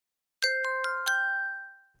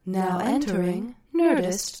Now entering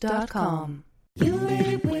Nerdist.com. You made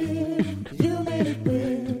it weird. You made it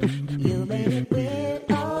weird. You made it weird.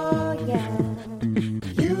 Oh yeah.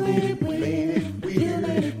 You made it weird. You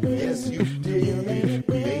made it weird. Yes, you did. You made it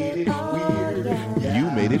weird. Oh yeah. You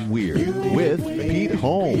Made It Weird with Pete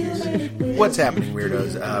Holmes. What's happening,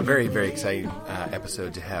 weirdos? Very, very exciting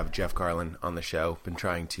episode to have Jeff Garlin on the show. Been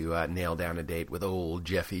trying to nail down a date with old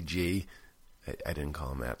Jeffy G. I didn't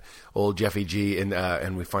call him that. Old Jeffy G,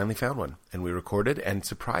 and we finally found one. And we recorded, and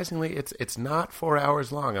surprisingly, it's not 4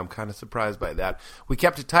 hours long. I'm kind of surprised by that. We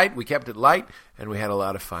kept it tight, we kept it light, and we had a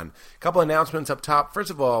lot of fun. A couple announcements up top.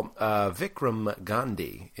 First of all, Vikram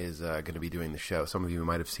Gandhi is going to be doing the show. Some of you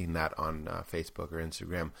might have seen that on Facebook or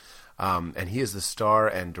Instagram. And he is the star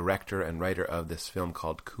and director and writer of this film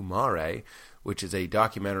called Kumare, which is a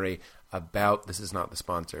documentary about, this is not the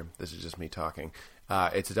sponsor, this is just me talking.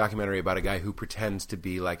 It's a documentary about a guy who pretends to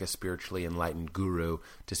be like a spiritually enlightened guru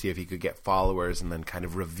to see if he could get followers and then kind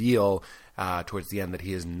of reveal towards the end that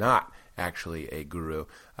he is not actually a guru,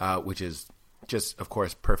 which is just, of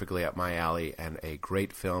course, perfectly up my alley and a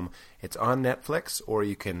great film. It's on Netflix, or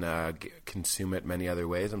you can consume it many other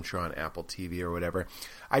ways. I'm sure on Apple TV or whatever.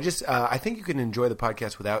 I think you can enjoy the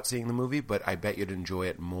podcast without seeing the movie, but I bet you'd enjoy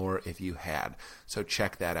it more if you had. So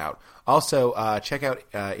check that out. Also, check out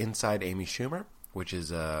Inside Amy Schumer, which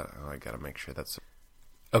is, I got to make sure that's...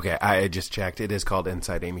 Okay, I just checked. It is called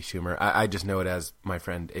Inside Amy Schumer. I just know it as my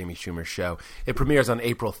friend Amy Schumer's show. It premieres on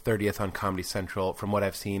April 30th on Comedy Central. From what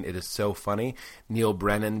I've seen, it is so funny. Neil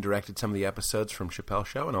Brennan directed some of the episodes from Chappelle's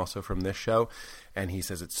show and also from this show, and he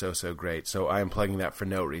says it's so, so great. So I am plugging that for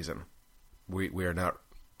no reason. We are not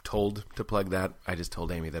told to plug that. I just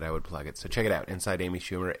told Amy that I would plug it. So check it out, Inside Amy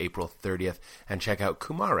Schumer, April 30th, and check out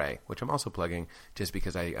Kumare, which I'm also plugging just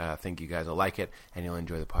because I think you guys will like it and you'll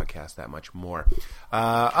enjoy the podcast that much more.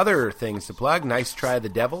 Other things to plug, Nice Try the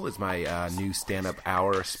Devil is my new stand-up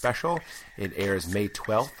hour special. It airs May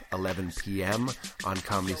 12th, 11 p.m. on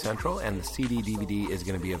Comedy Central, and the CD-DVD is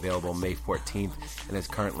going to be available May 14th and is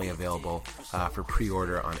currently available for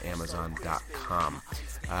pre-order on Amazon.com.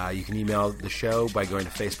 You can email the show by going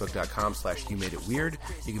to Facebook.com/YouMadeItWeird.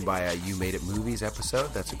 You can buy a You Made It Movies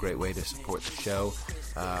episode. That's a great way to support the show.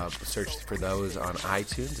 Search for those on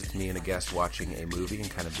iTunes. It's me and a guest watching a movie and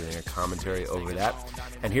kind of doing a commentary over that.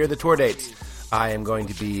 And here are the tour dates. I'm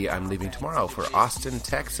leaving tomorrow for Austin,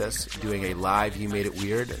 Texas, doing a live You Made It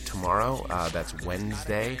Weird tomorrow. That's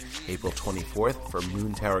Wednesday, April 24th for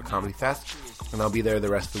Moon Tower Comedy Fest. And I'll be there the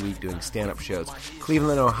rest of the week doing stand-up shows.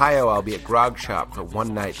 Cleveland, Ohio, I'll be at Grog Shop for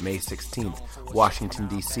one night, May 16th. Washington,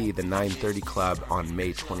 D.C., the 930 Club on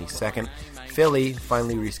May 22nd. Philly,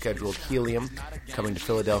 finally rescheduled Helium, coming to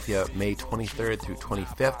Philadelphia May 23rd through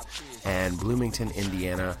 25th. And Bloomington,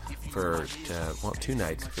 Indiana for 2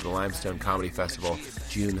 nights for the Limestone Comedy Festival,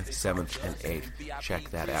 June 7th and 8th. Check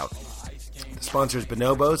that out. The sponsor is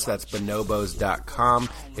Bonobos. That's bonobos.com.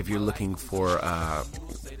 If you're looking for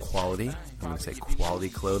quality, I'm going to say quality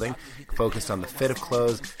clothing, focused on the fit of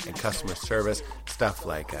clothes and customer service, stuff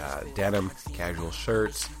like denim, casual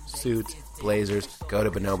shirts, suits, blazers, go to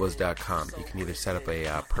bonobos.com. You can either set up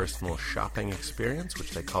a personal shopping experience, which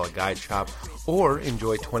they call a guide shop, or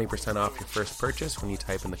enjoy 20% off your first purchase when you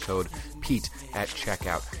type in the code PETE at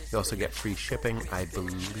checkout. You also get free shipping, I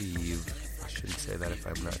believe. I shouldn't say that if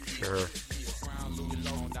I'm not sure.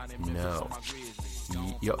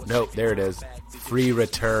 No, there it is. Free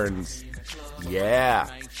returns. Yeah,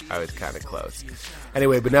 I was kind of close.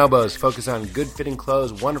 Anyway, Bonobos, focus on good-fitting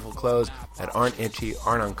clothes, wonderful clothes that aren't itchy,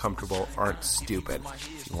 aren't uncomfortable, aren't stupid.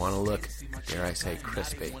 If you want to look, dare I say,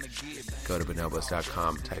 crispy, go to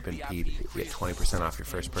bonobos.com, type in Pete, you get 20% off your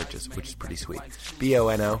first purchase, which is pretty sweet.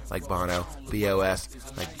 B-O-N-O, like Bono, B-O-S,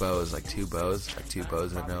 like Bows, like two bows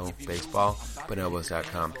that know baseball,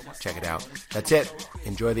 bonobos.com. Check it out. That's it.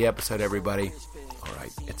 Enjoy the episode, everybody. All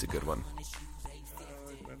right, it's a good one.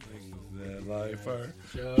 Life are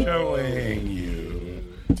showing you.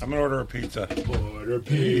 I'm gonna order a pizza. Order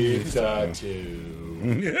pizza too.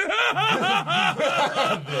 This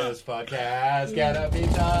podcast got a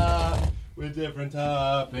pizza with different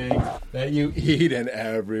toppings that you eat, and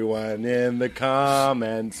everyone in the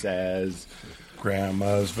comments says,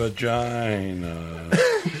 "Grandma's vagina."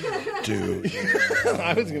 Dude,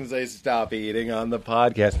 I was gonna say stop eating on the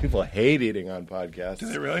podcast. People hate eating on podcasts. Do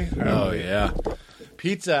they really? Oh yeah.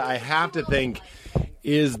 Pizza, I have to think,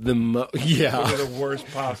 is the the worst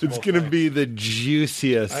possible. It's going to be the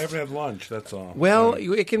juiciest. I haven't had lunch. That's all. Well,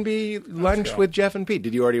 it can be lunch with Jeff and Pete.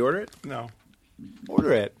 Did you already order it? No.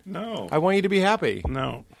 Order it. No. I want you to be happy.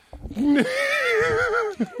 No.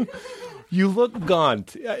 You look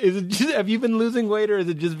gaunt. Is it just, have you been losing weight, or is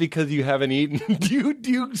it just because you haven't eaten? Do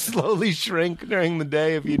you slowly shrink during the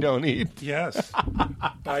day if you don't eat? Yes.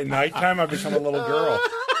 By nighttime, I become a little girl.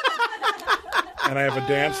 And I have a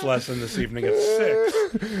dance lesson this evening at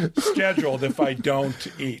 6, scheduled if I don't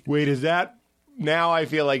eat. Wait, is that... Now I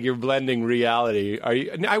feel like you're blending reality. Are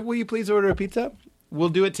you? Will you please order a pizza? We'll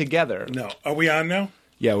do it together. No. Are we on now?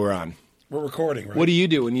 Yeah, we're on. We're recording, right? What do you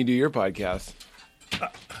do when you do your podcast?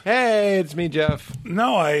 Hey, it's me, Jeff.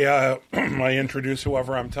 No, I introduce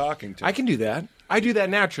whoever I'm talking to. I can do that. I do that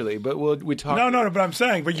naturally, but we talk. No, but I'm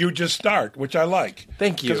saying, but you just start, which I like.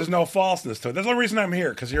 Thank you. Because there's no falseness to it. That's the reason I'm here,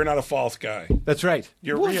 because you're not a false guy. That's right.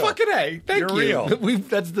 You're well, real. Fucking A. Thank You're you. real.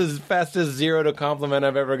 That's the fastest 0 to compliment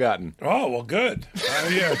I've ever gotten. Oh, well, good.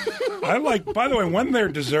 Yeah. I like, by the way, when they're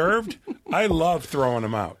deserved, I love throwing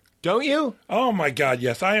them out. Don't you? Oh, my God,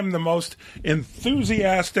 yes. I am the most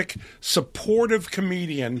enthusiastic, supportive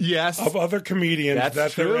comedian of other comedians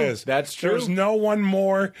that true. there is. That's true. There's no one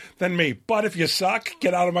more than me. But if you suck,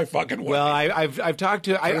 get out of my fucking way. Well, I've talked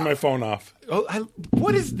to... Turn my phone off.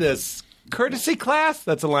 What is this? Courtesy class?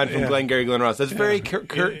 That's a line from Glengarry Glen Ross. That's very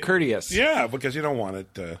courteous. Yeah, because you don't want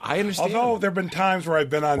it to... I understand. Although there have been times where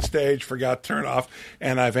I've been on stage, forgot to turn off,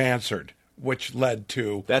 and I've answered, which led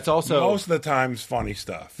to... That's also... most of the times, funny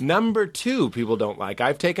stuff. Number 2, people don't like.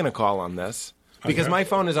 I've taken a call on this. Because my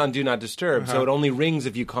phone is on Do Not Disturb, so it only rings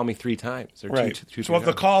if you call me 3 times. Or right. two, so if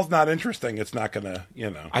the call's not interesting, it's not going to,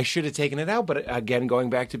 I should have taken it out, but again, going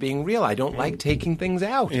back to being real, I don't like taking things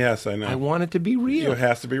out. Yes, I know. I want it to be real. It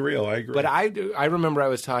has to be real, I agree. But I remember I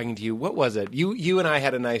was talking to you, what was it? You and I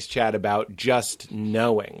had a nice chat about just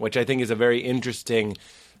knowing, which I think is a very interesting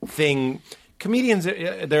thing. Comedians,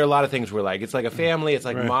 there are a lot of things we're like. It's like a family, it's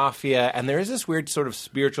like mafia, and there is this weird sort of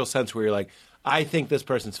spiritual sense where you're like, I think this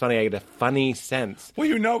person's funny. I get a funny sense. Well,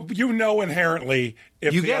 you know inherently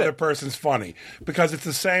if the other person's funny because it's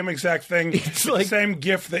the same exact thing. It's like the same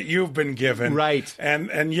gift that you've been given, right?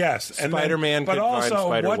 And yes, Spider-Man. But could also, find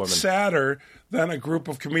Spider-Woman. what's sadder than a group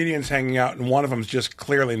of comedians hanging out and one of them's just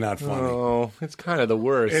clearly not funny? Oh, it's kind of the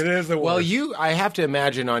worst. It is the worst. Well, I have to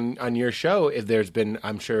imagine on your show, if there's been,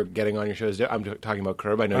 I'm sure getting on your shows. I'm talking about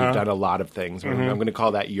Curb. I know you've done a lot of things. I'm going to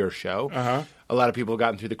call that your show. A lot of people have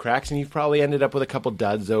gotten through the cracks, and you've probably ended up with a couple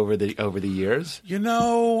duds over the years.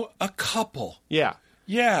 A couple. Yeah.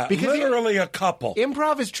 Yeah, because literally a couple.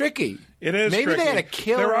 Improv is tricky. It is Maybe tricky. they had a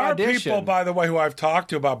killer audition. There are people, by the way, who I've talked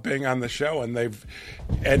to about being on the show,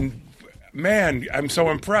 and man, I'm so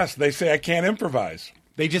impressed. They say I can't improvise.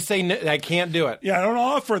 They just say, I can't do it. Yeah, I don't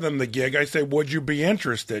offer them the gig. I say, would you be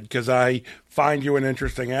interested? Because I find you an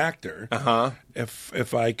interesting actor.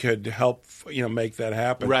 If I could help, make that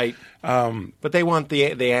happen. Right. But they want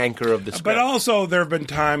the anchor of the script. But also, there have been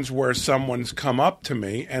times where someone's come up to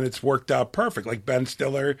me and it's worked out perfect. Like Ben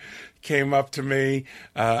Stiller came up to me,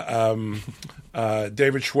 David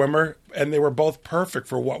Schwimmer, and they were both perfect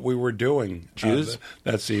for what we were doing. Jews?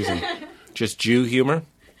 That season. Just Jew humor?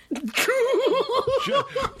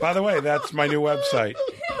 By the way, that's my new website.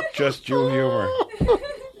 Just Jew Humor.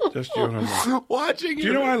 Just Jew Humor. Watching Do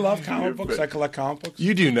you know I love comic books? I collect comic books.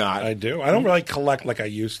 You do not. I do. I don't really collect like I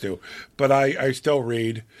used to, but I still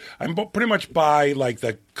read. I pretty much buy like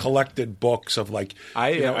the collected books of like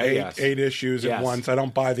eight issues at once. I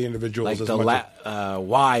don't buy the individuals like as the much.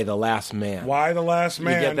 Why the Last Man? Why the Last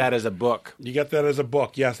Man? You get that as a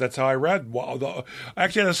book. Yes, that's how I read.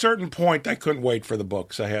 Actually, at a certain point, I couldn't wait for the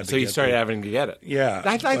books. I had to. So you started having to get it. Yeah,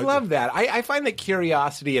 I love that. I find that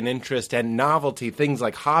curiosity and interest and novelty, things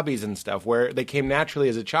like hobbies and stuff, where they came naturally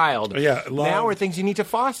as a child. Yeah, now are things you need to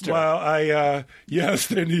foster. Well, yes,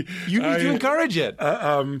 you need to encourage it.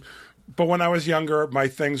 But when I was younger, my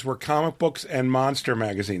things were comic books and monster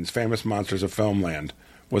magazines, Famous Monsters of Filmland.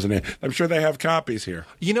 Wasn't it? I'm sure they have copies here.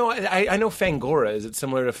 You know, I know Fangora. Is it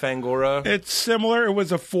similar to Fangora? It's similar. It was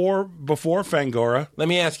before Fangora. Let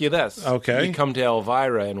me ask you this. Okay. You come to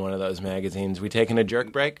Elvira in one of those magazines. We taking a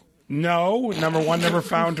jerk break? No, number one, never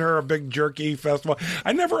found her a big jerky festival.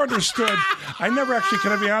 I never understood. Can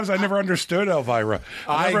I be honest? I never understood Elvira.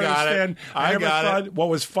 I never thought what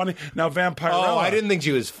was funny. Now, Vampirella. Oh, I didn't think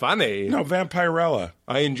she was funny. No, Vampirella.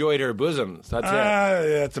 I enjoyed her bosoms. That's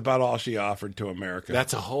it. That's about all she offered to America.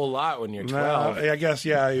 That's a whole lot when you're 12. I guess,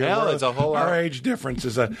 yeah. Hell, it's a whole lot. Our age difference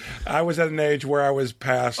is I was at an age where I was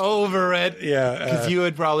past. Over it. Yeah. Because you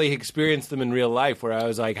had probably experienced them in real life where I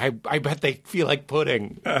was like, I bet they feel like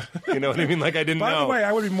pudding. You know what I mean? Like I didn't know. By the way,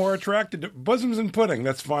 I would be more attracted to bosoms and pudding.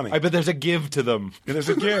 That's funny. I bet there's a give to them. There's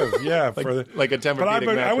a give, yeah. like a Tempur-Pedic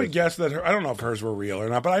But I would guess that I don't know if hers were real or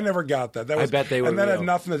not, but I never got that. I bet they were And that real. had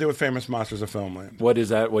nothing to do with Famous Monsters of Filmland. What is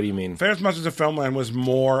that? What do you mean? Famous Monsters of Filmland was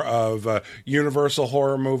more of Universal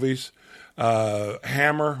horror movies.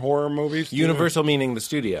 Hammer horror movies. Universal meaning the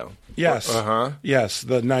studio. Yes. Uh-huh. Yes,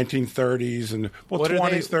 the 1930s and What are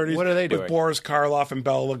 20s, they- 30s. what are they doing? With Boris Karloff and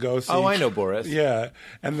Bela Lugosi. Oh, I know Boris. Yeah,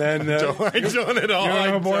 and then I don't at all. you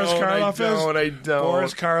know who Boris Karloff is? I don't.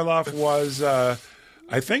 Boris Karloff was,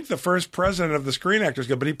 I think, the first president of the Screen Actors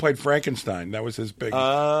Guild, but he played Frankenstein. That was his big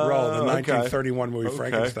role, the 1931 movie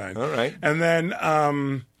Frankenstein. All right. And then,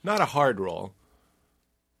 Not a hard role.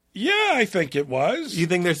 yeah, I think it was. You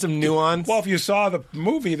think there's some nuance? Well, if you saw the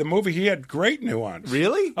movie, he had great nuance.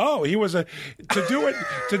 Really? Oh, he was to do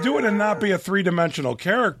it and not be a three-dimensional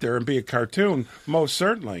character and be a cartoon, most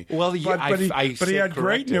certainly. Well, yeah, but he had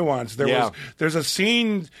great corrected. nuance. There's a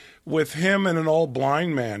scene with him and an old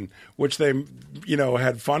blind man, which they,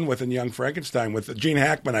 had fun with in Young Frankenstein. With Gene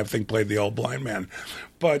Hackman, I think, played the old blind man,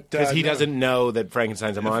 but Because he doesn't know that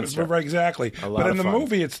Frankenstein's a monster. Right, exactly. A lot But of in the fun.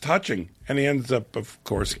 movie, it's touching, and he ends up, of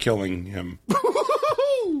course, killing him.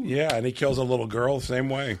 Yeah, and he kills a little girl the same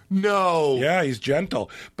way. No. Yeah, he's gentle,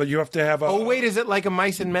 but you have to have a. Oh, wait, is it like a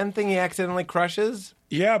mice and men thing he accidentally crushes?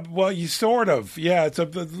 Yeah, well, you sort of. Yeah,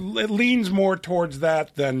 it leans more towards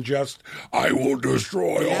that than just I will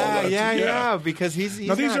destroy all that. Yeah, because he's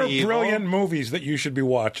Now, these not are evil. brilliant movies that you should be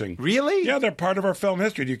watching. Really? Yeah, they're part of our film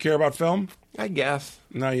history. Do you care about film? I guess.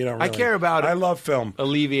 No, you don't. I Really. care about I it. love film.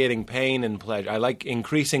 Alleviating pain and pleasure. I like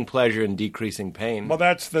increasing pleasure and decreasing pain. Well,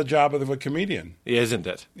 that's the job of a comedian. Isn't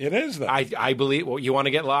it? It is, though. I believe. Well, you want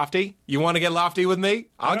to get lofty? You want to get lofty with me?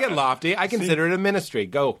 I'll get lofty. I consider it a ministry.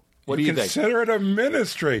 Go. What do you think? Consider it a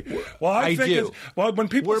ministry. Well, I think do. It's, well, when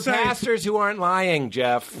people We're say pastors who aren't lying,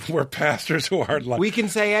 Jeff. we're pastors who aren't like We can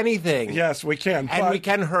say anything. yes, we can, And but, we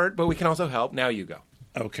can hurt, but we can also help. Now you go.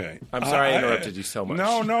 Okay, I'm sorry I interrupted you so much.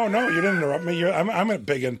 No, you didn't interrupt me. I'm a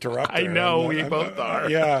big interrupter. I know, we both are.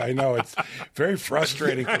 Yeah, I know. It's very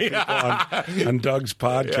frustrating for people on Doug's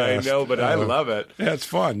podcast. Yeah, I know, but I love it. Yeah, it's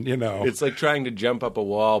fun, It's like trying to jump up a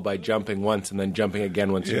wall by jumping once and then jumping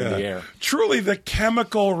again once you're in the air. Truly, the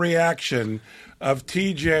chemical reaction of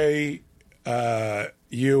TJ,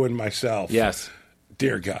 you, and myself. Yes.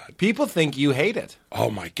 Dear God. People think you hate it. Oh,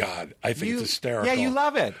 my God. I think it's hysterical. Yeah, you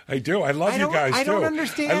love it. I do. I love you guys, too. I don't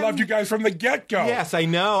understand. I loved you guys from the get-go. Yes, I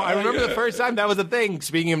know. I remember the first time that was a thing.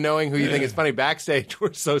 Speaking of knowing who you think is funny, backstage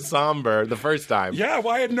we're so somber the first time. Yeah,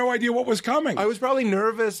 well, I had no idea what was coming. I was probably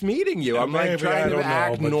nervous meeting you. I'm like Maybe, I trying to don't know,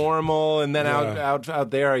 act but- normal, and then Yeah. out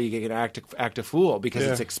there you can act a fool because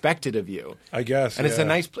Yeah. it's expected of you. I guess. And it's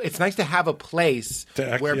yeah. it's nice to have a place To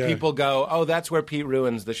act, where yeah. people go, oh, that's where Pete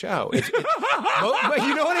ruins the show. But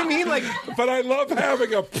you know what I mean? Like, But I love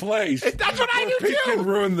having a place. That's what I where do, Pete too. can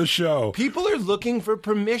ruin the show. people are looking for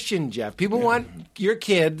permission, Jeff. People want your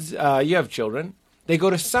kids. You have children. They go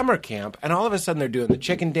to summer camp, and all of a sudden they're doing the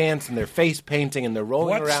chicken dance and they're face painting and they're rolling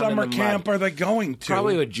What around summer in the camp mud. are they going to?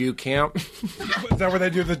 Probably a Jew camp. Is that where they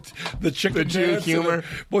do the chicken Jew dance? humor.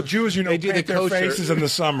 Well, Jews, They do paint the their kosher. faces in the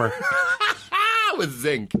summer With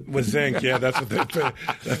zinc. with zinc. Yeah, that's what they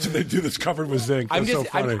do. That's covered with zinc. I'm That's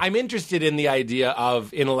just so funny. I'm interested in the idea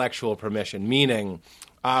of intellectual permission, meaning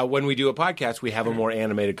when we do a podcast, we have a more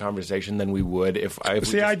animated conversation than we would if we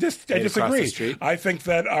See, I made across the disagree. street. I think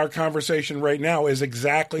that our conversation right now is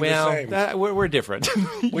exactly the same. We're different.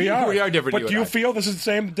 We are. We are different. But you do you and I. feel this is the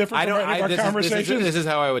same different I from don't. any of our This conversations? is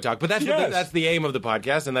how I would talk. But that's Yes. that's the aim of the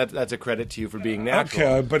podcast, and that's a credit to you for being natural.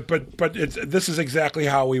 Okay, but this is exactly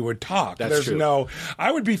how we would talk. That's There's true. no.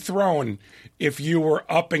 I would be thrown if you were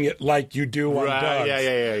upping it like you do on Right, Doug's.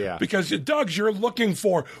 yeah. Because Doug's, you're looking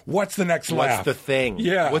for what's the next What's laugh. the thing?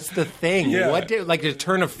 Yeah. What's the thing? Yeah. Like to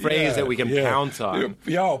turn a phrase Yeah, that we can yeah. pounce on.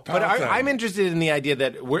 Yo, But pounce on. I'm interested in the idea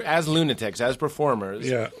that we're as lunatics, as performers.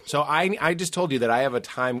 Yeah. So I just told you that I have a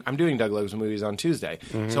time. I'm doing Doug Loves Movies on Tuesday.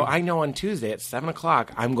 Mm-hmm. So I know on Tuesday at 7:00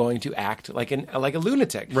 I'm going to act like a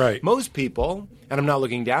lunatic. Right. Most people, and I'm not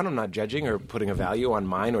looking down. I'm not judging or putting a value on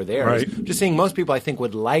mine or theirs. Right. Just saying, most people I think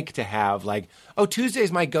would like to have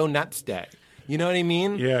Tuesday's my go nuts day. You know what I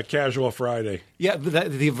mean? Yeah, Casual Friday. Yeah,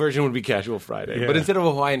 the version would be Casual Friday. Yeah. But instead of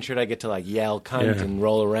a Hawaiian shirt, I get to yell cunt Yeah. and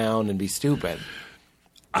roll around and be stupid.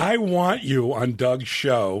 I want you on Doug's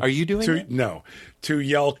show. Are you doing it? No, to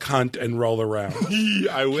yell cunt and roll around.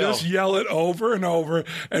 I will. Just yell it over and over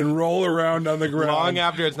and roll around on the ground. Long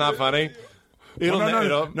after it's not funny.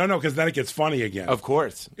 Well, no, because then it gets funny again. Of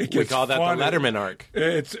course. We gets call that funny. the Letterman arc.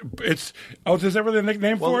 It's. Oh, is there really a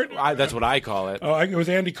nickname for it? That's what I call it. Oh, it was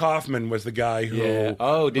Andy Kaufman was the guy who. Yeah.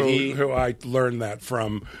 Oh, did he? Who I learned that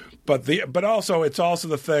from, but also it's also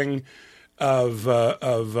the thing of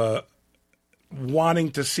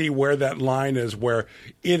wanting to see where that line is where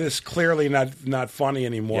it is clearly not funny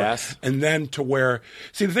anymore. Yes. And then to where...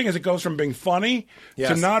 See, the thing is, it goes from being funny Yes.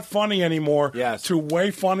 to not funny anymore Yes. to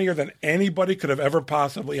way funnier than anybody could have ever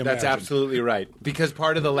possibly imagined. That's absolutely right. Because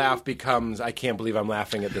part of the laugh becomes, I can't believe I'm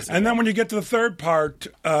laughing at this. And then when you get to the third part...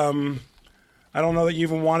 I don't know that you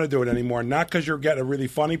even want to do it anymore. Not because you're getting a really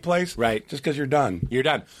funny place. Right. Just because you're done. You're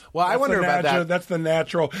done. Well, I That's wonder the about that. That's the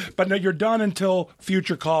natural. But no, you're done until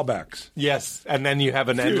future callbacks. Yes, and then you have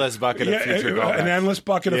an endless bucket of future callbacks. An endless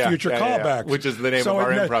bucket of Yeah, future yeah, yeah, callbacks. which is the name of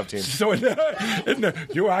our improv team. So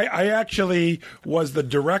I actually was the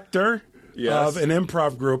director Yes. of an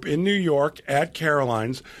improv group in New York at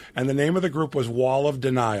Caroline's, and the name of the group was Wall of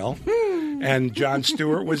Denial. And Jon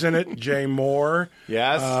Stewart was in it, Jay Moore.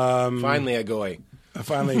 Yes. Finally a goy.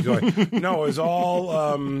 Finally going. No, it was all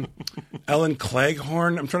Ellen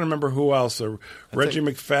Cleghorn. I'm trying to remember who else. Reggie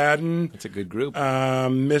McFadden. It's a good group.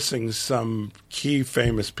 Missing some key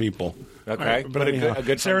famous people. Okay. But But a anyhow,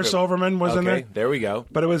 good Sarah group. Silverman was in Okay, there. there we go.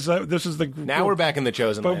 But it was this is the Now we're back in the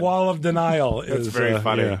chosen But land. Wall of Denial It's is very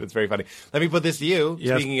funny. yeah. It's very funny. Let me put this to you.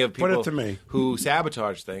 Yes, Speaking of put people it to me. who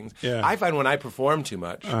sabotage things, Yeah. I find when I perform too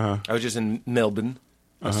much, I was just in Melbourne,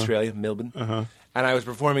 Australia, Melbourne, and I was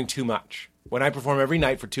performing too much. When I perform every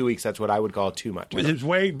night for 2 weeks, that's what I would call too much. It's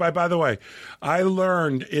way. By the way, I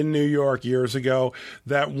learned in New York years ago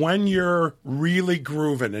that when you're really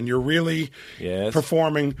grooving and you're really Yes.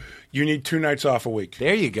 performing, you need 2 nights off a week.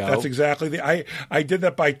 There you go. That's exactly the. I did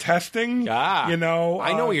that by testing. Ah. You know,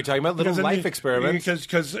 I know what you're talking about, little because in life experiments.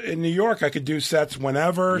 Because in New York, I could do sets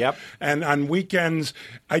whenever. Yep. And on weekends,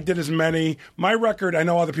 I did as many. My record, I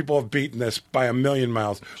know other people have beaten this by a million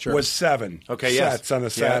miles. Sure. Was 7 Okay, yes. sets on a Yeah,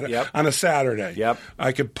 Saturday. yep. On a Saturday. Yep.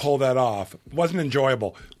 I could pull that off. It wasn't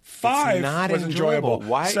enjoyable. 5 not was enjoyable. enjoyable.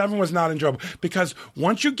 Why? 7 was not enjoyable because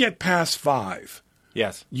once you get past 5,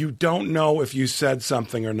 Yes. you don't know if you said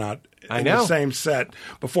something or not. I in know. the same set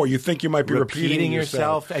before. You think you might be repeating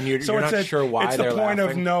yourself, and you're it's not sure why it's they're the point of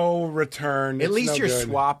laughing. no return. At It's least no you're good.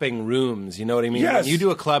 swapping rooms. You know what I mean? Yes. When you do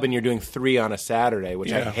a club and you're doing 3 on a Saturday,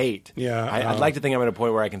 which I Yeah. hate. Yeah, I'd like to think I'm at a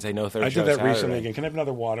point where I can say no third I show did that Saturday. recently again. Can I have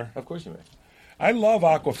another water? Of course you may. I love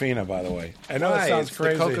Aquafina, by the way. I know Why? that sounds It's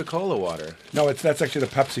crazy. the Coca-Cola water. No, that's actually the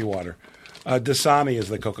Pepsi water. Dasani is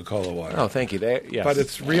the Coca-Cola water. Oh, thank you. Yes. But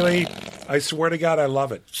it's really, I swear to God, I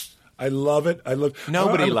love it. I love it.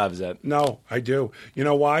 Nobody I'm- loves it. No, I do. You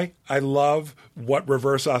know why? I love what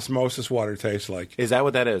reverse osmosis water tastes like. Is that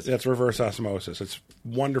what that is? That's reverse osmosis. It's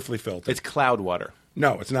wonderfully filtered. It's cloud water.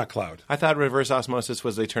 No, it's not cloud. I thought reverse osmosis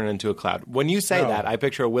was they turn it into a cloud. When you say No. that, I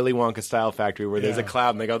picture a Willy Wonka style factory where there's a Yeah.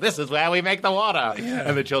 cloud and they go, "This is where we make the water,"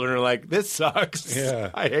 and the children are like, "This sucks. Yeah.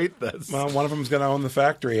 I hate this." Well, one of them's going to own the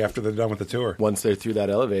factory after they're done with the tour. Once they're through that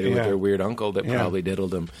elevator with Yeah. their weird uncle that Yeah. probably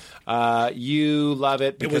diddled them. You love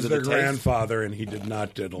it It because was of their the taste? grandfather, and he did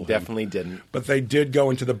not diddle him. Definitely didn't. But they did go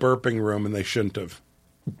into the burping room, and they shouldn't have.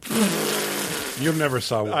 You never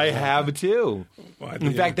saw one. I have too. Well,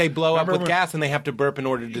 In fact, they blow up Remember with when- gas and they have to burp in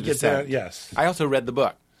order to Get descend. that- yes. I also read the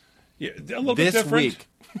book Yeah, a little bit this different. week.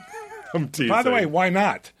 I'm teasing. By the way, why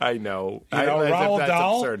not? I know. You know, that's Roald that's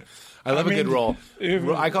Dahl? absurd. I love a good roll.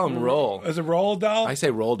 I call him roll. Is it Roald Dahl? I say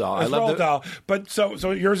Roald Dahl. I It's love Roald the Dahl. But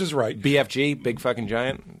so yours is right. BFG, big fucking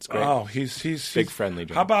giant. It's great. Oh, he's Big friendly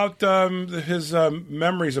giant. How about his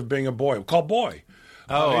memories of being a boy? Called Boy.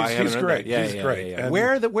 Oh, I he's haven't read great. that. Yeah, He's yeah, great. yeah, yeah. And-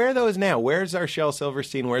 Where are those now? Where's our Shel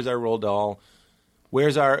Silverstein? Where's our Roald Dahl?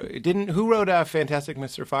 Where's our who wrote Fantastic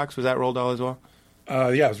Mr. Fox? Was that Roald Dahl as well?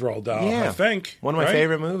 Yeah, it was Roald Dahl. Yeah. I think One of my right?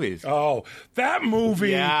 favorite movies. Oh, that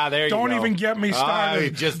movie! Yeah, there you Don't go. even get me Oh, started you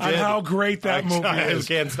just on did. how great that I movie is.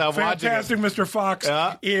 can't stop watching it. Fantastic Mr. Fox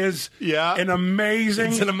Yeah. is Yeah. an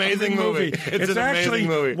amazing. It's an amazing movie. It's an actually amazing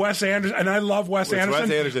movie. Wes Anderson, and I love Wes It's Anderson,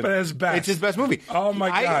 Wes Anderson. but it's best. It's his best movie. Oh my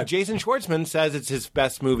God! Jason Schwartzman says it's his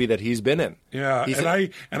best movie that he's been in. Yeah, He's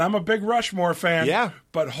and I'm a big Rushmore fan. Yeah.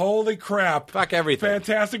 but holy crap! Fuck everything.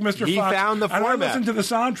 Fantastic Mr. He Fox. found the And I format. listen to the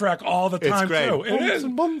soundtrack all the It's time great. too. It is.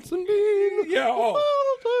 Bumps and beans. Yeah. Oh.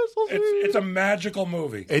 It's a magical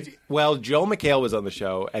movie. Well, Joel McHale was on the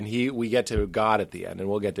show, and we get to God at the end, and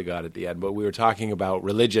we'll get to God at the end. But we were talking about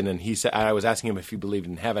religion, and he said, I was asking him if he believed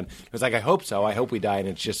in heaven. He was like, "I hope so. I hope we die, and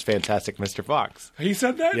it's just Fantastic Mr. Fox." He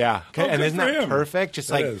said that? Yeah, Oh, and good isn't for that him. perfect? Just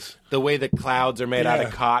It like is. the way the clouds are made out of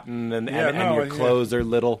Yeah. cotton, and Yeah, no, your yeah. clothes are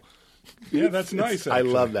little. Yeah, that's nice. I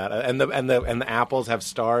actually. love that, and the apples have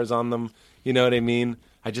stars on them. You know what I mean?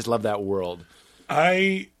 I just love that world.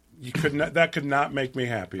 That could not make me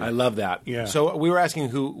happy. I love that. Yeah. So we were asking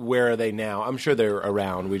where are they now? I'm sure they're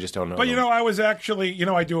around. We just don't know. But them. I was actually,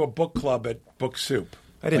 I do a book club at Book Soup.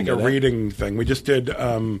 I didn't like know a that. reading thing. We just did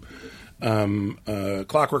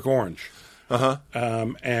Clockwork Orange.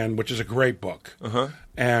 and which is a great book.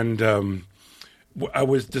 And I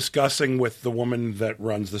was discussing with the woman that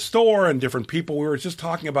runs the store and different people. We were just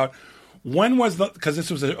talking about when was because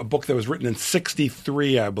this was a book that was written in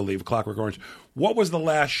 '63, I believe, Clockwork Orange. What was the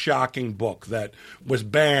last shocking book that was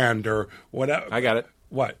banned or whatever? I got it.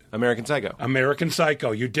 What? American Psycho. American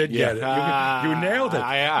Psycho. You did get it. You nailed it.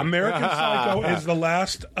 Yeah. American Psycho is the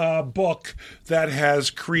last book that has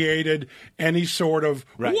created any sort of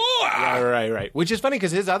Right. Right. Which is funny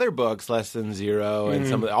because his other books, Less Than Zero, and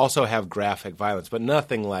some also have graphic violence, but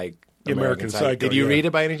nothing like American Psycho. Did you yeah. read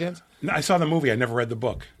it by any chance? No, I saw the movie. I never read the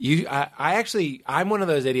book. I'm one of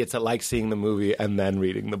those idiots that likes seeing the movie and then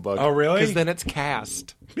reading the book. Oh, really? Because then it's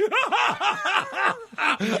cast.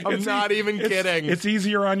 I'm not even kidding. It's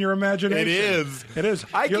easier on your imagination. It is. It is.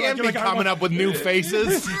 I can't be coming up with new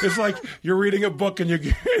faces. It's like you're reading a book and you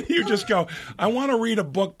just go, I want to read a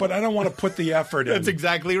book, but I don't want to put the effort in. That's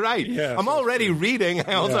exactly right. Yes, I'm already reading.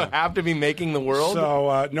 I also have to be making the world.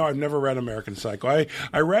 So, no, I've never read American Psycho.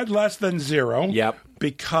 I read Less Than Zero. Yep.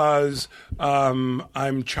 Because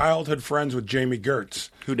I'm childhood friends with Jamie Gertz.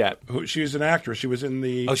 Who dat? She's an actress. She was in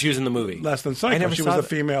the... Oh, she was in the movie. Less Than Psycho. I never She saw was the that.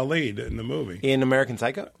 female lead in the movie. In American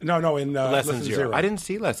Psycho? No, in Less Than Zero. I didn't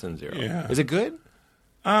see Less Than Zero. Yeah. Is it good?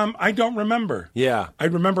 I don't remember. Yeah. I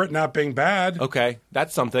remember it not being bad. Okay.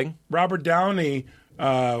 That's something. Robert Downey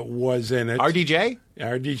was in it. RDJ?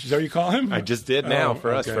 RDJ, is that what you call him? I just did now Oh,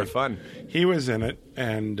 for us, okay. for fun. He was in it,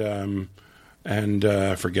 and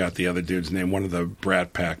I forgot the other dude's name. One of the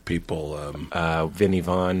Brat Pack people. Vinnie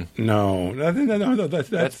Vaughn. No,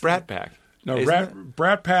 That's Brat Pack. No, Isn't it?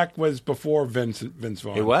 Brat Pack was before Vince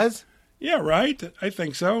Vaughn. It was? Yeah, right. I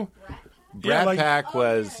think so. Brat Pack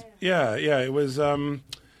was... Yeah. It was.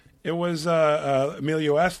 It was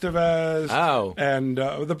Emilio Estevez. Oh. And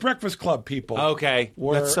the Breakfast Club people. Okay.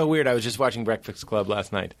 That's so weird. I was just watching Breakfast Club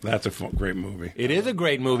last night. That's a great movie. It is a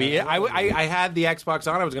great movie. I had the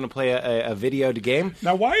Xbox on. I was going to play a video game.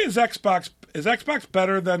 Now, why is Xbox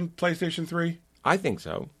better than PlayStation 3? I think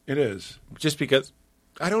so. It is. Just because...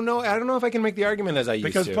 I don't know if I can make the argument as I used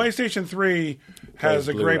Because to. PlayStation 3 has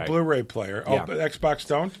a great Blu-ray. Blu-ray player. Yeah. Oh, but Xbox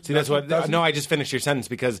don't? See, that's what... doesn't? No, I just finished your sentence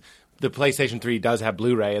because the PlayStation 3 does have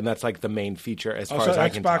Blu-ray, and that's like the main feature as far so as I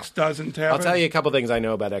can tell. Xbox doesn't have I'll it? tell you a couple things I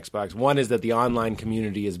know about Xbox. One is that the online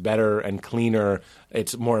community is better and cleaner.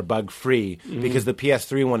 It's more bug-free because the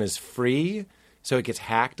PS3 one is free, so it gets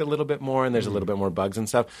hacked a little bit more, and there's a little bit more bugs and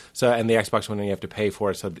stuff. So, and the Xbox one, you have to pay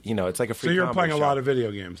for it. So, it's like a free So you're combo playing a shop. lot of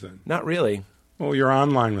video games then? Not really. Well, you're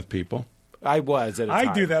online with people. I was at a time.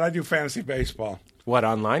 I do that. I do fantasy baseball. What,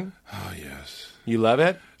 online? Oh, yes. You love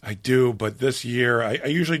it? I do, but this year I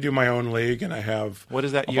usually do my own league, and I have What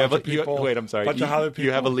is that? a You have bunch of people. wait, I'm sorry. Bunch of Hollywood people.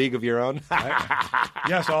 You have a league of your own?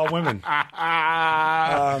 Yes, all women.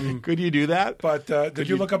 Could you do that? But did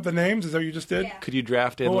you look up the names? Is that what you just did? Yeah. Could you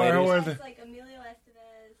draft in Who ladies? are It's the- like Emilio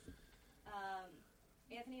Estevez,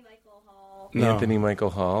 Anthony Michael Hall, No. Anthony Michael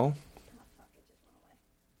Hall.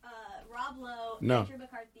 Rob Lowe, No. Andrew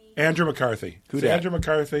McCarthy. Andrew McCarthy. Who It's dat? Andrew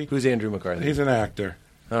McCarthy. Who's Andrew McCarthy? He's an actor.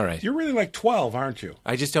 All right. You're really like 12, aren't you?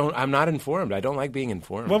 I just don't. I'm not informed. I don't like being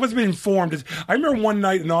informed. What was being informed is I remember one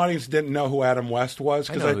night an audience didn't know who Adam West was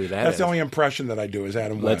I know who that that's the is. only impression that I do is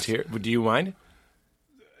Adam Let's West. hear. Do you mind?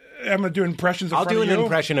 I'm gonna do impressions. In I'll front do of an you.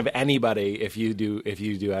 impression of anybody if you do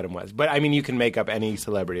Adam West. But I mean, you can make up any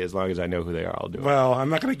celebrity as long as I know who they are. I'll do it. Well, I'm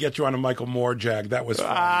not going to get you on a Michael Moore jag. That was fun.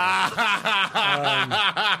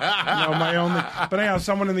 No, my only. But anyhow,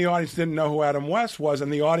 someone in the audience didn't know who Adam West was,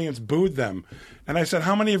 and the audience booed them. And I said,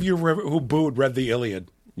 "How many of you who booed read the Iliad?"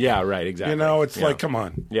 Yeah, right. Exactly. You know, it's Yeah. like, come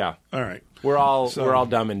on. Yeah, All right. we're all So-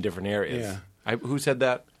 dumb in different areas. Yeah. Who said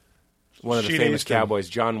that? One of the Sheet famous Easton. cowboys,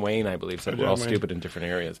 John Wayne, I believe, said we're all John Wayne. stupid in different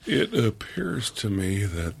areas. It appears to me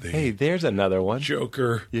that the Hey, there's another one.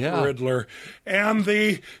 Joker, Yeah. Riddler, and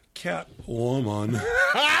the Catwoman.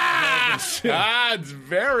 That's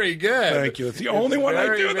very good. Thank you. It's the only one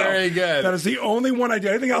I do, though. Very good. That is the only one I do.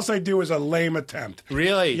 Anything else I do is a lame attempt.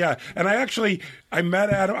 Really? Yeah. And I met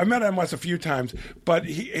Adam West a few times, but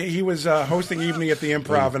he was hosting Evening at the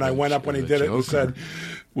Improv, and I went up when he did it and said,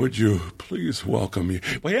 "Would you please welcome me?"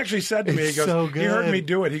 Well, he actually said to me, It's he goes, so he heard good. me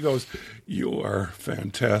do it. He goes, "You are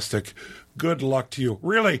fantastic. Good luck to you.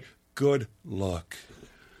 Really, good luck."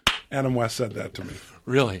 Adam West said that to me.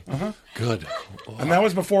 Really? Good. And that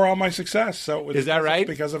was before all my success. So it was Is that right?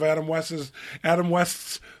 Because of Adam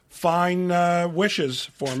West's fine wishes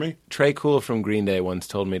for me. Trey Cool from Green Day once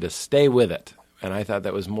told me to stay with it, and I thought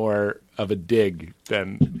that was more of a dig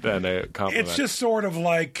than a compliment. It's just sort of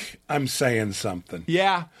like I'm saying something.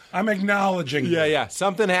 yeah, I'm acknowledging. yeah.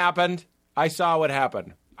 Something happened. I saw what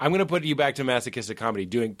happened. I'm going to put you back to masochistic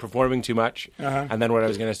comedy, performing too much, and then what I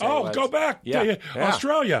was going to say. Oh, was, go back Yeah, to yeah.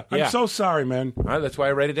 Australia. Yeah. I'm so sorry, man. That's why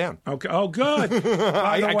I write it down. Okay. Oh, good.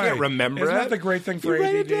 By the I way, can't remember Isn't it. that the great thing for You ADD?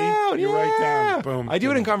 write it down. You write yeah. down. Boom. I do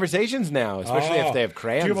it in boom. conversations now, especially if they have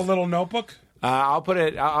crayons. Do you have a little notebook? I'll put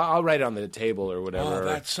it. I'll write it on the table or whatever. Oh,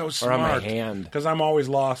 that's so Or smart. on my hand. Because I'm always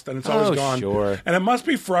lost and it's always Oh, gone. sure. And it must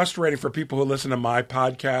be frustrating for people who listen to my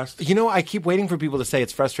podcast. You know, I keep waiting for people to say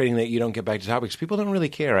it's frustrating that you don't get back to topics. People don't really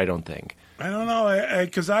care, I don't think. I don't know,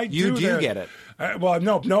 because I You do that. get it. Well,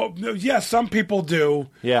 no. Yes, some people do.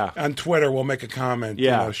 Yeah. On Twitter, will make a comment.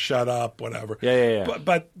 Yeah. Shut up, whatever. Yeah.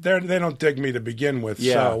 But they don't dig me to begin with.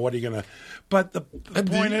 Yeah. So what are you gonna? But the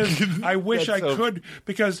point is, I wish I That's so- could,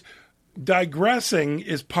 because digressing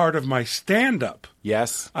is part of my stand-up.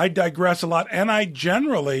 Yes. I digress a lot, and I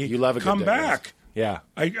generally You love a good come digress. back. Yeah.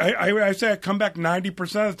 I say I come back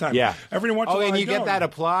 90% of the time. Yeah. Every once in a while and I you get don't. that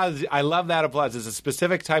applause. I love that applause. It's a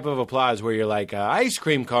specific type of applause where you're like, ice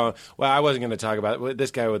cream cone. Well, I wasn't going to talk about it.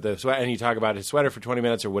 This guy with the sweat, and you talk about his sweater for 20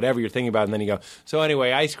 minutes or whatever you're thinking about, and then you go, so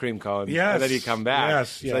anyway, ice cream cone. Yes. And then you come back. Yes,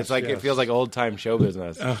 So yes, it's like, yes. it feels like old time show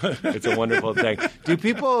business. It's a wonderful thing.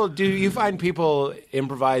 Do you find people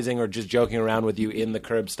improvising or just joking around with you in the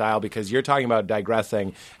Curb style? Because you're talking about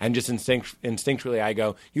digressing, and just instinctually I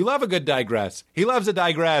go, you love a good digress. He loves a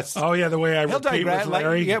digress. Oh yeah, the way I He'll repeat digress, with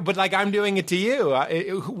Larry. but like I'm doing it to you.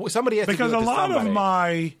 Somebody has Because to do it a lot to of somebody.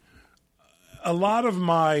 my I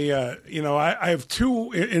have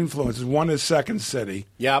two influences. One is Second City,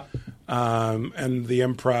 Yep. and the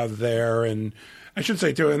improv there, and I should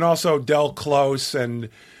say too, and also Del Close, and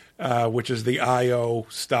which is the IO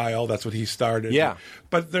style. That's what he started. Yeah.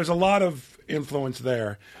 But there's a lot of influence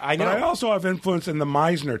there. I know. But I also have influence in the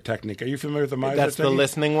Meisner technique. Are you familiar with the Meisner That's technique? the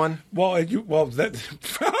listening one. Well, that.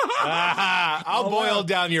 I'll boil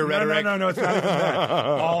down your rhetoric. No, it's not even that.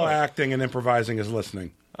 All acting and improvising is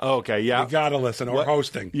listening. Okay, yeah. You gotta listen, or What?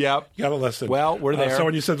 hosting. Yep. You gotta listen. Well, we're there. So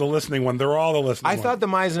when you said the listening one, they're all the listening I one. thought the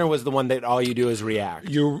Meisner was the one that all you do is react.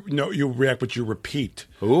 you react, but you repeat.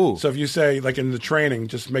 Ooh. So if you say, like in the training,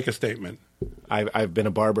 just make a statement. I've been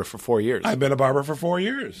a barber for 4 years. I've been a barber for 4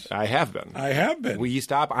 years. I have been. I have been. Will you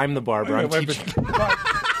stop? I'm the barber. I'm teaching.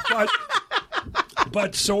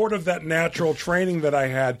 But sort of that natural training that I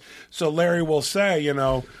had. So Larry will say,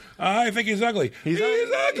 I think he's ugly. He's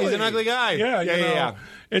ugly. He's an ugly guy. Yeah, Yeah.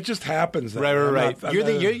 It just happens. Right.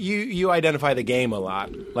 You identify the game a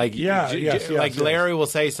lot. Like Yes, like yes. Larry will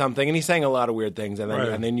say something, and he's saying a lot of weird things, and then Right.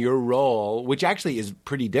 and then your role, which actually is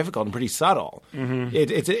pretty difficult and pretty subtle. Mm-hmm.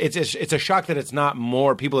 It's a shock that it's not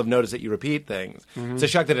more. People have noticed that you repeat things. Mm-hmm. It's a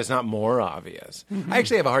shock that it's not more obvious. I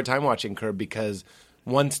actually have a hard time watching Curb because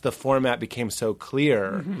once the format became so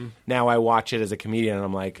clear, now I watch it as a comedian, and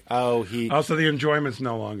I'm like, Also, the enjoyment's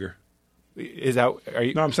no longer. is that? Are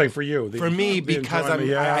you? No, I'm saying for you. For me, the because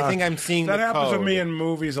enjoyment, I think I'm seeing that the happens code. with me in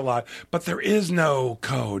movies a lot. But there is no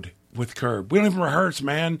code with Curb. We don't even rehearse,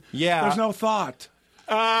 man. Yeah. There's no thought.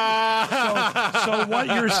 So what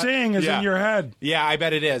you're seeing is Yeah. in your head. Yeah, I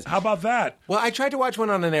bet it is. How about that? Well, I tried to watch one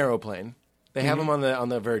on an aeroplane. They have them on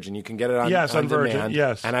the Virgin. You can get it on Yes, on Virgin, demand.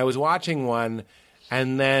 yes. And I was watching one,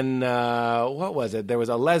 and then what was it? There was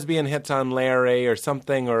a lesbian hits on Larry or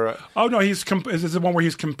something. Or Oh no, is this the one where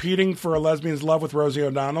he's competing for a lesbian's love with Rosie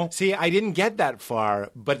O'Donnell see, I didn't get that far,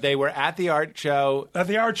 but they were at the art show. at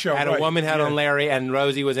the art show? And right. a woman had Yeah. on Larry, and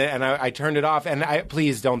Rosie was in, and I turned it off. And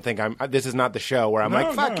please don't think this is not the show where I'm No,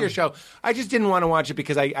 like, fuck no. your show. I just didn't want to watch it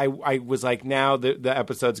because I was like, now the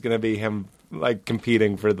episode's going to be him like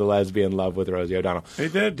competing for the lesbian love with Rosie O'Donnell. He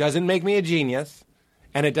did. Doesn't make me a genius,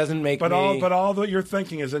 and it doesn't make But me. all that you're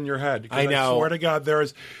thinking is in your head. 'Cause I know. I swear to God,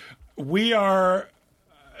 we are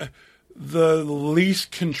the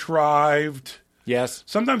least contrived. Yes,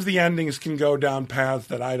 Sometimes the endings can go down paths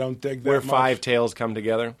that I don't dig. That where much. five tails come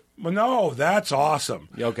together. Well, no, that's awesome.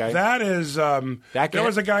 Okay. That is. There can't-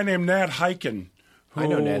 was a guy named Nat Hiken. I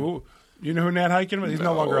know Ned. You know who Nat Hiken was? He's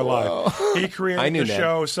no longer alive. He I created knew the Ned.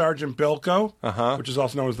 show Sergeant Bilko, which is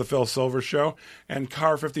also known as the Phil Silvers Show, and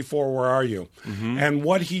Car 54, Where Are You? And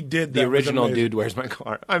what he did, The that was original amazing. Dude, Where's My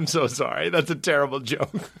Car? I'm so sorry. That's a terrible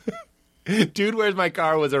joke. Dude, Where's My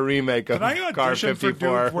Car was a remake of Did I Car audition for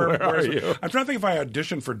 54. Dude, Where are you? I'm trying to think if I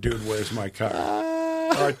auditioned for Dude, Where's My Car?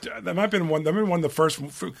 That might have been one. That might have been one of the first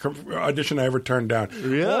audition I ever turned down.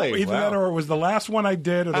 Really? Either Wow. that, or it was the last one I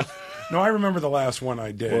did. Or no, I remember the last one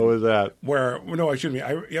I did. What was that? Excuse me.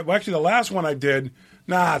 Actually, the last one I did.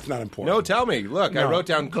 Nah, it's not important. No, tell me. Look, I No. wrote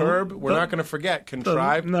down Curb. We're not going to forget.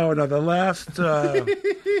 Contrived. The last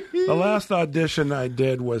the last audition I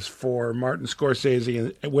did was for Martin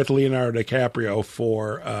Scorsese with Leonardo DiCaprio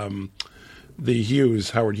for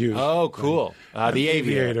Howard Hughes. Oh, cool. The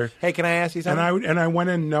Aviator. Hey, can I ask you something? And I went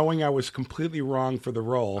in knowing I was completely wrong for the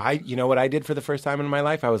role. You know what I did for the first time in my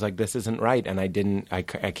life? I was like, this isn't right, and I didn't. I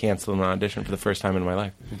canceled an audition for the first time in my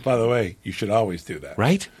life. By the way, you should always do that.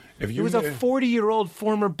 Right? If He you was a 40-year-old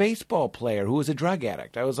former baseball player who was a drug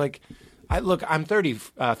addict. I was like, I'm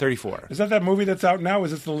 34. Is that movie that's out now?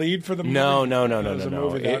 Is this the lead for the movie? No. It was a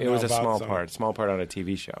movie that It was a about small part on a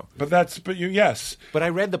TV show. Yes. But I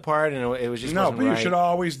read the part, and it was just No, wasn't but you right. should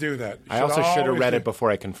always do that. I also should have read it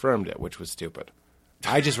before I confirmed it, which was stupid.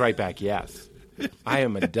 I just write back yes.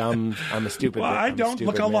 I'm a stupid. Well, I I'm a don't.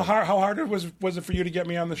 stupid Look man. how hard it was it for you to get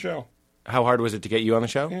me on the show? How hard was it to get you on the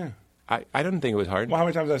show? Yeah. I didn't think it was hard. Well, how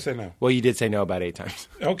many times did I say no? Well, you did say no about 8 times.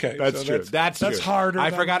 Okay. That's so true. That's true. harder. I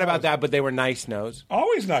than forgot about most. that, but they were nice no's.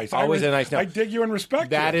 Always nice. Always a nice no. I dig you and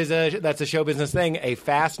respect you. That's a show business thing. A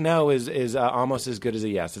fast no is almost as good as a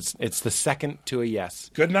yes. It's the second to a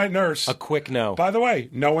yes. Good night, nurse. A quick no. By the way,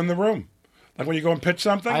 no in the room. Like when you go and pitch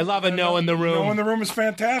something. I love a no in the room. No in the room is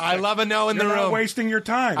fantastic. I love a no in the You're room. not wasting your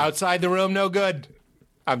time. Outside the room, no good.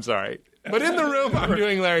 I'm sorry. But in the room, I'm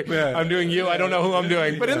doing Larry. Yeah. I'm doing you. I don't know who I'm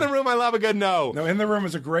doing. But in the room, I love a good no. No, in the room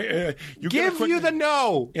is a great. Give you the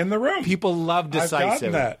no. in the room. People love I've decisive.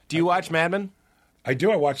 gotten that. Do you watch Mad Men? I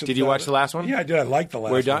do. I watched it. Did you watch the last one? Yeah, I did. I liked the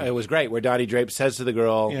last one. It was great. Where Donnie Drape says to the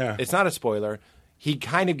girl, Yeah. it's not a spoiler. He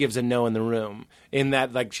kind of gives a no in the room in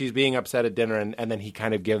that, like, she's being upset at dinner, and then he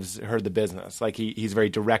kind of gives her the business. Like, he's very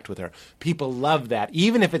direct with her. People love that,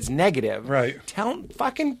 even if it's negative. Right.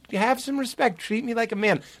 Fucking have some respect. Treat me like a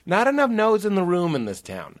man. Not enough no's in the room in this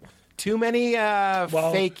town. Too many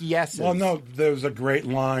fake yeses. Well, no, there's a great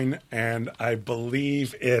line, and I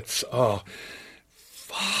believe it's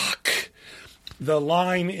The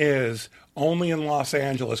line is, only in Los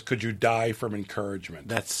Angeles could you die from encouragement.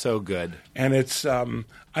 That's so good. And it's,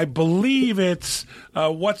 I believe it's,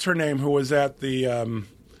 what's her name, who was at the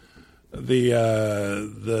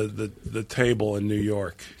table in New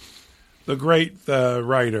York. The great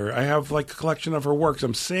writer. I have like a collection of her works.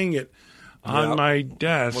 I'm seeing it on Yeah. my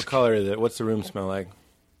desk. What color is it? What's the room smell like?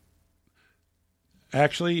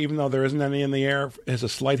 Actually, even though there isn't any in the air, it has a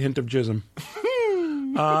slight hint of jism.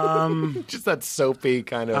 Just that soapy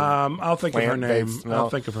kind of. I'll think of her name. plant-based smell. I'll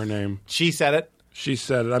think of her name. She said it. She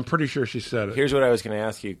said it. I'm pretty sure she said it. Here's what I was going to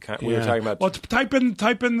ask you. We were Yeah. talking about. Well, type in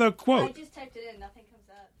the I quote. just typed it in. Nothing comes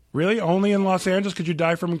up. Really? Only in Los Angeles could you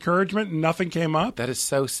die from encouragement? And nothing came up. That is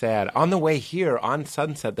so sad. On the way here, on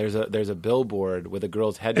Sunset, there's a billboard with a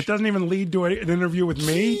girl's head. It doesn't even lead to an interview with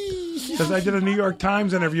me because I did a New York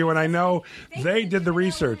Times interview and I know they did the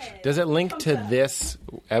research. Does it link to this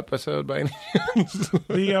episode by any chance?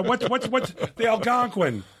 The what's the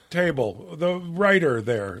Algonquin table? The writer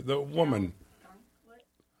there, the woman.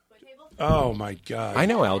 What table? Oh my God! I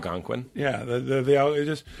know Algonquin. Yeah,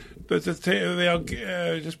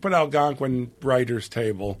 just put Algonquin writers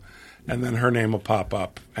table, and then her name will pop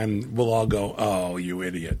up, and we'll all go, "Oh, you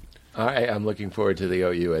idiot!" I'm looking forward to the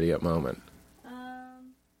OU idiot moment.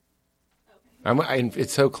 Okay.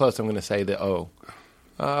 It's so close. I'm going to say the O.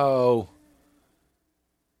 Oh.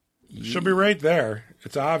 She'll be right there.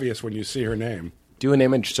 It's obvious when you see her name. Do an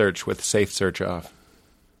image search with safe search off.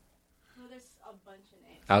 Well, there's a bunch of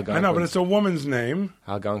names. Algonquin. I know, but it's a woman's name.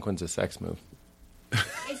 Algonquin's a sex move.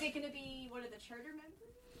 Is it going to be one of the charter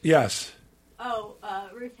members? Yes. Oh,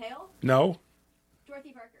 Ruth Hale? No.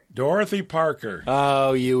 Dorothy Parker. Dorothy Parker.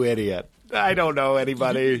 Oh, you idiot. I don't know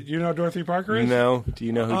anybody. Do you know who Dorothy Parker is? No. Do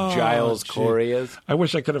you know who Oh, Giles gee. Corey is? I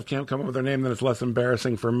wish I could have come up with her name, then it's less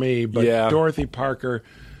embarrassing for me. But Yeah. Dorothy Parker,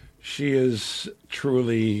 she is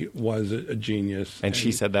truly was a genius. And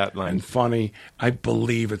she said that line. And funny. I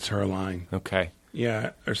believe it's her line. Okay.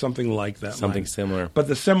 Yeah, or something like that. Something line. similar. But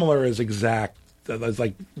the similar is exact. It's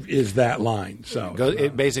like, is that line. So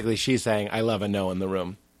Basically, she's saying, I love a no in the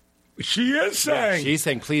room. she is saying. She's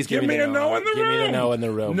saying, please give me a no in the room. Give me the no in the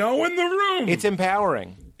room. No in the room. It's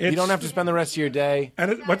empowering. You It's- don't have to spend the rest of your day. And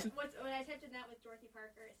When I typed in that with Dorothy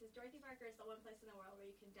Parker, it says Dorothy Parker is the one place in the world where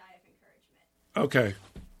you can die of encouragement. okay.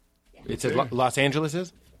 It says Los Angeles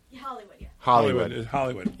is? Hollywood. Hollywood, yeah.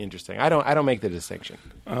 Hollywood. Interesting. I don't make the distinction.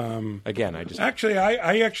 Again, I just. Actually,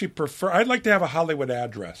 I actually prefer. I'd like to have a Hollywood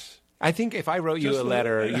address. I think if I wrote you Just a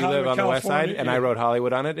letter, you Hollywood, live on the west side, California, and yeah. I wrote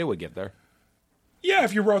Hollywood on it, it would get there. Yeah,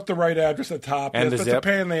 if you wrote the right address at the top. And yes, the but zip. it's a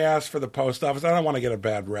pain in the ass for the post office. I don't want to get a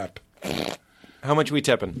bad rep. How much we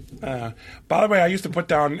tipping? By the way, I used to put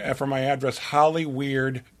down for my address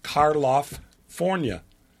Hollyweird Karloff, Fornia,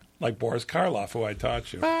 like Boris Karloff, who I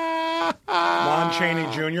taught you. Lon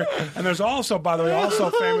Chaney Jr. And there's also, by the way, also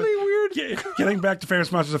famous. Hollyweird Getting back to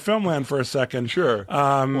Famous Monsters of Filmland for a second. Sure.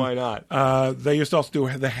 Why not? They used to also do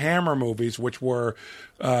the Hammer movies, which were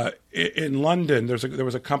in London. There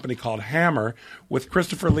was a company called Hammer with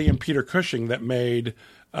Christopher Lee and Peter Cushing that made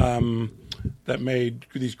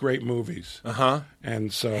these great movies.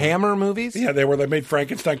 And so Hammer movies? Yeah, they made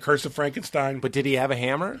Frankenstein, Curse of Frankenstein, But did he have a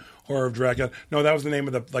hammer? Horror of Dracula. No, that was the name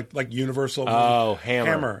of the like Universal. Oh,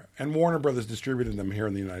 Hammer. And Warner Brothers distributed them here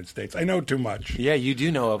in the United States. I know too much. Yeah, you do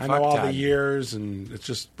know a I fuck know all ton. the years, and it's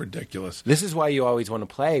just ridiculous. This is why you always want to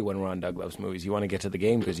play when we're on Doug Loves Movies. You want to get to the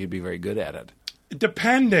game because you'd be very good at it.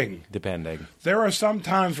 Depending. There are some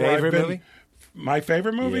times where I've Favorite been. movie? My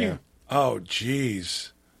favorite movie? Yeah. Oh,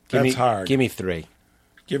 jeez. That's hard. Give me 3.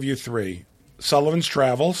 Give you 3. Sullivan's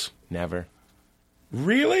Travels. Never.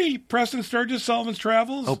 Really? Preston Sturges, Sullivan's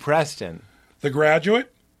Travels? Oh, Preston. The Graduate?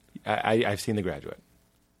 I've seen The Graduate.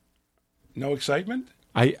 No excitement?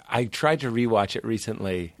 I tried to rewatch it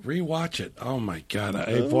recently. Rewatch it. Oh, my God.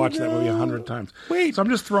 I've watched that movie 100 times. Wait. So I'm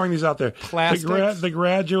just throwing these out there. Plastics? The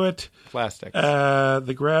Graduate. Plastics.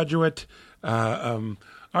 The Graduate. All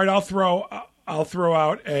right, I'll throw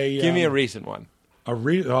out a... Give me a recent one.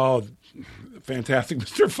 Fantastic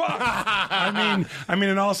Mr. Fox. I mean,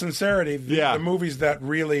 in all sincerity, the movies that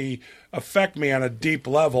really affect me on a deep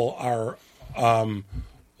level are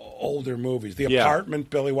older movies. The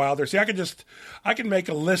Apartment, Billy Wilder. See, I can make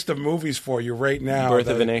a list of movies for you right now. Birth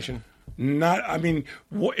of a Nation.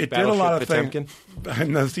 It did a lot of things.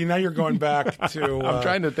 See, now you're going back to. I'm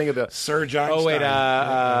trying to think of the Serge Einstein. Oh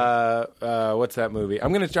wait, what's that movie?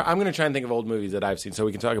 I'm gonna try and think of old movies that I've seen so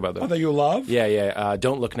we can talk about them. Oh, that you love? Yeah.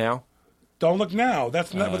 Don't Look Now. Don't Look Now.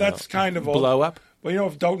 That's not, but that's kind of old. Blow Up. Well, you know,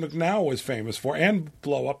 if Don't Look Now was famous for, and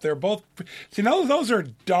Blow Up, they're both. See, those are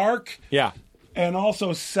dark. Yeah. And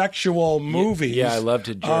also sexual movies. Yeah, I love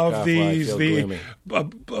to jerk off while I feel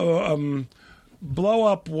gloomy. Blow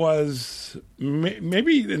Up was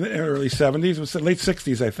maybe in the early 70s, it was late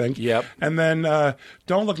 60s, I think. Yep. And then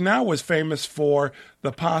Don't Look Now was famous for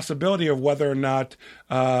the possibility of whether or not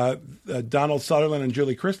Donald Sutherland and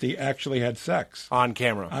Julie Christie actually had sex. On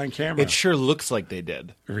camera. It sure looks like they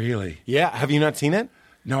did. Really? Yeah. Have you not seen it?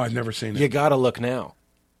 No, I've never seen it. You gotta look now.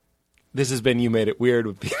 This has been You Made It Weird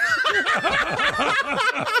with the...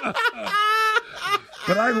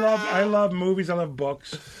 But I love movies. I love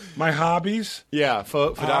books. My hobbies,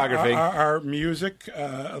 photography, are music,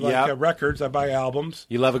 records. I buy albums.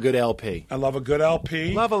 You love a good LP. I love a good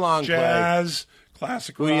LP. Love a long jazz,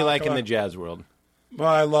 classic. Who do you like in the jazz world? Well,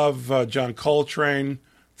 I love John Coltrane,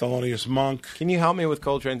 Thelonious Monk. Can you help me with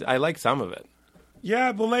Coltrane? I like some of it.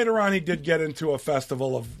 Yeah, but later on he did get into a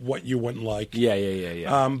festival of what you wouldn't like. Yeah.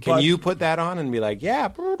 Can you put that on and be like, yeah?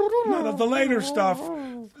 No, the later stuff.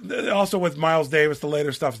 Also with Miles Davis, the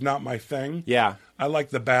later stuff's not my thing. Yeah. I like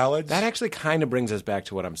the ballads. That actually kind of brings us back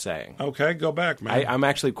to what I'm saying. Okay, go back, man. I'm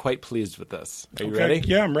actually quite pleased with this. Are you ready?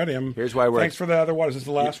 Yeah, I'm ready. Here's why we're... Thanks for the other water. Is this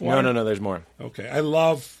the last one? No, there's more. Okay, I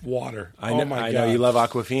love water. I know you love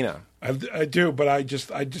Aquafina. I do, but I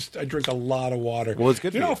drink a lot of water. Well, it's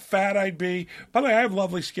good. Do you know how fat I'd be? By the way, I have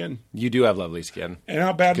lovely skin. You do have lovely skin. And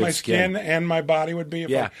how bad Good my skin and my body would be if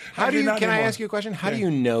Yeah. I Can I ask you a question? How do you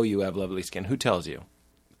know you have lovely skin? Who tells you?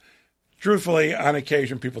 Truthfully, on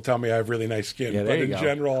occasion, people tell me I have really nice skin. Yeah, there but you in go.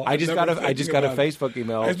 general, I just got a Facebook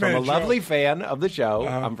email from a lovely fan of the show.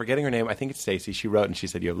 I'm forgetting her name. I think it's Stacy. She wrote and she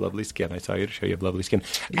said, "You have lovely skin. I saw you to show you have lovely skin."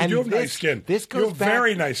 You do have nice skin. This goes you have back,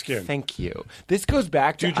 very nice skin. Thank you. This goes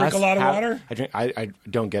back to. Do you drink a lot of water? I drink. I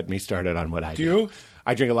don't get me started on what I do. Do you?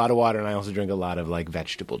 I drink a lot of water and I also drink a lot of like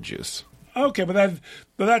vegetable juice. Okay, but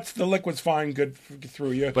that's the liquid's fine, good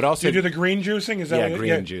through you. But also, do you do the green juicing? Is that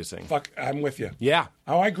green juicing. Fuck, I'm with you. Yeah.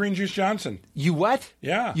 Oh, I green juice Johnson. You what?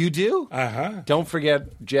 Yeah. You do? Uh-huh. Don't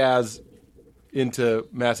forget jazz into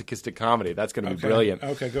masochistic comedy. That's going to be brilliant.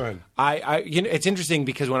 Okay, go ahead. It's interesting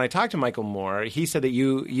because when I talked to Michael Moore, he said that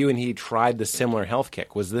you and he tried the similar health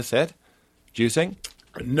kick. Was this it? Juicing?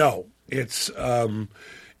 No, it's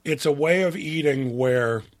a way of eating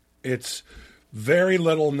where it's very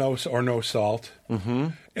little no salt. Mm-hmm.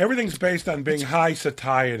 Everything's based on being high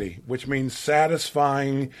satiety, which means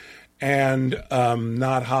satisfying and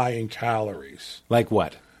not high in calories. Like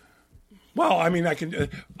what? Well, I mean,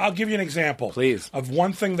 I'll give you an example, please, of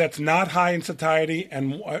one thing that's not high in satiety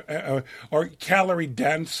and or calorie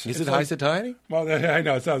dense. Is it high satiety? Well, I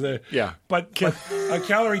know it sounds but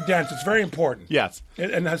calorie dense. It's very important. Yes,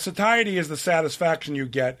 and satiety is the satisfaction you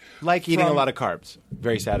get, like eating a lot of carbs.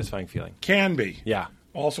 Very satisfying feeling. Can be. Yeah.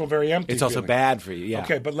 Also very empty. It's also feeling. bad for you. Yeah.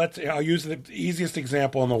 Okay, but I'll use the easiest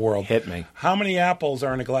example in the world. Hit me. How many apples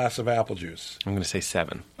are in a glass of apple juice? I'm going to say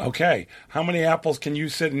 7. Okay. How many apples can you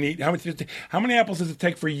sit and eat? How many apples does it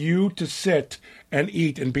take for you to sit and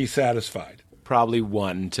eat and be satisfied? Probably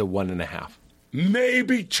 1 to 1.5.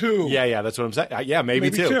 Maybe 2. Yeah, that's what I'm saying. Yeah, maybe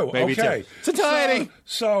 2. Maybe okay. 2. Satiety.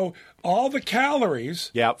 So all the calories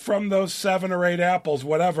Yep. from those 7 or 8 apples,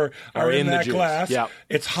 whatever, are in in the that juice. glass. Yep.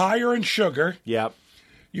 It's higher in sugar. Yep.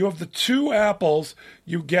 You have the 2 apples,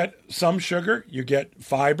 you get some sugar, you get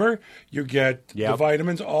fiber, you get the Yep.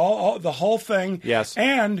 vitamins, all the whole thing. Yes.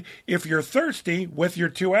 And if you're thirsty with your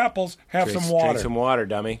 2 apples, have some water. Drink some water,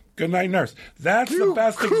 dummy. Good night, nurse. That's the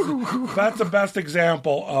best. That's the best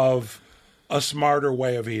example of a smarter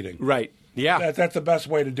way of eating. Right. Yeah. That's the best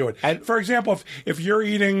way to do it. And- For example, if you're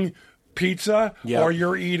eating pizza Yep. or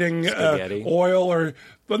you're eating Spaghetti. oil or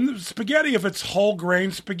spaghetti, if it's whole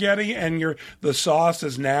grain spaghetti and the sauce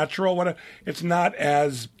is natural, whatever, it's not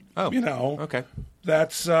as okay.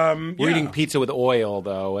 That's We're eating pizza with oil,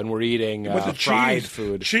 though, and we're eating with the fried cheese.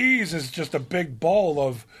 food. Cheese is just a big bowl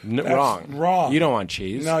of Wrong. Wrong. You don't want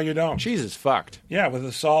cheese. No, you don't. Cheese is fucked. Yeah, with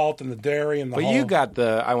the salt and the dairy and the But whole. you got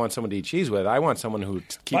the I want someone to eat cheese with. I want someone who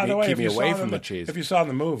By the way, keep if me you away saw from the cheese. If you saw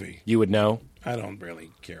the movie, You would know. I don't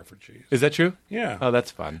really care for cheese. Is that true? Yeah. Oh,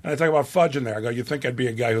 that's fun. And I talk about fudge in there. I go, you'd think I'd be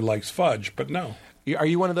a guy who likes fudge, but no. Are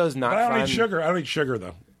you one of those not But I don't fun? eat sugar. I don't eat sugar,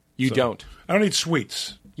 though. You So, don't. I don't eat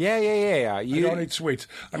sweets. Yeah. I don't eat sweets.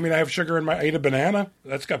 I mean, I have sugar in I ate a banana.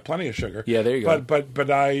 That's got plenty of sugar. Yeah, there you go.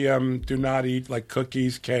 But I do not eat like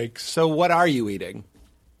cookies, cakes, So what are you eating?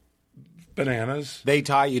 bananas. They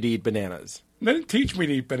taught you to eat bananas. They didn't teach me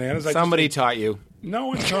to eat bananas. Somebody taught you. No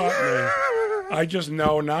one taught me. I just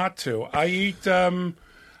know not to. I eat.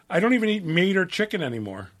 I don't even eat meat or chicken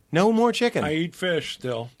anymore. No more chicken. I eat fish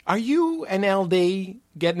still. Are you an LD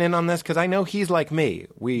getting in on this? Because I know he's like me.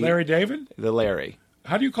 Larry David? The Larry.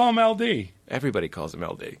 How do you call him LD? Everybody calls him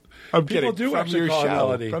LD. People do from actually your call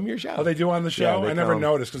show. him LD. From your show. Oh, they do on the show? Yeah, they I never call him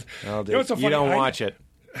noticed. 'Cause, LD. you know what's so You funny? don't watch it.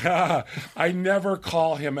 I never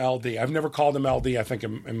call him LD. I've never called him LD, I think,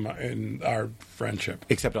 in our friendship.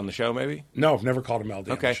 Except on the show, maybe? No, I've never called him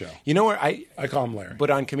LD on Okay. the show. You know where I call him Larry. But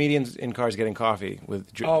on Comedians in Cars Getting Coffee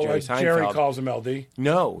with Jerry Seinfeld. Jerry calls him LD.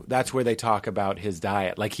 No, that's where they talk about his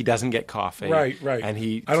diet. Like he doesn't get coffee. Right. And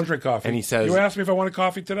I don't drink coffee. And he says, you asked me if I wanted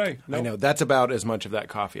coffee today. No. I know, that's about as much of that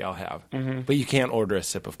coffee I'll have. Mm-hmm. But you can't order a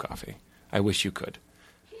sip of coffee. I wish you could.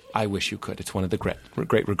 I wish you could. It's one of the great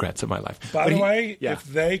regrets of my life. By But the way, yeah. if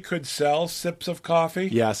they could sell sips of coffee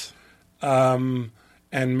Yes. and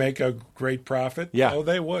make a great profit, Yeah. oh,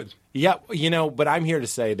 they would. Yeah, but I'm here to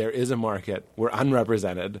say there is a market. We're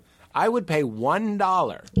unrepresented. I would pay $1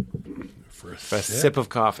 For a for a sip of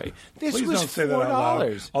coffee. This Please was don't say that out loud.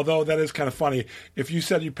 $4. Although that is kind of funny. If you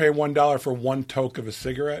said you pay $1 for one toke of a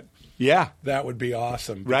cigarette, Yeah. that would be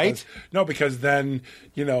awesome. Right? Because then,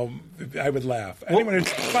 I would laugh. Anyone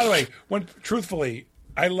by the way, truthfully,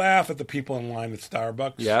 I laugh at the people in line at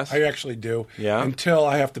Starbucks. Yes? I actually do. Yeah? Until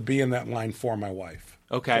I have to be in that line for my wife.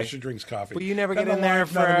 Okay. So she drinks coffee. But you never Then get in the there line's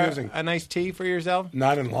for not amusing. a nice tea for yourself?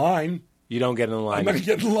 Not in line. You don't get in the I'm line. going to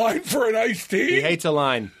get in line for an iced tea. He hates a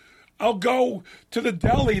line. I'll go to the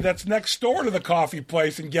deli that's next door to the coffee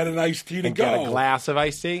place and get an iced tea to And go. get a glass of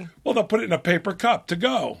iced tea? Well, they'll put it in a paper cup to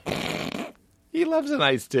go. He loves an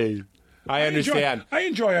iced tea. I understand. I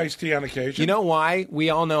enjoy iced tea on occasion. You know why?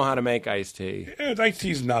 We all know how to make iced tea. Iced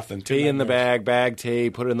tea's nothing. Tea in the bag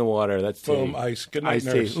tea, put it in the water. That's tea. Boom, ice. Good night, iced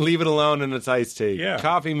nurse. tea. Leave it alone and it's iced tea. Yeah.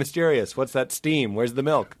 Coffee, mysterious. What's that steam? Where's the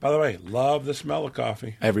milk? By the way, love the smell of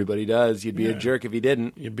coffee. Everybody does. You'd be a Yeah. jerk if you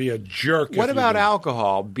didn't. You'd be a jerk. What if you about didn't.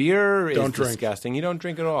 alcohol? Beer is Don't drink. disgusting. You don't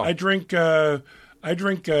drink at all. I drink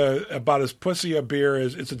about as pussy a beer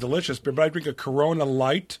as it's a delicious beer, but I drink a Corona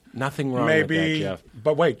Light. Nothing wrong maybe, with that, Jeff.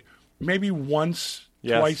 But wait, maybe once,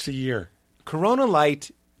 Yes. twice a year. Corona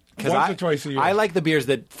Light. 'Cause Once or twice a year. I like the beers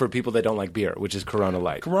that for people that don't like beer, which is Corona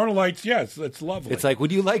Light. Corona Lights, yes, it's lovely. It's like,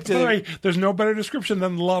 would you like to? By the way, there's no better description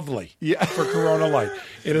than lovely. Yeah. For Corona Light,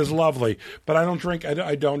 it is lovely. But I don't drink. I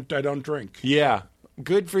don't drink. Yeah,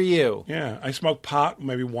 good for you. Yeah, I smoke pot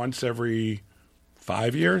maybe once every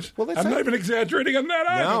 5 years. Well, that's I'm not- not even exaggerating on that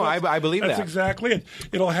either. No, That's- I believe that's that. exactly it.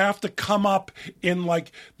 It'll have to come up in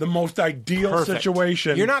like the most ideal Perfect.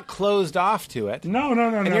 situation. You're not closed off to it. No.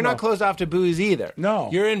 And you're not closed off to booze either. No.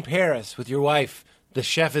 You're in Paris with your wife The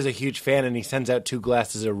chef is a huge fan, and he sends out 2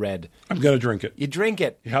 glasses of red. I'm going to drink it. You drink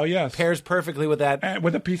it. Hell yes. Pairs perfectly with that. And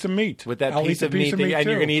with a piece of meat. With that I'll piece eat of the meat, and you're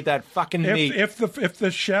too. going to eat that fucking meat. If the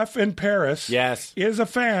chef in Paris Yes. is a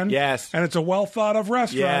fan, Yes. and it's a well thought of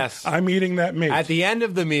restaurant, Yes. I'm eating that meat. At the end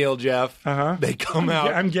of the meal, Jeff, they come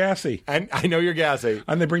out. I'm gassy. And I know you're gassy.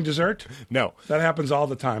 And they bring dessert? No. That happens all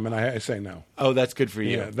the time, and I say no. Oh, that's good for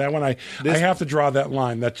you. Yeah, that one I have to draw that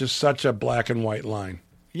line. That's just such a black and white line.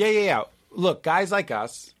 Yeah. Look, guys like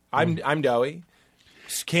us, I'm doughy.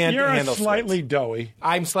 Can't You're handle slightly sweets. doughy.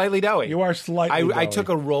 I'm slightly doughy. You are slightly I doughy. took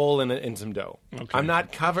a roll in some dough. Okay. I'm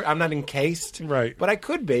not covered. I'm not encased. Right. But I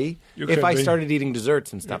could be You if could I be. started eating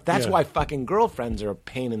desserts and stuff. That's Yeah. why fucking girlfriends are a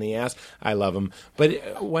pain in the ass. I love them.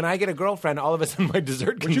 But when I get a girlfriend, all of a sudden my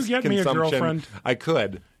dessert Would you get me a consumption- girlfriend? I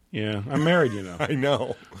could. Yeah, I'm married, you know. I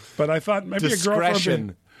know. But I thought maybe a girlfriend.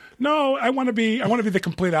 Discretion. No, I want to be the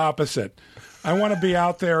complete opposite. I want to be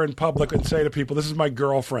out there in public and say to people, "This is my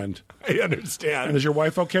girlfriend." I And understand. is your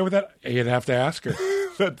wife okay with that? You'd have to ask her.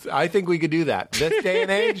 I think we could do that. This day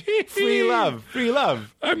and age, free love. Free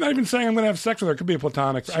love. I'm not even saying I'm going to have sex with her. It could be a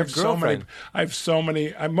platonic. I have so many.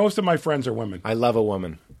 girlfriend. Most of my friends are women. I love a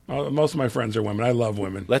woman. Most of my friends are women. I love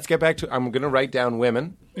women. Let's get back to. I'm going to write down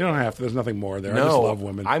women. You don't have to. There's nothing more there. No, I just love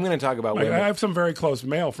women. I'm going to talk about I women. have some very close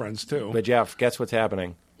male friends too. But Jeff, guess what's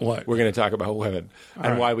happening? What? We're going to talk about women and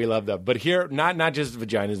right. why we love them. But here, not just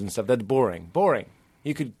vaginas and stuff. That's boring. Boring.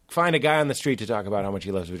 You could find a guy on the street to talk about how much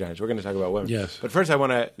he loves vaginas. We're going to talk about women. Yes. But first, I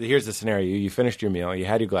want to. Here's the scenario: you finished your meal, you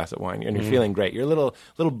had your glass of wine, and you're feeling great. You're a little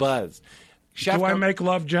buzzed. Chef Do I make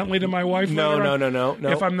love gently to my wife? No, later no. on?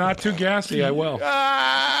 If I'm not too gassy, I will. Go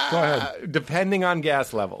ahead. Depending on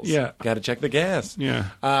gas levels. Yeah. Got to check the gas.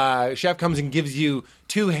 Yeah. Chef comes and gives you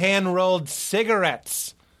 2 hand-rolled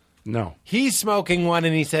cigarettes. No. He's smoking one,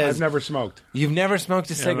 and he says, I've never smoked. You've never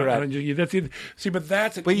smoked a cigarette. But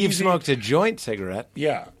that's an But you've easy- smoked a joint cigarette.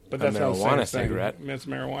 Yeah, but A that's not the same marijuana thing. cigarette. That's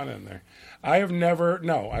marijuana in there. I have never.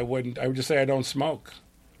 No, I wouldn't. I would just say I don't smoke.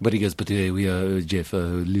 But he goes, but we are, Jeff,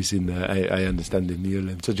 listen, I understand the meal.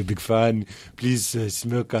 I'm such a big fan. Please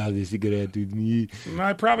smoke all the cigarette with me. No,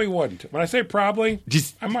 I probably wouldn't. When I say probably,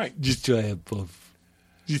 Just, I might. Just try a puff.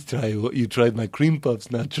 Just try. You tried my cream puffs,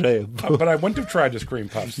 not try a puff. But I wouldn't have tried this cream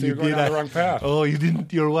puff. So you're going down the wrong path. Oh, you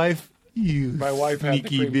didn't? Your wife? You My wife had the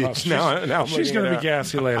sneaky cream bitch. puffs. Now I'm She's looking going at to her. be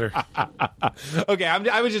gassy later. Okay,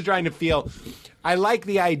 I was just trying to feel. I like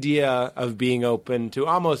the idea of being open to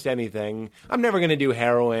almost anything. I'm never going to do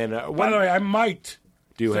heroin. By the way, I might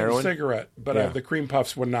Do say heroin? cigarette, but Yeah. the cream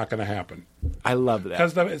puffs were not going to happen I love that.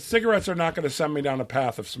 because the cigarettes are not going to send me down a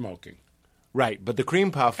path of smoking. Right, but the cream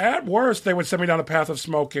puff At worst, they would send me down a path of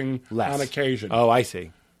smoking less on occasion, Oh, I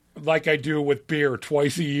see. like I do with beer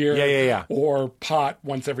twice a year. Yeah. Or pot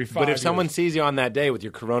once every 5 But if years. someone sees you on that day with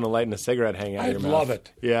your Corona Light and a cigarette hanging out of I'd your mouth, love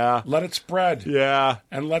it. Yeah, Let it spread. yeah.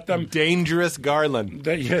 And let them. Dangerous Garland.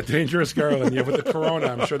 Dangerous Garland. Yeah, with the Corona,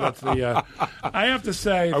 I'm sure that's the. I have to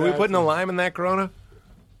say, Are we that putting a lime in that Corona?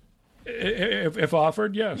 if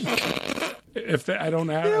offered, yes. If I don't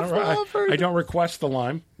have, offered. I don't request the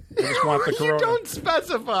lime. I just want the Corona. You don't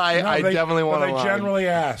specify. No, I definitely want but a I lime. generally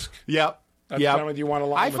ask. Yep. That's Yep. generally, do you want a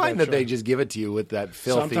lime I with find that that they shit? just give it to you with that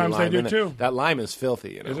filthy Sometimes they lime do in it. too. That lime is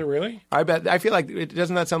filthy. You know? Is it really? I bet. I feel like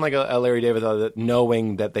doesn't that sound like a Larry David thought, that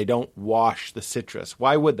knowing that they don't wash the citrus?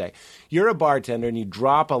 Why would they? You're a bartender and you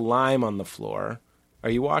drop a lime on the floor. Are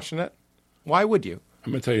you washing it? Why would you?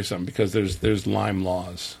 I'm going to tell you something because there's lime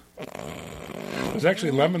laws. There's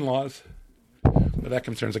actually lemon laws. But that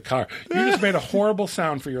concerns a car. You just made a horrible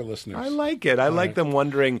sound for your listeners. I like it. I like them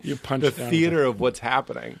wondering You punched the down theater of what's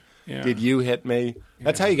happening. Yeah. Did you hit me?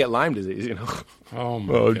 That's how you get Lyme disease, you know. Oh,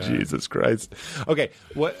 my Oh, God. Jesus Christ. Okay,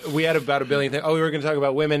 what we had about a billion things. Oh, we were going to talk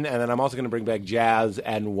about women, and then I'm also going to bring back jazz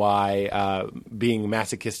and why being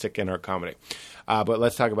masochistic in our comedy. But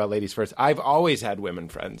let's talk about ladies first. I've always had women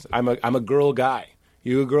friends. I'm a girl guy.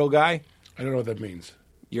 You a girl guy? I don't know what that means.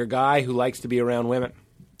 You're a guy who likes to be around women.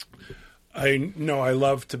 I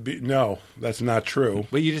love to be. No, that's not true.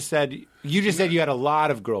 But you just said you had a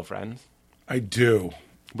lot of girlfriends, I do.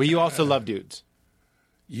 but you also love dudes.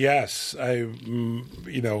 Yes,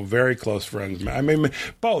 very close friends. I mean,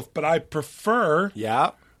 both, but I prefer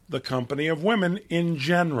Yeah, the company of women in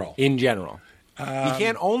general. in general. You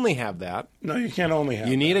can't only have that. No, you can't only have.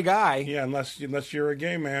 You need a guy. Yeah, unless you're a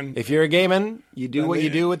gay man. If you're a gay man, you do Then what you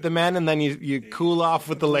the- do with the men, and then you cool off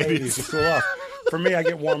with the You ladies. cool off. For me, I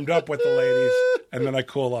get warmed up with the ladies, and then I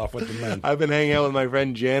cool off with the men. I've been hanging out with my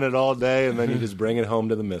friend Janet all day, and then you just bring it home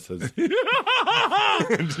to the missus.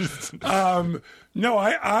 No,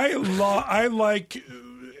 I like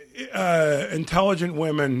intelligent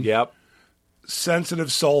women, Yep.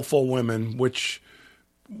 sensitive, soulful women, which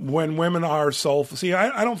when women are soulful. See,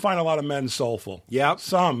 I don't find a lot of men soulful. Yep.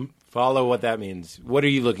 Some. Follow what that means. What are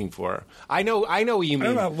you looking for? I know what you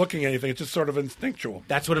mean. I'm not looking at anything. It's just sort of instinctual.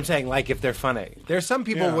 That's what I'm saying. Like if they're funny. There's some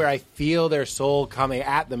people Yeah. where I feel their soul coming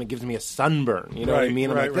at them. It gives me a sunburn. You know what I Right, mean?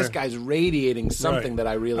 I'm right, like, this right. guy's radiating something Right. that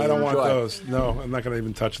I really I don't enjoy. want those. No, I'm not going to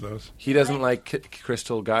even touch those. He doesn't like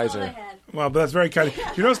Crystal That's all I Geyser. had. Well, but that's very kind of. Do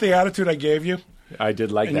you notice the attitude I gave you I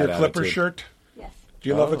did like in that your Clipper attitude. shirt? Yes, Do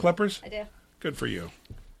you love the Clippers? I do. Good for you.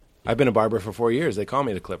 I've been a barber for 4 years. They call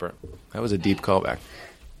me the Clipper. That was a deep callback.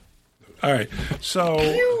 All right. So,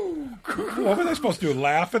 what was I supposed to do?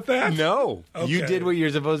 Laugh at that? No, you Okay. did what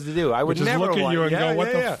you're supposed to do. I would Which is never look at want- you and go,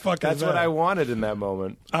 "What the fuck is That's what that?" I wanted in that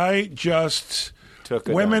moment. I just Took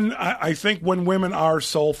it women. I think when women are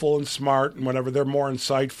soulful and smart and whatever, they're more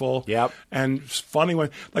insightful. Yep. And funny when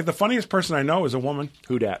like the funniest person I know is a woman.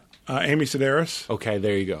 Who dat? Amy Sedaris Okay,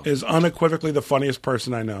 there you go. is unequivocally the funniest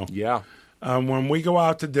person I know. Yeah. When we go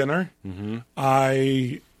out to dinner, Mm-hmm.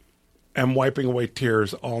 I am wiping away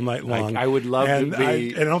tears all night long. I would love to and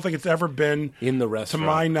be I don't think it's ever been in the to restaurant.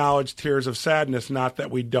 my knowledge, tears of sadness. Not that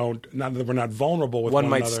we're not vulnerable with One one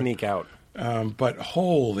might another. sneak out. But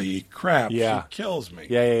holy crap, Yeah. she kills me.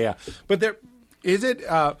 Yeah. But there is it.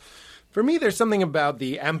 For me, there's something about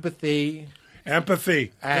the empathy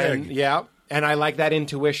Empathy, and big. yeah, and I like that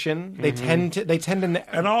intuition. They tend to And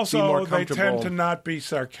be more also, they comfortable. tend to not be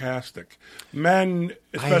sarcastic. Men,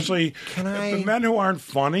 especially the men who aren't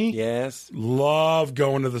funny, Yes. love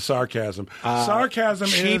going to the sarcasm. Sarcasm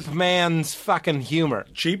Cheap is man's fucking humor.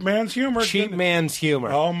 cheap man's humor. Cheap man's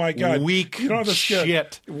humor. Oh my God, Weak You know the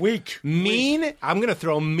shit. Weak. Mean? I'm going to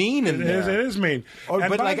throw mean in It there. is. It is mean. Or- And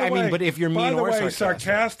but by like, the I mean, way- but if you're by mean the or way,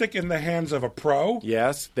 sarcastic. in the hands of a pro.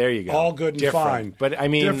 Yes, there you go. All good and Different. fine. But I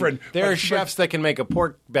mean, Different. there are But- chefs that can make a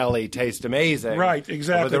pork belly taste amazing. Right,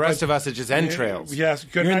 exactly. But the rest But- of us, it's just entrails. Yes,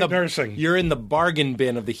 good You're in night the nursing. You're in the bargain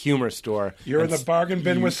bin of the humor store. You're in And the bargain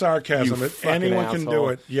bin with sarcasm. you If fucking anyone can do asshole.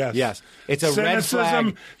 it, yes. Yes. It's a red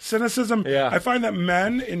flag. Cynicism. Yeah. I find that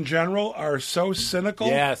men in general are so cynical.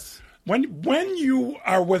 Yes. When you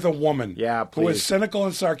are with a woman Yeah, who is please. cynical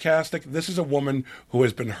and sarcastic, this is a woman who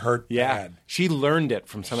has been hurt Yeah. bad. She learned it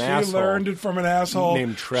from some She asshole. learned it from an asshole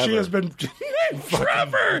Named Trevor. She has been named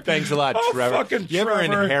Trevor. Thanks a lot, Oh, Trevor. fucking You ever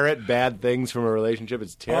Trevor. inherit bad things from a relationship?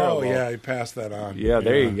 It's terrible. Oh yeah, he passed that on. Yeah,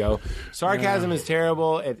 there you go. Sarcasm is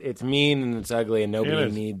terrible. It's mean and it's ugly, and It nobody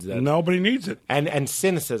is. needs it. Nobody needs it. And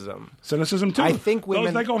cynicism. Cynicism too. I think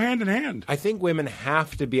women- they go hand in hand. I think women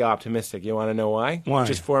have to be optimistic. You want to know why? Why?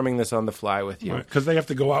 Just forming this on the fly with you. Because they have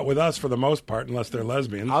to go out with us for the most part, unless they're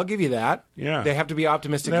lesbians. I'll give you that. Yeah. They have to be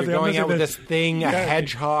optimistic. They have You're to going be out with this optimistic. thing, a Yeah.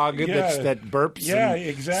 hedgehog Yeah. that burps Yeah, and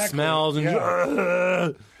exactly. smells and Yeah.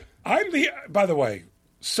 By the way,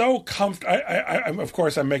 so comfortable. I'm of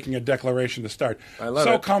course, I'm making a declaration to start. I love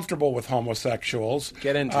so it. comfortable with homosexuals.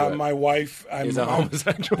 Get into it. My wife Is a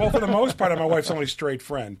homosexual. Well, for the most part, my wife's only straight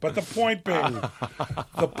friend. But the point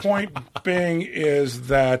being is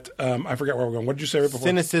that I forget where we're going. What did you say right before?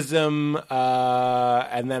 cynicism,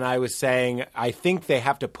 and then I was saying I think they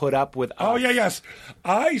have to put up with. Oh us. yeah, yes.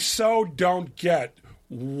 I so don't get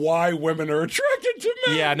why women are attracted to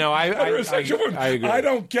men. Yeah, no, heterosexual women. I agree. I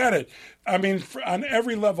don't get it. I mean, on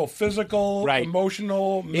every level, physical, Right.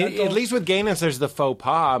 emotional, mental. At least with gayness, there's the faux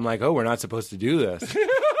pas. I'm like, oh, we're not supposed to do this.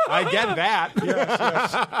 I get that.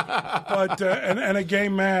 But and a gay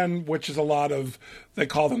man, which is a lot of, they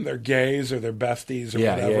call them their gays or their besties or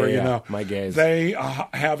Yeah, whatever. yeah. You know, My gays. They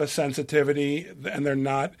have a sensitivity, and they're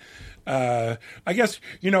not. I guess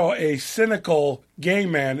a cynical gay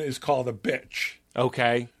man is called a bitch.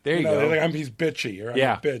 Okay, there you They're go. like, he's bitchy or I'm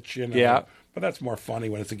Yeah. a bitch. Yeah. But that's more funny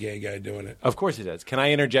when it's a gay guy doing it. Of course it is. Can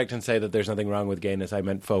I interject and say that there's nothing wrong with gayness? I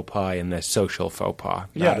meant faux pas in the social faux pas,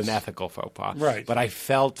 not Yes. an ethical faux pas. Right. But I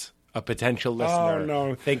felt a potential listener Oh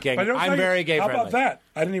no! thinking, But I don't I'm think- very gay How friendly. about that?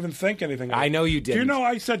 I didn't even think anything. Of I it. know you Do you didn't. know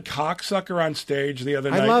I said cocksucker on stage the other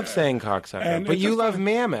night? I love saying cocksucker, And but it's you just love a-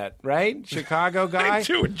 Mamet, right? Chicago guy. I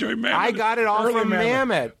do enjoy Mamet. I got it all Early from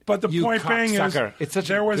Mamet. But the You point being is, cocksucker. It's such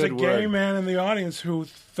a there was a good gay word. man in the audience who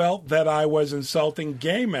felt that I was insulting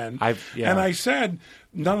gay men. Yeah. And I said,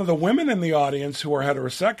 none of the women in the audience who are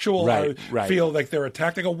heterosexual Right. feel like they're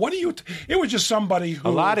attacked. I go, what do you... It was just somebody who...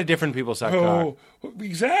 A lot of different people suck cock.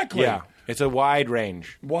 Exactly. Yeah, it's a wide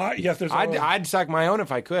range. Why? Yes, there's... I'd suck my own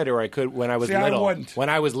if I could, or I could when I was See, I little. wouldn't. When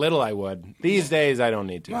I was little, I would. These days, I don't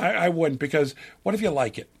need to. I wouldn't, because what if you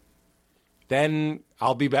like it? Then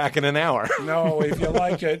I'll be back in an hour. No, if you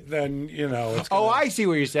like it, then, it's Oh, gonna- I see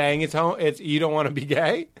what you're saying. It's you don't want to be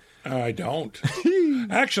gay. I don't.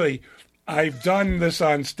 Actually, I've done this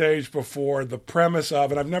on stage before. The premise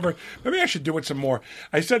of, and I've never. Maybe I should do it some more.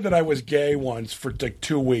 I said that I was gay once for like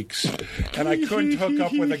 2 weeks, and I couldn't hook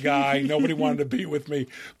up with a guy. Nobody wanted to be with me,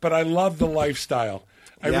 but I loved the lifestyle.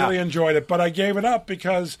 I Yeah. really enjoyed it, but I gave it up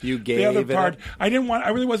because You the other gave it part up? I didn't want. I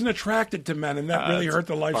really wasn't attracted to men, and that really hurt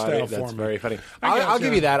the lifestyle for me. That's very funny. I guess, I'll give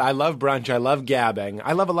yeah. you that. I love brunch. I love gabbing.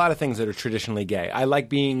 I love a lot of things that are traditionally gay. I like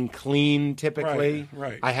being clean, typically.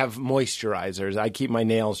 Right. I have moisturizers. I keep my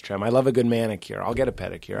nails trimmed. I love a good manicure. I'll get a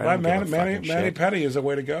pedicure. I don't give a fucking Manny shit. Petty is the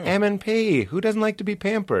way to go. M&P. Who doesn't like to be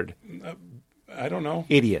pampered? I don't know.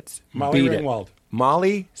 Idiots. Molly Beat it. Ringwald.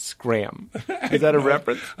 Molly Scram. Is that a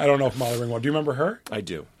reference? I don't know if Molly Ringwald. Do you remember her? I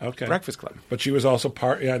do. Okay. Breakfast Club. But she was also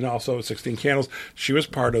part, and also 16 Candles. She was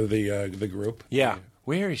part of the group. Yeah.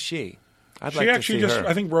 Where is she? I'd She like actually to see just, her.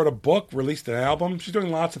 I think, wrote a book, released an album. She's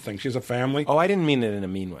doing lots of things. She has a family. Oh, I didn't mean it in a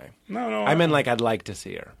mean way. No. I meant like I'd like to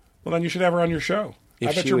see her. Well, then you should have her on your show. If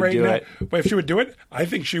I bet she you're would rating do that. it. But if she would do it, I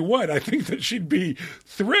think she would. I think that she'd be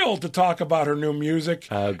thrilled to talk about her new music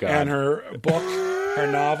Oh, God. and her book,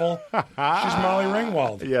 her novel. She's Molly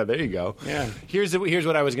Ringwald. Yeah, there you go. Yeah. Here's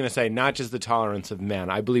what I was going to say. Not just the tolerance of men.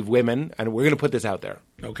 I believe women, and we're going to put this out there.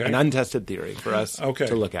 Okay. An untested theory for us Okay.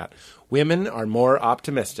 to look at. Women are more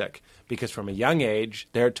optimistic because from a young age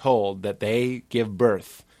they're told that they give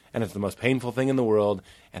birth, and it's the most painful thing in the world.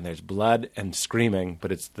 And there's blood and screaming, but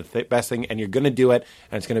it's the best thing, and you're going to do it,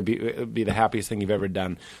 and it's going to be the happiest thing you've ever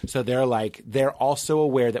done. So they're also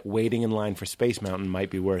aware that waiting in line for Space Mountain might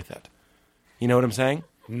be worth it. You know what I'm saying?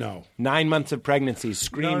 No. 9 months of pregnancy,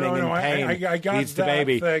 screaming in pain, I got leads to that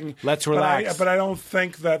baby. thing. Let's but relax. But I don't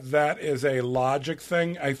think that is a logic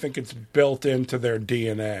thing. I think it's built into their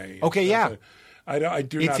DNA. Okay, yeah. I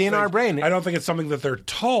do It's not in think- our brain. I don't think it's something that they're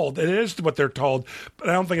told. It is what they're told, but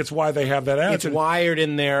I don't think it's why they have that It's attitude. wired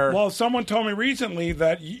in there. Well, someone told me recently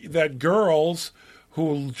that girls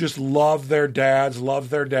who just love their dads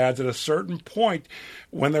at a certain point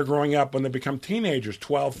when they're growing up, when they become teenagers,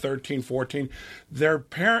 12, 13, 14, their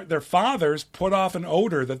fathers put off an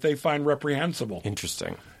odor that they find reprehensible.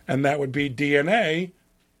 Interesting. And that would be DNA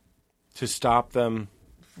To stop them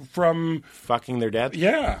from fucking their dad?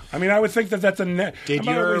 Yeah, I mean, I would think that that's a net. Did I'm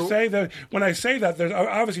not your- gonna say that when I say that, there's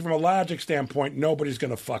obviously from a logic standpoint, nobody's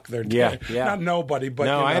going to fuck their Yeah, dad. yeah. Not nobody, but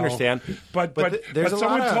No, you know. I understand. But there's a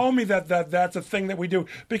someone lot of- told me that that's a thing that we do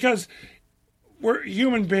because we're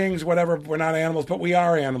human beings. Whatever, we're not animals, but we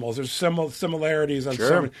are animals. There's similarities on Sure.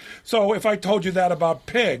 so many. So if I told you that about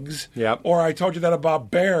pigs, Yep. or I told you that about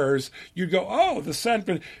bears, you'd go, "Oh, the scent."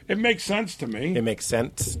 But it makes sense to me. It makes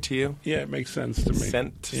sense to you? Yeah, it makes sense to me.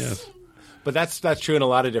 Scent. Yes. But that's true in a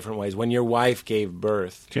lot of different ways. When your wife gave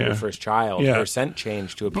birth to Yeah. your first child, Yeah. her scent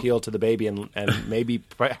changed to appeal to the baby and maybe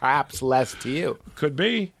perhaps less to you. Could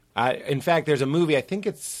be. In fact, there's a movie, I think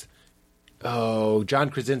it's John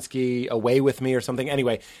Krasinski, Away With Me or something.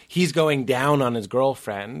 Anyway, he's going down on his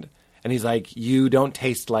girlfriend, and he's like, "You don't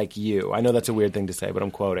taste like you." I know that's a weird thing to say, but I'm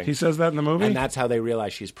quoting. He says that in the movie. And that's how they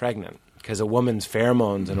realize she's pregnant, because a woman's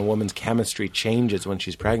pheromones and a woman's chemistry changes when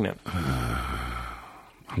she's pregnant.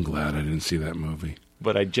 I'm glad I didn't see that movie.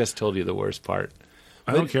 But I just told you the worst part.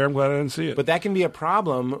 I don't care. I'm glad I didn't see it. But that can be a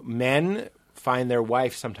problem. Men find their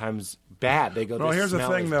wife sometimes bad. They go, well, "This here's the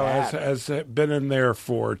smell thing, is though. bad." Has been in there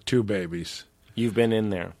for 2 babies. You've been in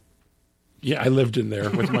there. Yeah, I lived in there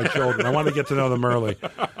with my children. I want to get to know them early.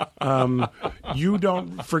 You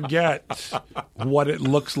don't forget what it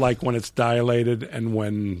looks like when it's dilated and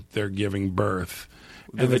when they're giving birth.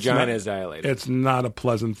 The And it's vagina not- is dilated. It's not a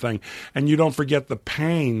pleasant thing. And you don't forget the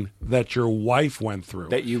pain that your wife went through.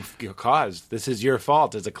 That you've caused. This is your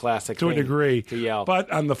fault is a classic to a thing degree. to yell.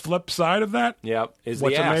 But on the flip side of that, Yep. Is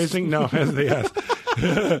what's the ass. amazing, no, is the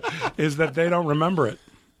ass, is that they don't remember it.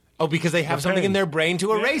 Oh, because they have The something pain. in their brain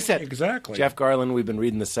to erase it. Exactly. Jeff Garland, we've been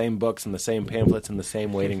reading the same books and the same pamphlets in the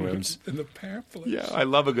same waiting rooms. In the pamphlets. Yeah, I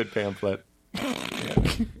love a good pamphlet.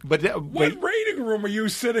 But What rating room are you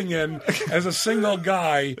sitting in as a single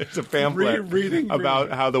guy? it's a pamphlet reading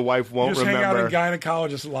about how the wife won't just hang out in remember.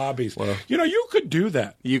 gynecologist lobbies. Well. You know, you could do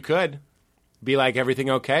that. You could be like, "Everything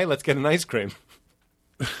okay? Let's get an ice cream."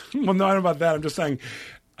 Well, not about that. I'm just saying.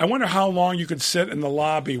 I wonder how long you could sit in the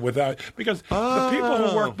lobby without because the people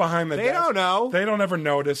who work behind the They desk, don't know. They don't ever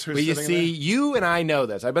notice who's But you sitting see, there. you and I know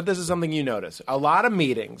this. I bet this is something you notice. A lot of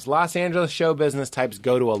meetings, Los Angeles show business types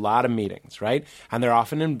go to a lot of meetings, right? And they're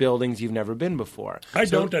often in buildings you've never been before. I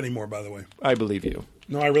So- don't anymore, by the way. I believe you.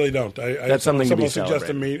 No, I really don't. That's something to be someone suggests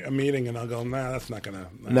celebrated. a meeting, and I'll go, nah, that's not going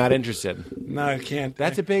to. Not interested. No, I can't.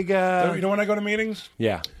 That's a big. You know when I go to meetings?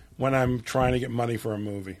 Yeah. When I'm trying to get money for a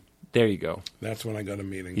movie. There you go. That's when I go to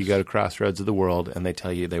meetings. You go to Crossroads of the World, and they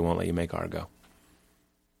tell you they won't let you make Argo.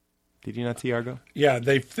 Did you not see Argo? Yeah,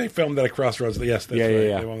 they filmed at a crossroads. Yes, that's right.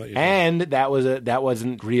 They won't let you do it. And that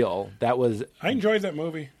wasn't real. That was I enjoyed that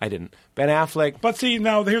movie. I didn't. Ben Affleck But see,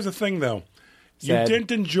 now here's the thing, though. You Said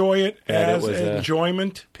didn't enjoy it that it as was a-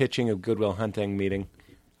 enjoyment. pitching a Goodwill Hunting meeting.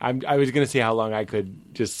 I was going to see how long I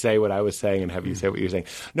could just say what I was saying and have you say what you're saying.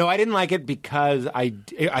 No, I didn't like it because I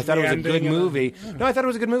thought it was a good ending and- movie. No, I thought it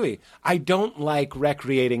was a good movie. I don't like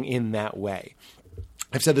recreating in that way.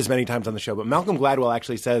 I've said this many times on the show, but Malcolm Gladwell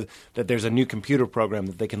actually says that there's a new computer program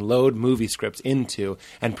that they can load movie scripts into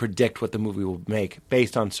and predict what the movie will make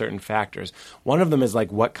based on certain factors. One of them is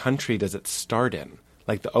like, what country does it start in?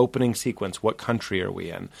 Like the opening sequence, what country are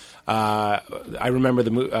we in? I remember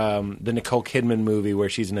the Nicole Kidman movie where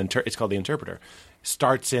she's it's called The Interpreter.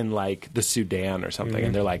 Starts in like the Sudan or something,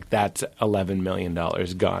 and they're like, that's $11 million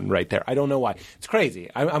gone right there. I don't know why. It's crazy.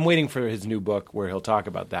 I'm waiting for his new book where he'll talk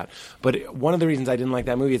about that. But one of the reasons I didn't like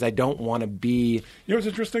that movie is I don't want to be You know what's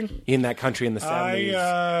interesting? in that country in the 70s.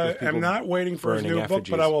 I with people am not waiting for his burning new book,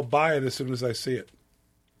 effigies. but I will buy it as soon as I see it.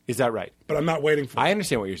 Is that right? But I'm not waiting for it. I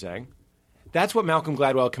understand what you're saying. That's what Malcolm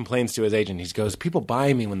Gladwell complains to his agent. He goes, people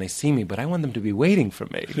buy me when they see me, but I want them to be waiting for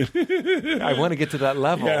me. I want to get to that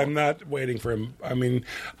level. Yeah, I'm not waiting for him. I mean,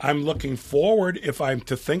 I'm looking forward if I'm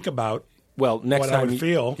to think about Well, next what time I would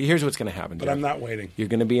feel, here's what's going to happen. but Jeff. I'm not waiting. You're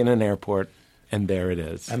going to be in an airport, and there it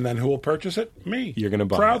is. And then who will purchase it? Me. You're going to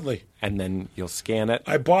buy proudly. it. And then you'll scan it.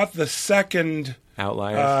 I bought the second.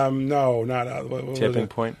 Outliers. No, not what was Tipping it?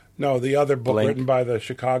 Point. No, the other book Blink. written by the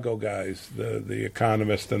Chicago guys, the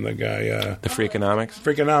Economist and the guy. The Freakonomics.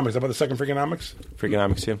 Freakonomics. How about the second Freakonomics?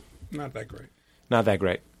 Freakonomics 2. Not that great. Not that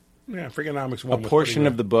great. Yeah, Freakonomics A 1 was portion pretty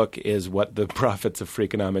of the book is what the profits of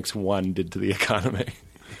Freakonomics 1 did to the economy.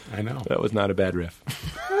 good. I know. That was not a bad riff.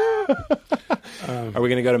 Are we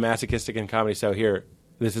going to go to masochistic and comedy? So here,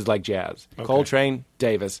 this is like jazz. Coltrane,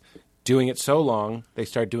 Davis, doing it so long, they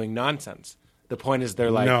start doing nonsense. The point is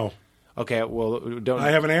they're like, No. okay, well, don't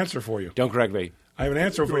I have an answer for you. don't correct me. I have an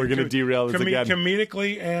answer for you. We're gonna derail this again.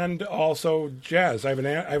 Comedically and also jazz. I have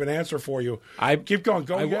an answer for you. Keep going.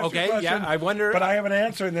 Go. ask your okay, question. yeah, I wonder- But I have an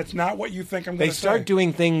answer, and it's not what you think I'm going They to say. start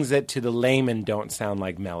doing things that to the layman don't sound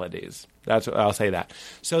like melodies. That's what I'll say that.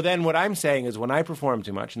 So then what I'm saying is when I perform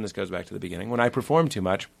too much, and this goes back to the beginning, when I perform too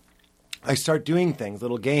much, I start doing things,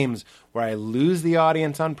 little games, where I lose the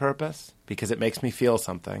audience on purpose because it makes me feel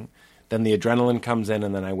something. Then the adrenaline comes in,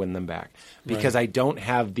 and then I win them back. Because I don't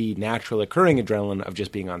have the natural occurring adrenaline of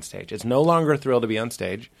just being on stage. It's no longer a thrill to be on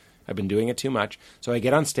stage. I've been doing it too much. So I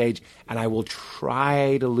get on stage, and I will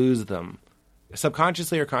try to lose them.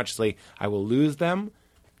 Subconsciously or consciously, I will lose them,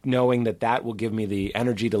 knowing that that will give me the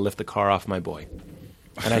energy to lift the car off my boy.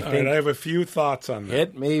 And I All think right, I have a few thoughts on that.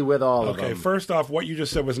 hit me with all of Okay, them. first off, what you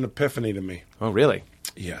just said was an epiphany to me. Oh, really?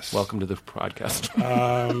 Yes. Welcome to the podcast.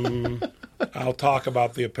 I'll talk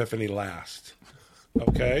about the epiphany last.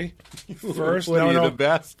 Okay. First, What are you, the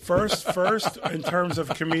best? First, in terms of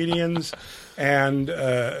comedians, and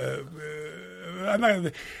I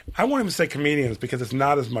won't even say comedians because it's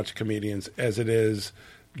not as much comedians as it is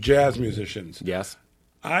jazz musicians. Yes.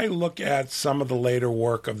 I look at some of the later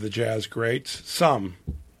work of the jazz greats.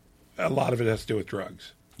 A lot of it has to do with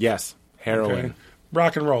drugs. Yes. Heroin. Okay?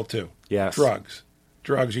 Rock and roll too. Yes. Drugs.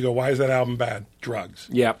 You go, why is that album bad? Drugs.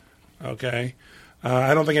 Yep. Okay.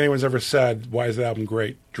 I don't think anyone's ever said, why is that album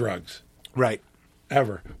great? Drugs. Right.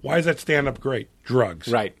 Ever. Why is that stand-up great? Drugs.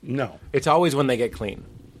 Right. No. It's always when they get clean.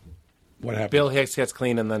 What happened? Bill Hicks gets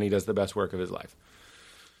clean, and then he does the best work of his life.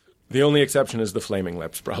 The only exception is the Flaming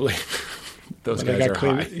Lips, probably. Those When they guys got are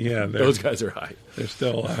clean- high. yeah, they're- those guys are high. They're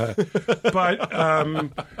still... but,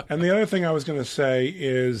 and the other thing I was going to say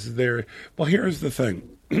is well, here's the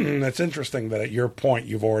thing. That's interesting that at your point,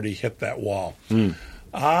 you've already hit that wall.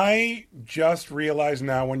 I just realized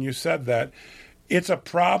now when you said that, it's a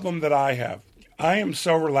problem that I have. I am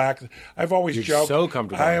so relaxed. I've always You're joked. so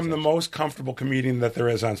comfortable I on am the stage. most comfortable comedian that there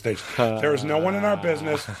is on stage. There is no one in our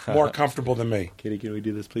business more comfortable than me. Katie, can we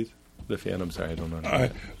do this, please? The fan, I'm sorry, I don't know.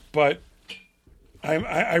 But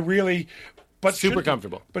I really... But Super shouldn't-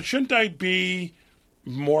 comfortable. But shouldn't I be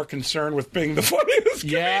more concerned with being the funniest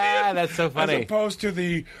Yeah, comedian that's so funny. as opposed to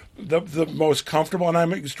the most comfortable? And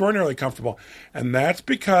I'm extraordinarily comfortable. And that's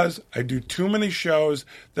because I do too many shows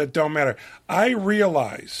that don't matter. I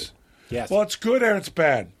realize... Yes. Well, it's good and it's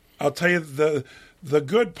bad. I'll tell you the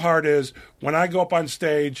good part is when I go up on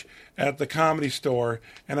stage at the Comedy Store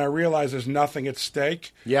and I realize there's nothing at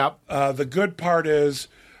stake. Yep. The good part is,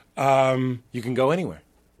 You can go anywhere,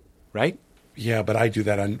 right? yeah, but I do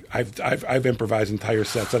that on. I've improvised entire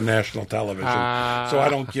sets on national television, so I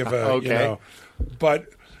don't give a okay. But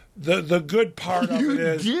the good part of it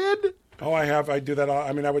is did? Oh, I have. I do that.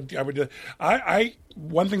 I mean, I would do.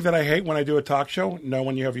 One thing that I hate when I do a talk show. Know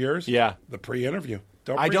when you have yours. Yeah. The pre-interview.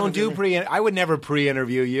 I don't do I would never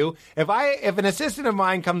pre-interview you. If an assistant of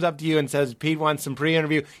mine comes up to you and says Pete wants some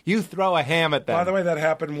pre-interview, you throw a ham at them. By the way, that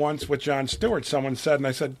happened once with Jon Stewart. Someone said, and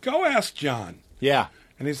I said, "Go ask John." Yeah.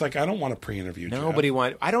 And he's like, "I don't want a pre-interview." Nobody Jeff.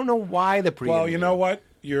 wants. I don't know why the pre-interview. Well, you know what?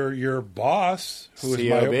 Your boss, who is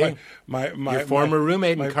COB? my Your former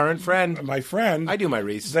roommate and current friend. my friend. I do my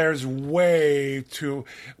Reese. There's way too.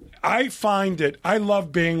 I find it. I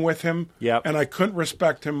love being with him. Yep. And I couldn't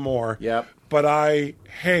respect him more. Yep. But I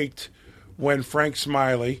hate when Frank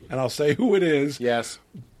Smiley, and I'll say who it is. Yes.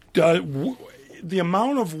 The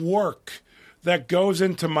amount of work that goes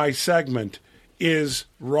into my segment is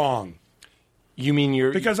wrong. You mean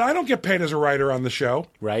you're Because I don't get paid as a writer on the show.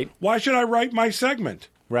 Right. Why should I write my segment?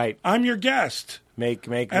 right? I'm your guest. Make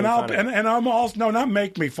me And funny. and I'm also not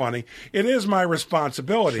make me funny. It is my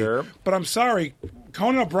responsibility. Sure. But I'm sorry,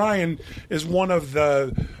 Conan O'Brien is one of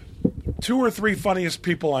the 2 or 3 funniest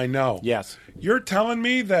people I know. Yes. You're telling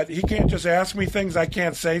me that he can't just ask me things, I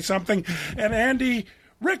can't say something? And Andy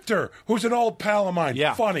Richter, who's an old pal of mine,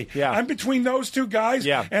 Yeah. funny. Yeah. I'm between those 2 guys,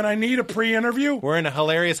 Yeah. and I need a pre-interview. We're in a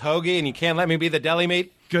hilarious hoagie, and you can't let me be the deli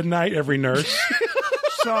meat. Good night, every nurse.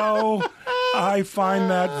 So I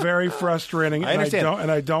find that very frustrating. I understand.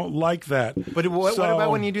 And I don't like that. But what So,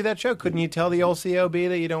 about when you do that show? Couldn't you tell the old COB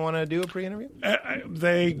that you don't want to do a pre-interview?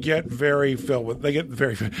 They get filled with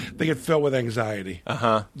anxiety.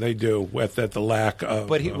 They do with that the lack of.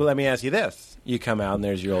 But let me ask you this: you come out and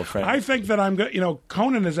there's your old friend. I think that I'm good.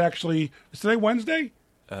 Conan is actually. Is today Wednesday?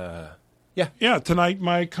 Yeah. Yeah, tonight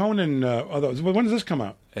my Conan. When does this come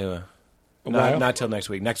out? while? Not till next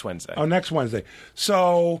week. Next Wednesday. Oh, next Wednesday.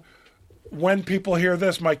 So when people hear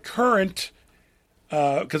this, my current,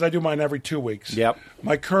 because I do mine every 2 weeks. Yep.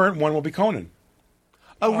 My current one will be Conan.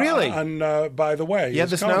 Oh, really? And by the way, you had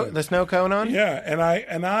the snow cone on? Yeah,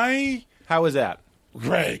 and I. How was that?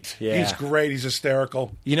 Great. Yeah. He's great. He's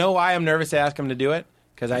hysterical. You know why I'm nervous to ask him to do it?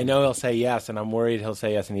 Because I know he'll say yes, and I'm worried he'll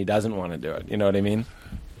say yes, and he doesn't want to do it. You know what I mean?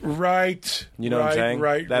 Right. You know what I'm saying?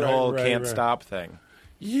 Right. That whole right, can't right. stop thing.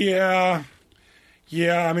 Yeah.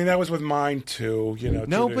 Yeah, I mean that was with mine too.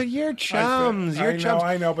 No, but you're chums. You're chums.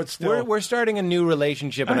 I know, but still, We're starting a new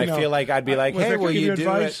relationship, and I I know. feel like I'd be like, Was "Hey, I will giving you you do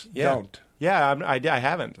advice? it?" Yeah. Don't. Yeah, I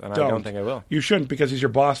haven't, and I don't think I will. You shouldn't because he's your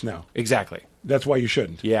boss now. Exactly. That's why you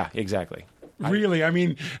shouldn't. Yeah, exactly. Really, I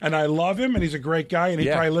mean, and I love him, and he's a great guy, and he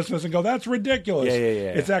Yeah. probably listens and go, "That's ridiculous." Yeah.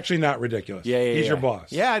 It's actually not ridiculous. Yeah. He's your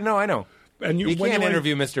boss. Yeah, no, I know. And You when can't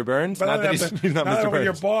interview Mr. Burns. But Not that he's not Mr. when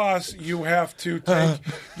you're Burns. boss, you have to take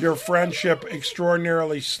your friendship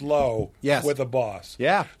extraordinarily slow Yes. with a boss.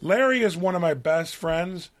 Yeah. Larry is one of my best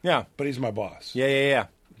friends. Yeah. But he's my boss. Yeah.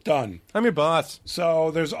 Done. I'm your boss. So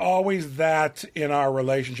there's always that in our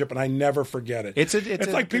relationship, and I never forget it. It's a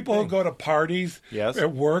like good people who thing. go to parties Yes.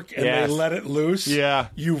 at work and Yes. they let it loose. Yeah.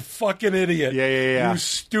 You fucking idiot. Yeah. You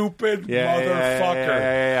stupid Yeah. motherfucker.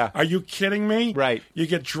 Yeah. Are you kidding me? Right. You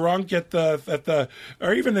get drunk at the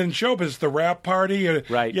or even in showbiz, the rap party.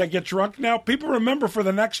 Right. Yeah, get drunk now. People remember for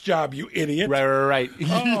the next job, you idiot. Right.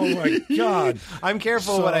 Oh my God. I'm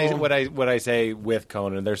careful So- what I say with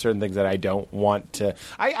Conan. There's certain things that I don't want to.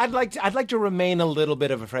 I'd like to remain a little bit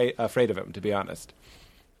of afraid of him, to be honest.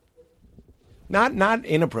 Not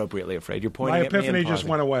inappropriately afraid. You're pointing My at me and epiphany just pausing.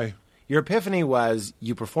 went away. Your epiphany was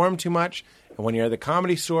you perform too much, and when you're at the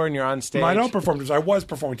Comedy Store and you're on stage. No, I don't perform too much. I was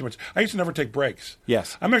performing too much. I used to never take breaks.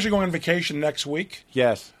 Yes. I'm actually going on vacation next week.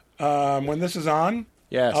 Yes. When this is on,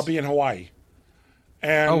 Yes. I'll be in Hawaii.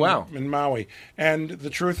 And Oh, wow. in Maui. And the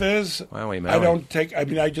truth is, Maui. I don't take. I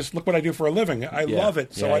mean, I just look what I do for a living. I love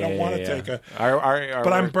it, so I don't want to take a.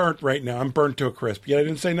 But I'm burnt right now. I'm burnt to a crisp. Yet I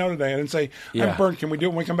didn't say no today. I didn't say Yeah. I'm burnt. Can we do it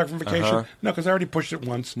when we come back from vacation? Uh-huh. No, because I already pushed it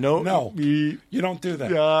once. No. You don't do that.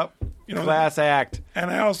 You know, Class act. And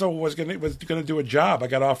I also was gonna do a job. I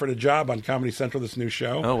got offered a job on Comedy Central, this new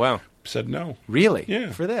show. Oh, wow. Said no. Really?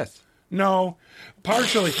 Yeah. For this? No,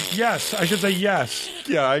 partially. Yes, I should say yes.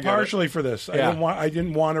 Yeah, I get it. partially for this. Yeah. I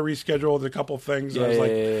didn't want to reschedule a couple things. I Yeah, was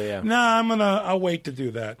like, yeah. nah, I'll wait to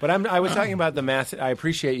do that. But I was talking about the mass. I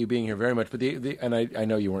appreciate you being here very much, but and I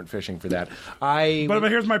know you weren't fishing for that. But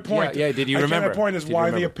here's my point. Yeah. Did you My remember? point is Did you why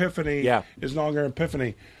the remember? epiphany Yeah. is no longer an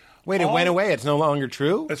epiphany. Wait, it went away. It's no longer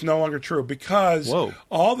true. It's no longer true because Whoa.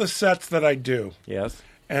 all the sets that I do. Yes.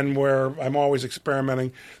 And where I'm always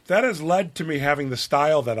experimenting, that has led to me having the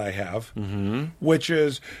style that I have, which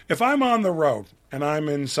is if I'm on the road and I'm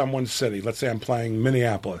in someone's city, let's say I'm playing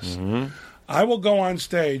Minneapolis, I will go on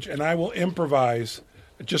stage and I will improvise,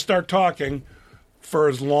 just start talking for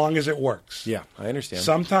as long as it works. Yeah, I understand.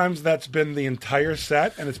 Sometimes that's been the entire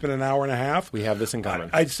set, and it's been an hour and a half. We have this in common.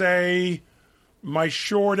 I'd say my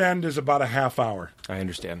short end is about a half hour. I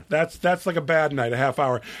understand. That's like a bad night, a half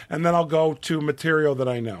hour. And then I'll go to material that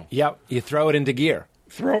I know. Yep, you throw it into gear.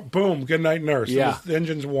 Boom, good night, nurse. Yeah. The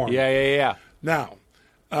engine's warm. Yeah. Now,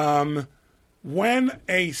 when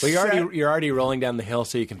a Well, you're already rolling down the hill,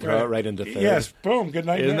 so you can throw it right into third. Yes, boom, good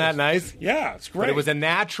night, Isn't nurse. that nice? Yeah, it's great. But it was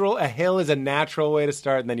a hill is a natural way to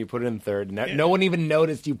start, and then you put it in third. No one even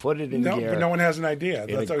noticed you put it in No, gear. but no one has an idea.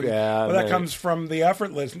 That's yeah, that comes from the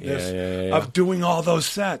effortlessness Yeah. of doing all those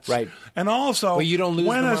sets. Right. And also... Well, you don't lose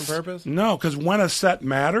when them a on purpose? No, because when a set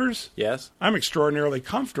matters, Yes? I'm extraordinarily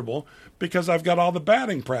comfortable because I've got all the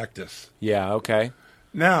batting practice. Yeah, okay.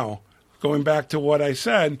 Now, going back to what I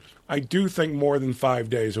said, I do think more than 5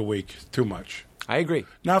 days a week is too much. I agree.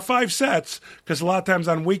 Not 5 sets, because a lot of times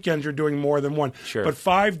on weekends you're doing more than one. Sure. But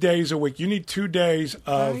 5 days a week, you need 2 days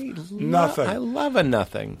of nothing. I love a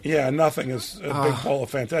nothing. Yeah, nothing is a big bowl of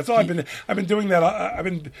fantasy. That's all I've been doing that. I've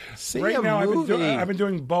been See right a now. movie. I've been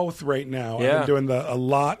doing both right now. Yeah. I've been doing a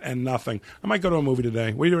lot and nothing. I might go to a movie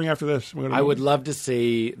today. What are you doing after this? We're gonna I go- would love to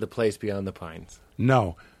see The Place Beyond the Pines.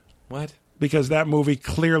 No, What? because that movie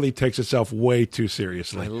clearly takes itself way too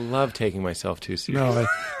seriously. I love taking myself too seriously. No,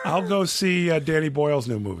 I'll go see Danny Boyle's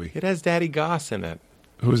new movie. It has Daddy Goss in it.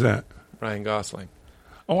 Who's that? Ryan Gosling.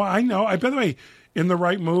 Oh, I know. By the way, in the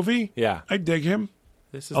right movie, Yeah. I dig him.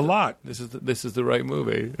 This is A lot. This is the right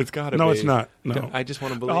movie. It's got to be. No, it's not. No, I just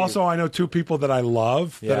want to believe. Also, I know 2 people that I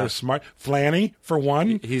love that Yeah. are smart. Flanny, for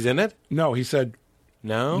one. He's in it? No, he said,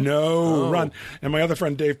 No? no, Oh. run. And my other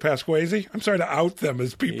friend, Dave Pasquazi, I'm sorry to out them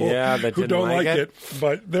as people Yeah, that who didn't don't like like it. it,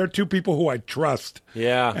 but they're 2 people who I trust.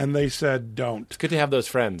 Yeah. And they said, don't. It's good to have those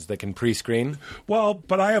friends that can pre-screen. Well,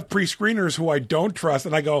 but I have pre-screeners who I don't trust,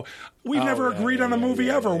 and I go, we've never agreed on a movie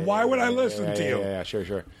ever. Why would I listen to you? Yeah,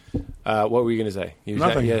 sure. What were you going to say?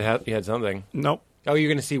 Nothing. You had something. Nope. Oh, you're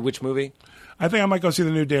going to see which movie? I think I might go see the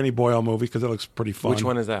new Danny Boyle movie because it looks pretty fun. Which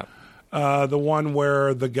one is that? The one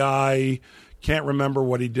where the guy can't remember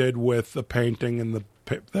what he did with the painting, and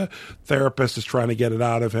the therapist is trying to get it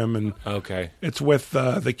out of him, and Okay. it's with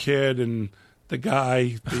the kid and the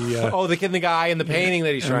guy. Oh, the kid and the guy in the painting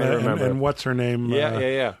that he's trying to remember. And what's her name?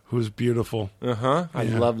 Yeah. Who's beautiful. Uh-huh. I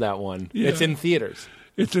love that one. Yeah. It's in theaters.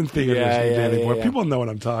 It's in theaters. Yeah, with Danny yeah, Boyle. yeah. People know what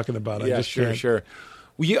I'm talking about. I Yeah, just sure, can't. sure.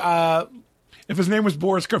 If his name was if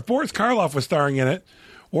Boris Karloff was starring in it,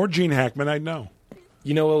 or Gene Hackman, I'd know.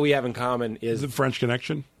 You know what we have in common Is is it French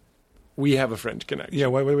Connection? we have a French connection. Yeah,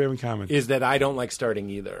 what do we have in common? Is that I don't like starting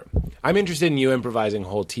either. I'm interested in you improvising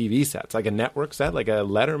whole TV sets, like a network set, like a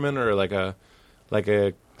Letterman or like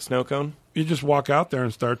a Snow Cone. You just walk out there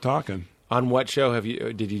and start talking. On what show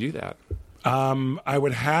did you do that? I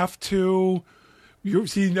would have to. You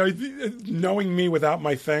see, knowing me without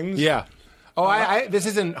my things. Yeah. Oh, I this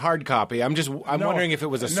isn't hard copy. I'm No. wondering if it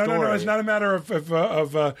was a story. No. It's not a matter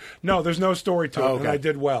of no. There's no story to it, Oh, okay. and I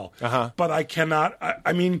did well. But I cannot.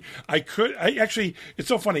 I mean, I could. I actually. It's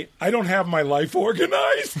so funny. I don't have my life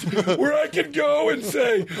organized where I can go and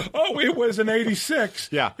say, "Oh, it was an '86."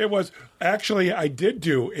 Yeah. It was actually. I did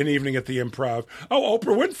do an evening at the Improv. Oh,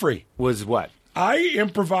 Oprah Winfrey. Was what? I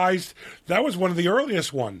improvised. That was one of the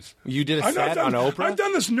earliest ones. You did a I've set done- on Oprah? I've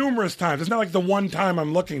done this numerous times. It's not like the one time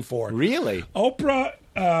I'm looking for. Really? Oprah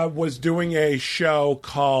was doing a show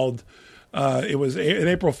called. It was an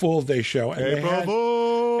April Fool's Day show,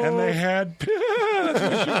 and they had. That's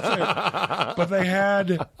what you should say. But they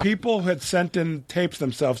had people who had sent in tapes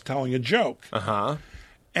themselves telling a joke.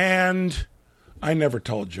 And I never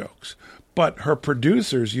told jokes, but her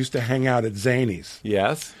producers used to hang out at Zany's.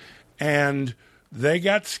 Yes. And they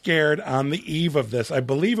got scared on the eve of this. I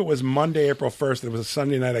believe it was Monday, April 1st. It was a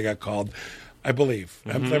Sunday night I got called, I believe.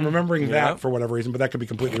 I'm remembering Yeah. that for whatever reason, but that could be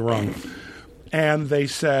completely wrong. And they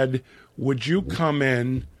said, would you come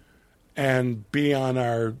in and be on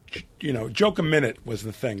our, Joke a Minute was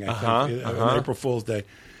the thing, I think, on April Fool's Day.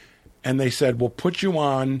 And they said, we'll put you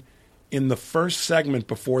on in the first segment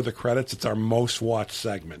before the credits. It's our most watched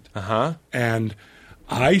segment. And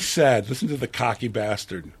I said, listen to the cocky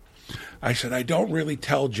bastard. I said, I don't really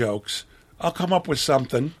tell jokes. I'll come up with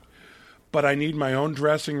something, but I need my own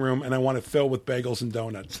dressing room, and I want it filled with bagels and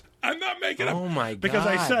donuts. I'm not making up. Oh, my Because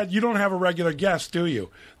I God. said, you don't have a regular guest, do you?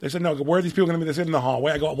 They said, no, where are these people going to be? They said, in the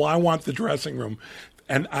hallway. I go, well, I want the dressing room.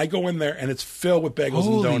 And I go in there, and it's filled with bagels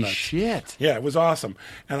and Holy donuts. shit. Yeah, it was awesome.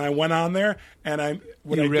 And I went on there, and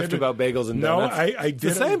You riffed about bagels and donuts? No, I did It's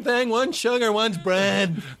the same thing. One's sugar, one's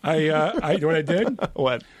bread. You know what I did?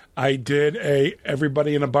 What? I did a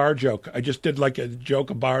everybody in a bar joke. I just did like a joke,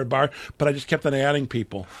 a bar, but I just kept on adding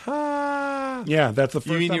people. Yeah? Yeah, that's the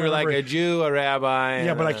first You mean time you were I like remember- a Jew, a rabbi? Yeah,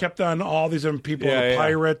 and but I a- kept on all these different people, Yeah, the yeah.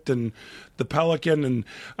 pirate and the pelican, and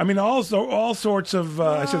I mean also all sorts of.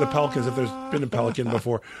 I say the pelicans if there's been a pelican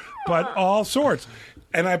before, but all sorts.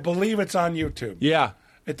 And I believe it's on YouTube. Yeah.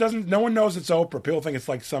 It doesn't. No one knows it's Oprah. People think it's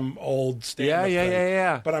like some old stand-up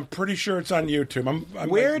Yeah. thing. But I'm pretty sure it's on YouTube. I'm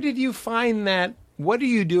Where like, did you find that? What are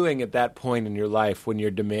you doing at that point in your life when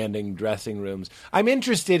you're demanding dressing rooms? I'm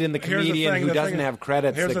interested in the Here's the comedian thing, who the doesn't thing- have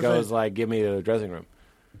credits here's that the goes thing. like, "Give me the dressing room."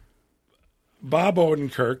 Bob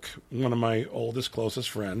Odenkirk, one of my oldest, closest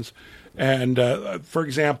friends, and for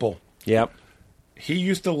example, Yep. he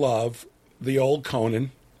used to love the old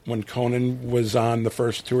Conan when Conan was on the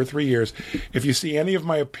first 2 or 3 years. If you see any of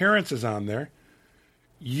my appearances on there,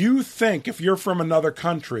 you think if you're from another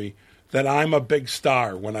country that I'm a big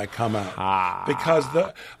star when I come out. Because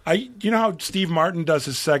you know how Steve Martin does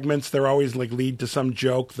his segments, they're always like lead to some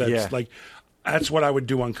joke that's Yeah. like that's what I would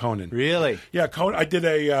do on Conan. Really? Yeah, I did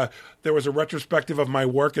there was a retrospective of my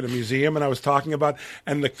work at a museum, and I was talking about,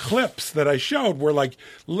 and the clips that I showed were like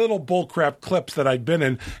little bullcrap clips that I'd been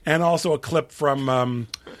in, and also a clip from,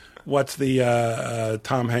 what's the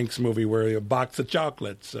Tom Hanks movie where a box of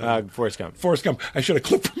chocolates? Forrest Gump. Forrest Gump. I should have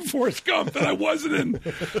clipped from Forrest Gump that I wasn't in.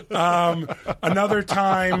 Another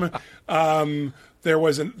time, there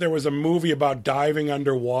was a movie about diving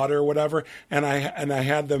underwater or whatever, and I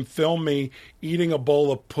had them film me eating a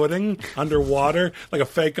bowl of pudding underwater, like a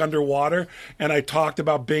fake underwater, and I talked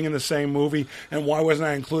about being in the same movie and why wasn't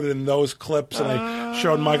I included in those clips, and I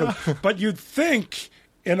showed Michael. But you'd think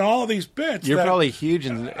in all these bits, You're that probably huge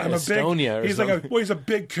in I'm Estonia. a big. He's like he's a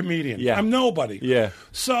big comedian. Yeah. I'm nobody. Yeah.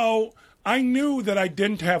 So I knew that I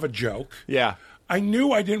didn't have a joke. Yeah. I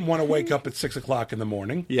knew I didn't want to wake up at 6 o'clock in the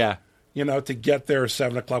morning. Yeah. You know, to get there at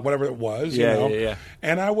 7 o'clock, whatever it was. Yeah, you know? yeah.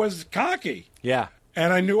 And I was cocky. Yeah.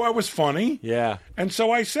 And I knew I was funny. Yeah. And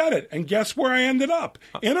so I said it. And guess where I ended up?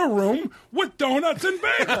 In a room with donuts and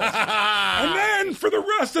bagels. And then for the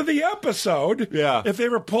rest of the episode, Yeah. if they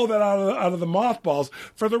ever pulled that out of the mothballs,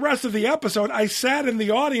 for the rest of the episode, I sat in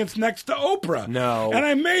the audience next to Oprah. No. And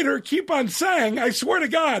I made her keep on saying, I swear to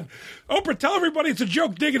God, Oprah, tell everybody it's a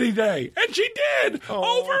joke diggity day. And she did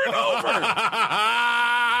over and over.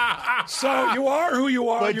 So you are who you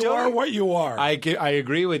are. But You don't- are what you are. I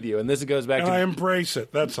agree with you, and this goes back and to I embrace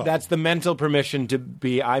it. That's all. that's the mental permission to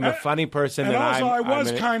be. I'm a funny person, And also, I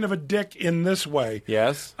was I'm kind of a dick in this way.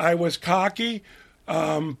 Yes. I was cocky,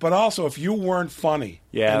 but also, if you weren't funny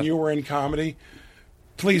Yeah. and you were in comedy,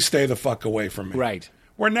 please stay the fuck away from me. Right.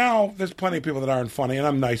 Where now, there's plenty of people that aren't funny, and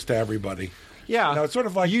I'm nice to everybody. Yeah. You know, it's sort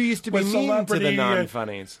of like you used to be with mean to celebrity, the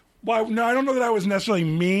non-funnies. Well, no, I don't know that I was necessarily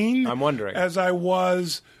mean. I'm wondering. As I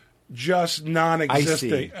was just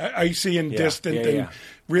non-existent, icy and Yeah, distant, yeah, and yeah.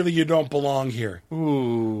 really you don't belong here.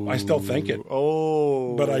 Ooh. I still think it,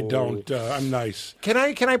 Oh. but I don't. I'm nice. Can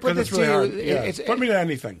I put 'Cause this it's really to hard. you? Yeah. Put me to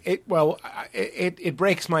anything. It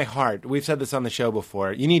breaks my heart. We've said this on the show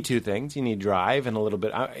before. You need two things. You need drive and a little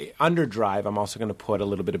bit under drive. I'm also going to put a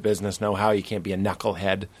little bit of business know-how. You can't be a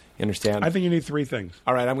knucklehead. You understand? I think you need three things.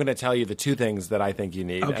 All right, I'm going to tell you the two things that I think you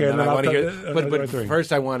need. Okay, and then then I I'll want to tell- hear. I'll But do my three.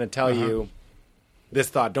 first, I want to tell you this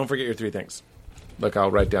thought. Don't forget your three things. Look,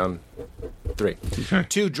 I'll write down three. Okay.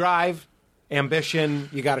 2, drive, ambition.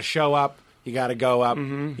 You got to show up. You got to go up.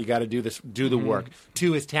 Mm-hmm. You got to do the work.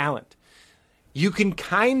 2 is talent. You can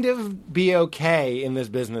kind of be okay in this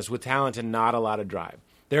business with talent and not a lot of drive.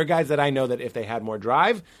 There are guys that I know that if they had more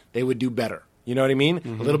drive, they would do better. You know what I mean?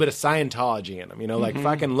 Mm-hmm. A little bit of Scientology in them. You know, like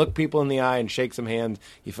fucking look people in the eye and shake some hands.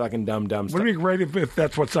 You fucking dumb stuff. Wouldn't it be great if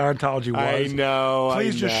that's what Scientology was? I know.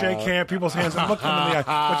 Please just shake people's hands and look them in the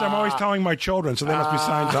eye, which I'm always telling my children, so they must be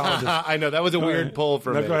Scientologists. I know that was a weird ahead. pull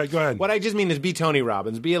for No, me. go ahead. What I just mean is be Tony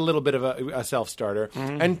Robbins, be a little bit of a self-starter,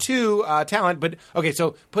 Mm-hmm. and 2, talent. But okay,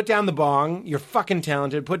 so put down the bong. You're fucking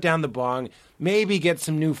talented. Put down the bong. Maybe get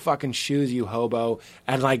some new fucking shoes, you hobo,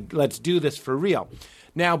 and like let's do this for real.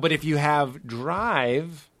 Now, but if you have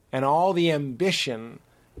drive and all the ambition,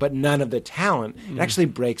 but none of the talent, it actually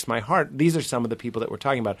breaks my heart. These are some of the people that we're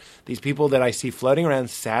talking about. These people that I see floating around,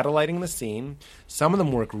 satelliting the scene. Some of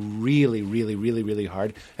them work really, really, really, really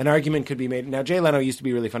hard. An argument could be made. Now, Jay Leno used to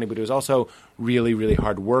be really funny, but he was also really, really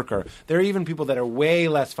hard worker. There are even people that are way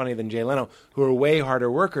less funny than Jay Leno who are way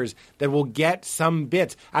harder workers that will get some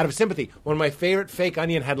bits out of sympathy. One of my favorite fake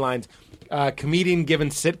Onion headlines, comedian given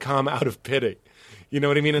sitcom out of pity. You know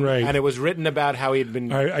what I mean? And, Right. and it was written about how he'd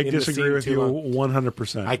been I in the disagree scene with too you long.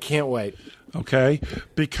 100%. I can't wait. Okay?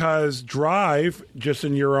 Because drive, just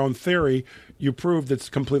in your own theory, you proved it's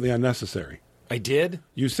completely unnecessary. I did?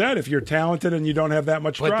 You said if you're talented and you don't have that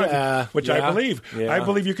much But, drive, which yeah, I believe. yeah. I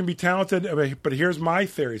believe you can be talented, but here's my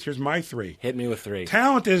theories. Here's my three. Hit me with 3.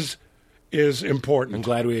 Talent is is I'm important.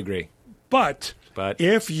 glad we agree. But But-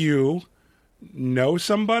 if you know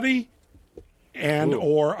somebody and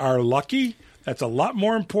or are lucky, that's a lot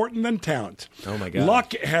more important than talent. Oh, my God.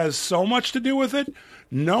 Luck has so much to do with it.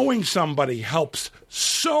 Knowing somebody helps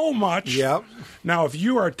so much. Yep. Now, if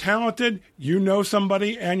you are talented, you know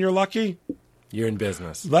somebody, and you're lucky, You're in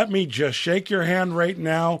business. let me just shake your hand right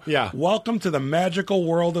now. Yeah. Welcome to the magical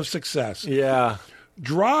world of success. Yeah.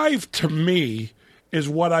 Drive, to me, is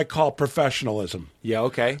what I call professionalism. Yeah,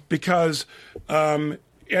 okay. Because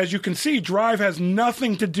as you can see, drive has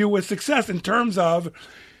nothing to do with success in terms of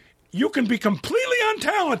you can be completely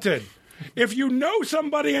untalented. If you know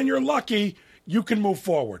somebody and you're lucky, you can move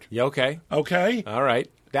forward. Yeah, okay. Okay? All right.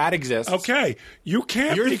 That exists. Okay. You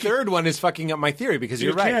can't Your be, third one is fucking up my theory because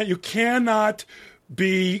you're right. You cannot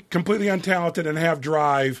be completely untalented and have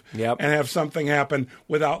drive Yep. and have something happen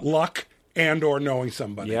without luck and or knowing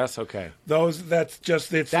somebody. Yes, okay. That's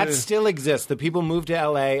just it's That still exists. The people move to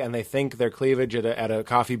L.A. and they think their cleavage at a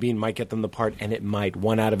coffee bean might get them the part, and it might.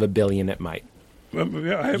 1 out of a billion, it might.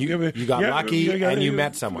 You got lucky and you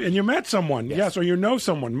met someone. And you met someone, yes, or you know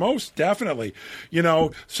someone, most definitely. You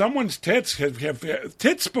know, someone's tits have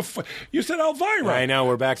tits before. You said Elvira. I know,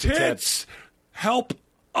 we're back to tits. Help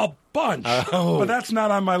a bunch. But that's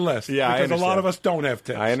not on my list. Yeah, I because a lot understand. of us don't have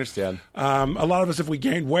tits. I understand. A lot of us, if we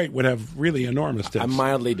gained weight, would have really enormous tits. I'm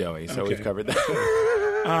mildly doughy, so Okay. we've covered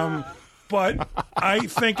that. But I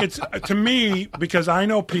think it's, to me, because I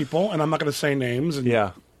know people, and I'm not going to say names, and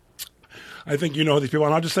Yeah. I think you know these people,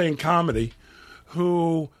 and I'll just say in comedy,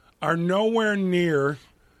 who are nowhere near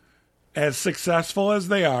as successful as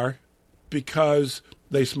they are because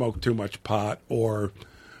they smoke too much pot or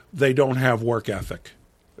they don't have work ethic.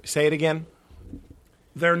 Say it again.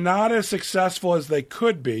 They're not as successful as they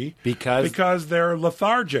could be Because they're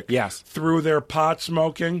lethargic. Yes. Through their pot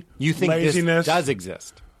smoking, You think laziness. this does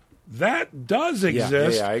exist? That does yeah,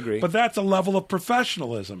 exist. I agree. But that's a level of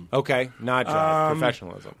professionalism. Okay, not drive,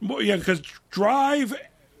 professionalism. Well, yeah, because drive.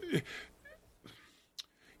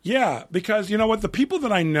 Yeah, because you know what? The people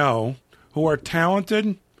that I know who are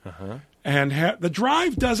talented and the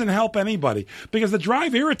drive doesn't help anybody because the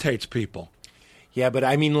drive irritates people. Yeah, but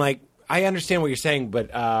I mean, like, I understand what you're saying, but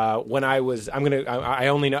when I was, I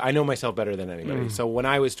know myself better than anybody. So when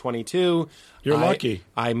I was 22, You're lucky.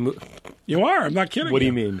 You are. I'm not kidding. What do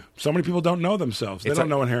you mean? So many people don't know themselves. They It's don't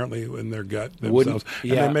like- know inherently in their gut Wouldn't- themselves,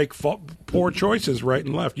 and yeah. they make poor choices right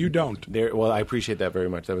and left. You don't. Well, I appreciate that very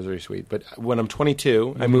much. That was very sweet. But when I'm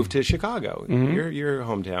 22, I moved to Chicago, your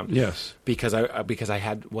hometown. Yes. because I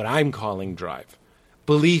had what I'm calling drive,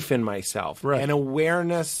 belief in myself, Right. and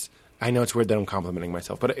awareness. I know it's weird that I'm complimenting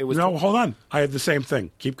myself, but it was No, hold on. I had the same thing.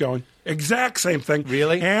 Keep going. Exact same thing.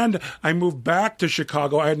 Really? And I moved back to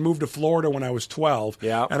Chicago. I had moved to Florida when I was 12.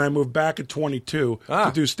 Yeah. And I moved back at 22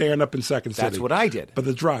 to do stand-up in Second City. That's what I did. But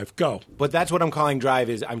the drive, go. But that's what I'm calling drive.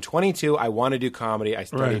 Is I'm 22. I want to do comedy. I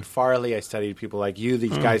studied Right. Farley. I studied people like you.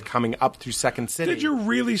 These guys coming up through Second City. Did you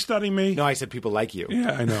really study me? No, I said people like you.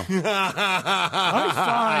 Yeah, I know.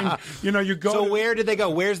 I find, you go So to- where did they go?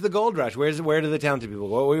 Where's the gold rush? Where do the talented people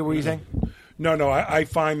go? What were you saying? No, I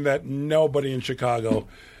find that nobody in Chicago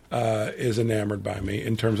is enamored by me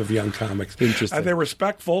in terms of young comics. Interesting. They're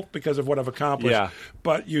respectful because of what I've accomplished. Yeah.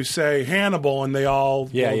 But you say Hannibal, and they all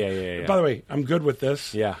Yeah. By the way, I'm good with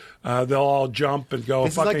this. Yeah. They'll all jump and go.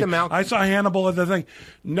 This is like fucking, the Malcolm- I saw Hannibal at the thing.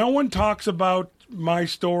 No one talks about my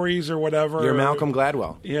stories or whatever. You're Malcolm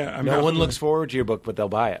Gladwell. Yeah, I'm no Malcolm one looks forward to your book, but they'll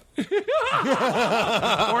buy it.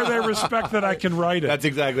 or they respect that I can write it. That's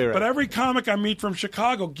exactly right. But every comic I meet from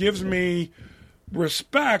Chicago gives me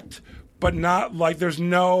respect, but not like there's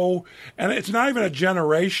no, and it's not even a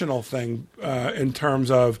generational thing in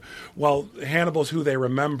terms of, well, Hannibal's who they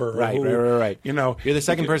remember. or Right. You know, You're the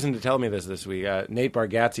second person to tell me this week. Nate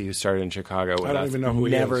Bargatze, who started in Chicago with I don't us, even know who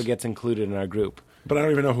he never is. gets included in our group. but I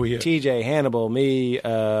don't even know who he is. TJ, Hannibal, me,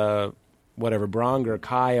 whatever, Bronger,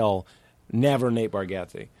 Kyle, never Nate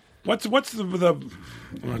Bargatze. What's the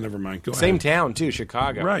oh, never mind. Go Same ahead. town, too,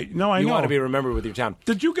 Chicago. Right. No, I you know. want to be remembered with your town.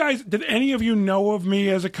 Did any of you know of me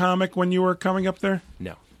as a comic when you were coming up there?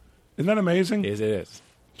 No. Isn't that amazing? It is.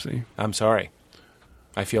 See. I'm sorry.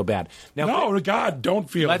 I feel bad. Now, No, God, don't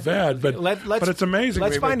feel bad, but it's amazing.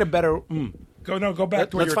 Let's find a better... Go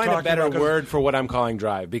back to what Let's you're find a talking better about, 'cause- word for what I'm calling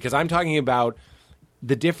drive, because I'm talking about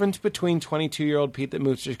the difference between 22-year-old Pete that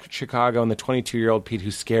moves to Chicago and the 22-year-old Pete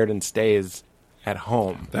who's scared and stays at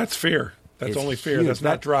home. That's fear. That's It's only fear. huge. That's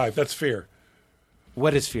not drive. That's fear.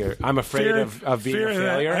 What is fear? I'm afraid of being a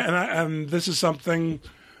failure. And this is something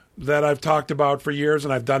that I've talked about for years,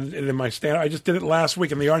 and I've done it in my stand. I just did it last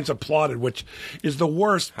week, and the audience applauded, which is the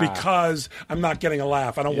worst because I'm not getting a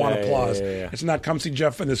laugh. I don't want applause. Yeah. It's not come see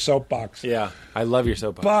Jeff in his soapbox. Yeah, I love your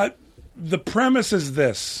soapbox. But the premise is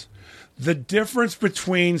this. The difference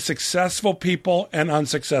between successful people and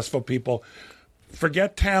unsuccessful people.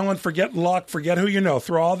 Forget talent, forget luck, forget who you know.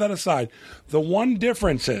 Throw all that aside. The one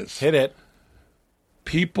difference is Hit it.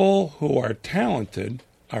 people who are talented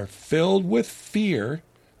are filled with fear,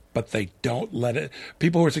 but they don't let it.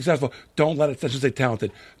 People who are successful don't let it, let's just say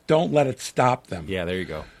talented, don't let it stop them. Yeah, there you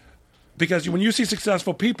go. Because when you see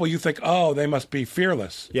successful people, you think, oh, they must be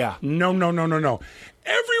fearless. Yeah. No.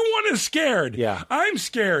 Everyone is scared. Yeah. I'm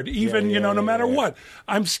scared, even, no matter what.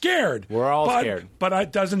 I'm scared. We're all scared. But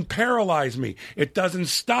it doesn't paralyze me. It doesn't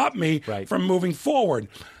stop me Right. from moving forward.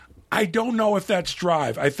 I don't know if that's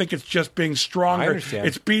drive. I think it's just being stronger. I understand.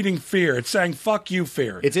 It's beating fear. It's saying, fuck you,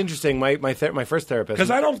 fear. It's interesting. My first therapist.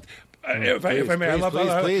 Because I don't. If I may, I love.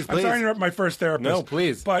 please. I'm sorry to interrupt my first therapist. No,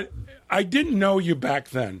 please. But I didn't know you back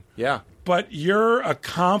then. Yeah. But you're a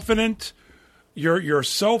confident. You're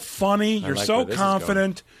so funny. You're like so where this is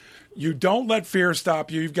confident. You don't let fear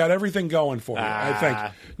stop you. You've got everything going for you. I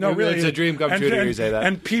think. No, really, it's a dream come true to hear you say that.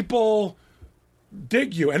 And people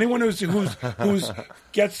dig you. Anyone who's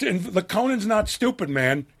gets in. The Conan's not stupid,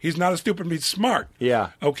 man. He's not a stupid. He's smart.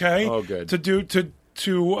 Yeah. Okay. Oh, good. To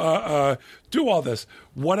do all this.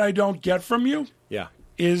 What I don't get from you Yeah.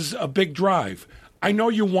 is a big drive. I know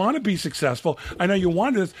you want to be successful. I know you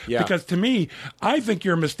want this Yeah. because to me, I think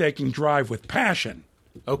you're mistaking drive with passion.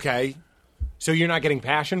 Okay. So you're not getting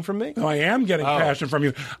passion from me? No, I am getting passion from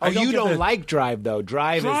you. Oh, you don't like Drive, though.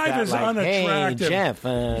 Drive Drive is is that, like, unattractive. Hey, Jeff.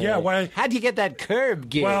 Yeah, why? How'd you get that curb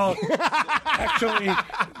gig? Well, actually,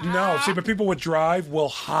 no. See, but people with drive will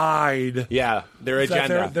hide. yeah, their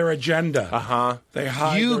agenda. Their agenda. Uh-huh. They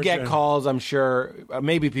hide. You their get agenda. calls, I'm sure.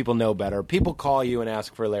 Maybe people know better. People call you and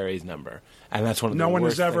ask for Larry's number, and that's one of the No one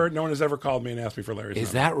worst has things. ever called me and asked me for Larry's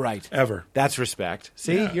Is number. that right? Ever. That's respect.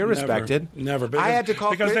 See, Yeah, you're never, respected. Never. I had to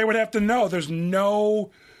call because they would have to know. There's no,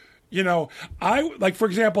 I like, for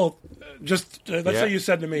example, just let's say you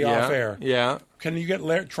said to me off air, Yeah, can you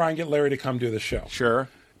try and get Larry to come do the show? sure.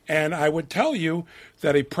 And I would tell you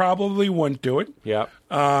that he probably wouldn't do it. Yeah.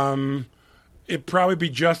 It'd probably be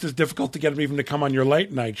just as difficult to get him even to come on your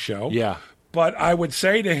late night show. Yeah. But I would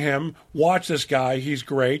say to him, watch this guy, he's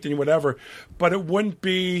great and whatever. But it wouldn't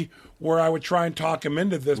be where I would try and talk him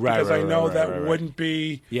into this Right, because right, I know right, that right, right. wouldn't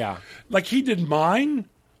be. Yeah. Like he did mine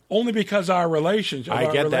only because our relationship.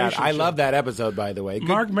 I get that. I love that episode, by the way. Good.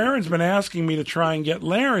 Mark Maron's been asking me to try and get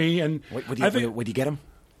Larry, and Would I think you get him?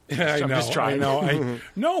 I I'm know, just trying. I know.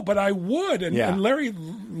 No, but I would, and, Yeah. and Larry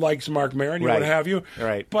likes Mark Maron, Right. what have you.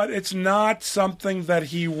 Right. But it's not something that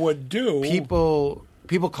he would do.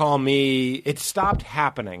 People call me. It stopped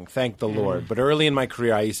happening, thank the Lord. But early in my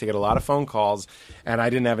career, I used to get a lot of phone calls, and I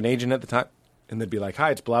didn't have an agent at the time. And they'd be like,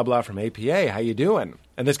 "Hi, it's blah blah from APA. How you doing?"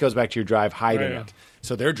 And this goes back to your drive hiding Right. it.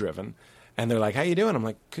 So they're driven. And they're like, "How you doing?" I'm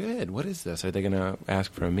like, "Good. What is this? Are they going to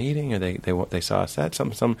ask for a meeting? Or they saw a set?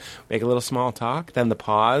 Some make a little small talk. Then the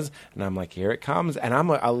pause, and I'm like, "Here it comes." And I'm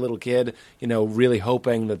a little kid, really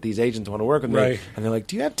hoping that these agents want to work with me. Right. And they're like,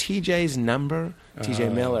 "Do you have TJ's number?"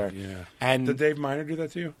 TJ Miller. Yeah. And Did Dave Miner do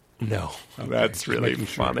that to you? no, that's just really making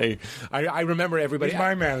sure. funny. I remember everybody. He's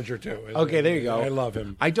my manager too. Okay, there you go. I love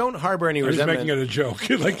him. I don't harbor any I was resentment. making it a joke,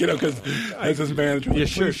 because as his manager. Yeah,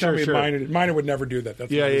 sure, Please tell me sure. Miner would never do that.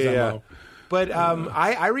 That's not his MO. But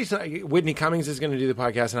I recently, Whitney Cummings is going to do the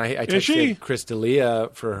podcast, and I Is she? texted Chris D'Elia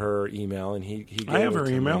for her email, and he gave I have it her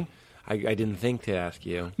to email. me. I didn't think to ask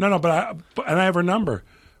you. No, and I have her number.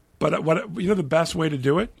 But the best way to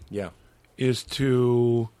do it Yeah. is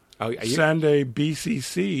to send a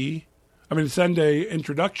BCC. Send a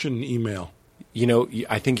introduction email.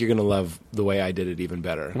 I think you're going to love the way I did it even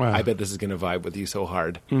better. Wow. I bet this is going to vibe with you so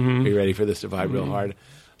hard. Are you ready for this to vibe real hard?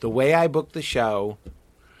 The way I booked the show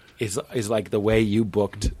is like the way you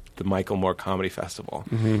booked the Michael Moore Comedy Festival.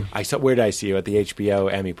 Where did I see you? At the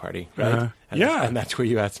HBO Emmy party, right? Uh-huh. And Yeah. and that's where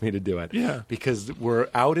you asked me to do it. Yeah. Because we're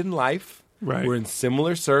out in life. Right. We're in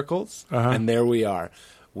similar circles, and there we are.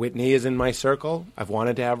 Whitney is in my circle. I've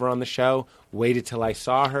wanted to have her on the show. Waited till I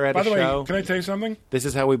saw her at By a the show. way, can I tell you something? This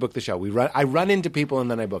is how we book the show. I run into people and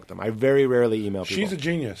then I book them. I very rarely email people. She's a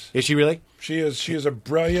genius. Is she really? She is a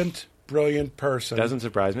brilliant person. Doesn't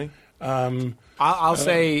surprise me. I'll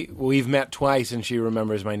say we've met twice and she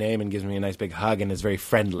remembers my name and gives me a nice big hug and is very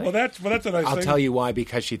friendly. Well, that's what I I'll think. tell you why,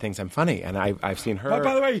 because she thinks I'm funny and I've seen her. But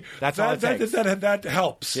by the way, that's all it takes. that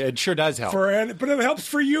helps. Yeah, it sure does help. But it helps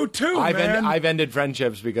for you too, man. I've ended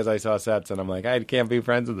friendships because I saw sets and I'm like, I can't be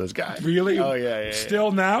friends with this guy. Really? Oh yeah.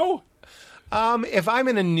 Still now? If I'm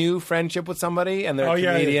in a new friendship with somebody and they're a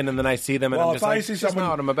comedian, and then I see them, and I'm just like, see that's not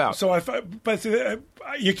what I'm about. So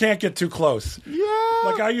you can't get too close. Yeah.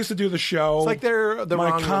 Like I used to do the show. It's like they're the my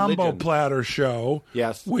wrong combo religion. platter show.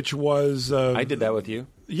 Yes. Which was I did that with you.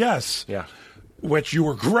 yes. Yeah. Which you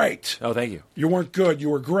were great. Oh, thank you. You weren't good. You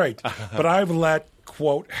were great. But I've let,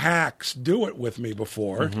 quote, hacks do it with me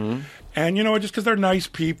before. Mm-hmm. And, just because they're nice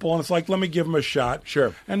people, and it's like, let me give them a shot.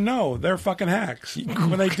 Sure. And no, they're fucking hacks.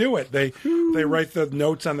 When they do it, they write the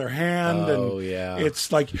notes on their hand. Oh, and yeah.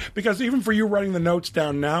 It's like, because even for you writing the notes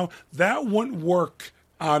down now, that wouldn't work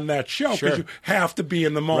on that show because Sure. you have to be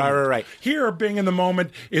in the moment. Right. Here, being in the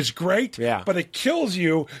moment is great, Yeah. but it kills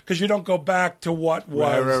you because you don't go back to what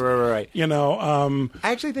was. Right. I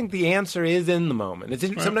actually think the answer is in the moment.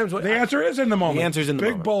 It's sometimes the answer is in the moment. The answer's in the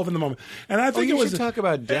Big moment. bold in the moment. And I think you it was. should talk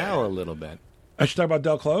about Del a little bit. I should talk about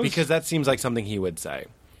Del Close Because that seems like something he would say.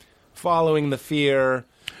 Following the fear.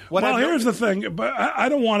 Here's the thing, but I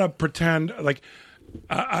don't want to pretend like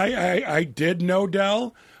I did know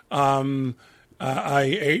Del. I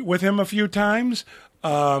ate with him a few times.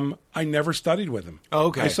 I never studied with him. Oh,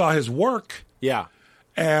 okay. I saw his work. Yeah.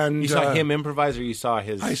 And You saw him improvise, or you saw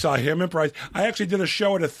his... I saw him improvise. I actually did a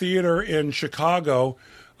show at a theater in Chicago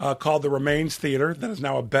called the Remains Theater. That is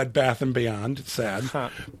now a Bed Bath & Beyond. It's sad.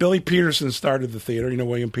 Billy Peterson started the theater. You know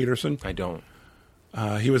William Peterson? I don't.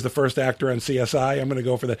 He was the first actor on CSI. I'm going to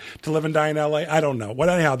go for that. To Live and Die in L.A. I don't know. But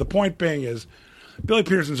anyhow, the point being is Billy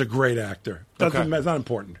Peterson's a great actor. It's not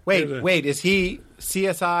important. Wait, is he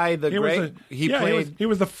CSI the Great? He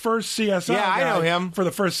was the first CSI Yeah, I guy know him. for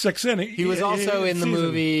the first 6 innings. He was also in the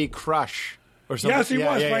movie Crush or something. Yes, he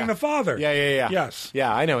was playing the father. Yeah. Yes.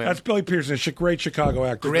 Yeah, I know him. That's Billy Peterson, a great Chicago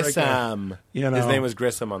actor. Great guy. Grissom. His name was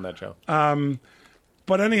Grissom on that show.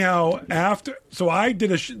 But anyhow, so I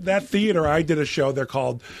did that theater. I did a show.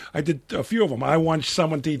 I did a few of them. I want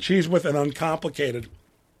Someone to Eat Cheese With and Uncomplicated.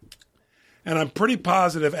 And I'm pretty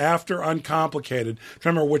positive after Uncomplicated, I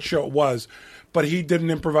don't remember which show it was, but he did an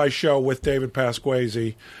improvised show with David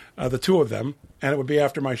Pasquesi, the two of them, and it would be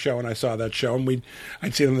after my show, and I saw that show, and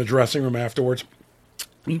I'd see them in the dressing room afterwards.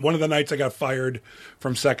 One of the nights I got fired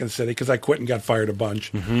from Second City because I quit and got fired a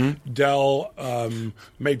bunch. Mm-hmm. Del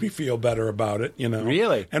made me feel better about it,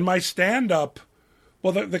 Really? And my stand-up,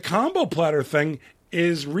 well, the combo platter thing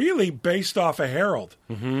is really based off of Harold.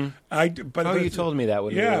 Mm-hmm. You told me that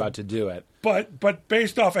when we were about to do it. But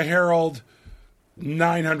based off of Harold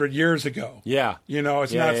 900 years ago. Yeah.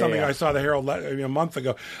 It's not something I saw the Harold a month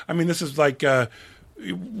ago. I mean, this is like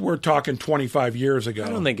we're talking 25 years ago. I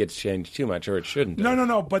don't think it's changed too much, or it shouldn't.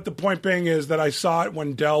 No. But the point being is that I saw it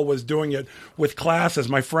when Del was doing it with classes.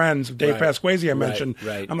 My friends, Dave Pasquesi, I mentioned.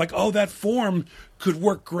 Right. I'm like, that form could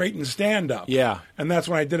work great in stand-up. Yeah. And that's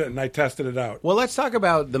when I did it, and I tested it out. Well, let's talk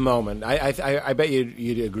about the moment. I bet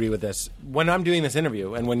you'd agree with this. When I'm doing this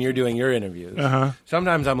interview and when you're doing your interviews,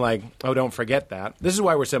 sometimes I'm like, don't forget that. This is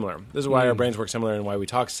why we're similar. This is why our brains work similar and why we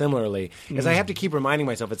talk similarly, is I have to keep reminding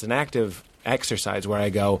myself it's an active exercise where I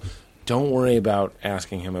go, don't worry about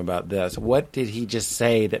asking him about this. What did he just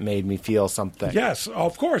say that made me feel something? Yes,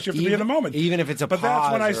 of course. You have to be in the moment. Even if it's a But pause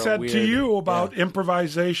that's when I or a said weird, to you about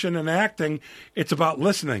improvisation and acting, it's about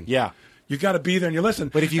listening. Yeah. You got to be there and you listen.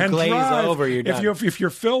 But if you glaze over, you're done. If you're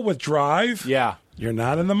filled with drive, you're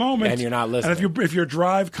not in the moment. And you're not listening. And if your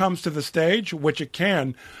drive comes to the stage, which it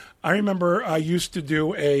can, I remember I used to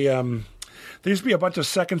do there used to be a bunch of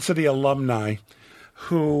Second City alumni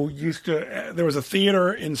who there was a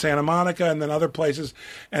theater in Santa Monica and then other places,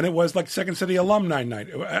 and it was like Second City Alumni Night,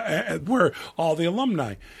 where all the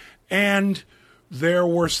alumni. And there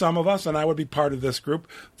were some of us, and I would be part of this group,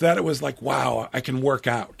 that it was like, wow, I can work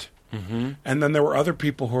out. Mm-hmm. And then there were other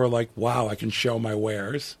people who were like, wow, I can show my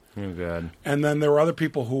wares. Oh, God. And then there were other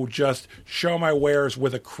people who just show my wares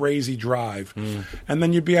with a crazy drive. And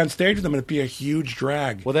then you'd be on stage with them, and it'd be a huge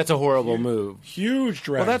drag. Well, that's a horrible move. Huge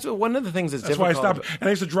drag. Well, that's one of the things that's why I difficult. stopped. And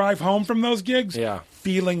I used to drive home from those gigs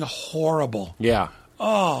feeling horrible. Yeah.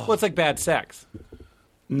 Oh. Well, it's like bad sex.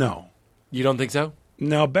 No. You don't think so?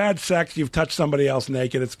 No, bad sex, you've touched somebody else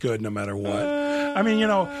naked, it's good no matter what. I mean,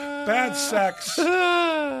 bad sex...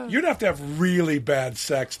 You'd have to have really bad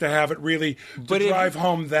sex to have it really drive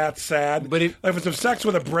home that sad. But if it's sex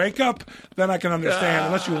with a breakup, then I can understand,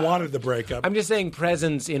 unless you wanted the breakup. I'm just saying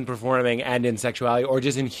presence in performing and in sexuality or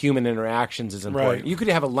just in human interactions is important. Right. You could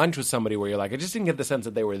have a lunch with somebody where you're like, I just didn't get the sense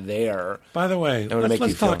that they were there. By the way,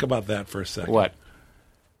 let's talk about that for a second. What?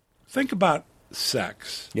 Think about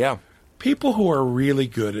sex. Yeah. People who are really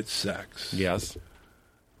good at sex. Yes.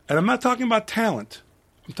 And I'm not talking about talent.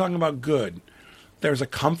 I'm talking about good. There's a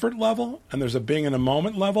comfort level and there's a being in a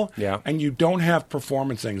moment level. Yeah. And you don't have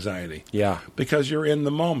performance anxiety. Yeah. Because you're in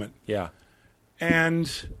the moment. Yeah.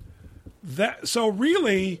 And that, so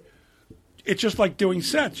really, it's just like doing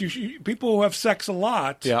sets. People who have sex a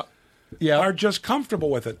lot are just comfortable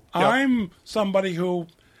with it. I'm somebody who,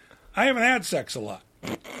 I haven't had sex a lot.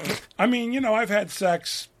 I mean, I've had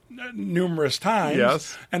sex numerous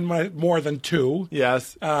times. And more than 2.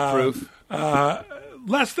 Proof.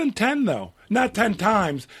 Less than 10, though. Not 10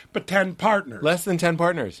 times, but 10 partners. Less than 10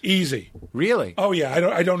 partners. Easy. Really? Oh, yeah.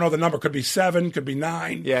 I don't know the number. Could be 7, could be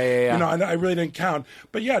 9. Yeah. I really didn't count.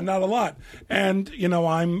 But, yeah, not a lot. And,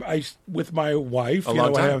 I with my wife. A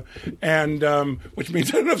long time. Which means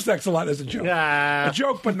I don't have sex a lot as a joke. A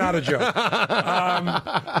joke, but not a joke.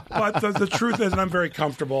 But the truth is, and I'm very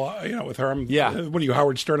comfortable, with her. What are you,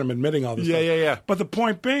 Howard Stern? I'm admitting all this stuff. Yeah. But the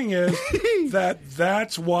point being is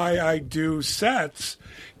that's why I do sets,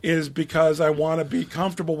 is because I want to be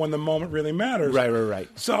comfortable when the moment really matters. Right.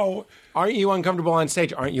 So, aren't you uncomfortable on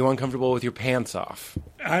stage? Aren't you uncomfortable with your pants off?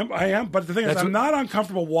 I am. But the thing is, I'm not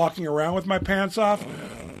uncomfortable walking around with my pants off.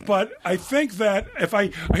 But I think that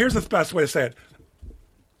here's the best way to say it,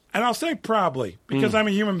 and I'll say probably, because I'm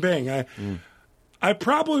a human being. I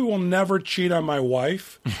probably will never cheat on my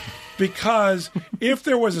wife. Because if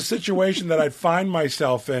there was a situation that I'd find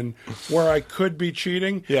myself in where I could be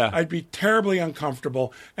cheating, I'd be terribly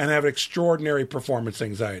uncomfortable and have extraordinary performance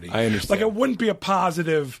anxiety. I understand. Like, it wouldn't be a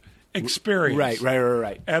positive experience.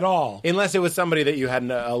 Right. At all. Unless it was somebody that you had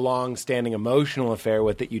a long-standing emotional affair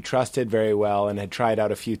with that you trusted very well and had tried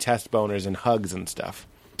out a few test boners and hugs and stuff.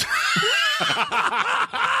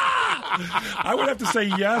 I would have to say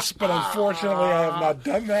yes, but unfortunately I have not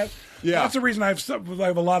done that. Yeah. That's the reason I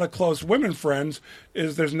have a lot of close women friends,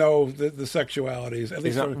 is there's no the sexualities. At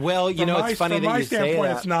least it's funny from that my you say standpoint,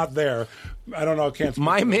 that. It's not there. I don't know. Can't speak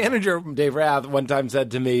My to that. manager, Dave Rath, one time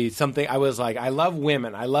said to me something. I was like, I love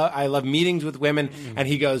women. I love meetings with women. And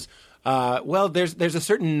he goes, well, there's a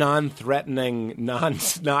certain non-threatening, not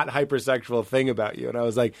hypersexual thing about you. And I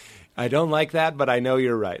was like, I don't like that, but I know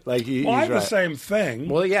you're right. Like, he's I have right. the same thing.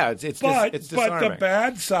 Well, yeah, it's but disarming. the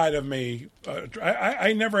bad side of me,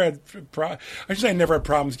 I never had. I should say I never had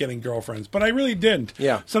problems getting girlfriends, but I really didn't.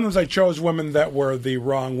 Yeah. Sometimes I chose women that were the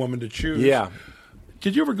wrong woman to choose. Yeah.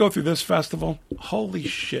 Did you ever go through this festival? Holy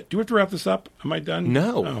shit! Do we have to wrap this up? Am I done?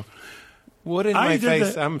 No. Oh. What in my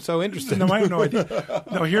face? I'm so interested. No, I have no idea.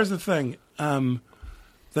 No, here's the thing.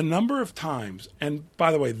 The number of times, and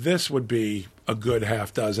by the way, this would be a good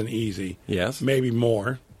half dozen easy. Yes. Maybe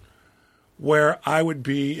more, where I would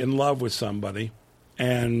be in love with somebody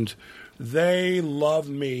and they loved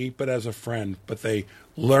me, but as a friend, but they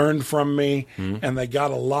learned from me and they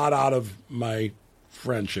got a lot out of my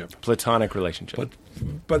friendship. Platonic relationship.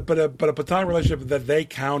 But a platonic relationship that they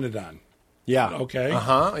counted on. Yeah. Okay.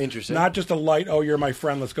 Interesting. Not just a light, oh, you're my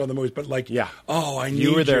friend, let's go to the movies, but like, oh, I need you.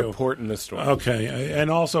 You were their port in the storm. Okay. And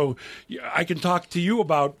also, I can talk to you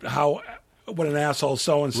about what an asshole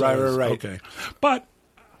so-and-so is. Right. Okay. But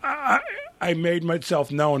I made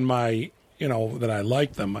myself known that I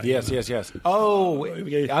like them. Yes. Oh,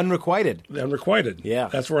 unrequited. Unrequited. Yeah.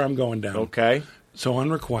 That's where I'm going down. Okay. So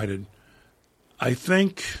unrequited. I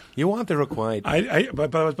think... You want the requited.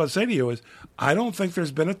 But I was about to say to you is, I don't think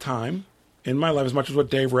there's been a time in my life, as much as what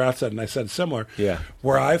Dave Rath said, and I said similar,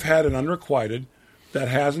 where I've had an unrequited that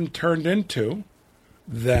hasn't turned into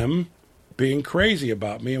them being crazy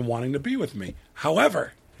about me and wanting to be with me.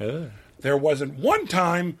 However, there wasn't one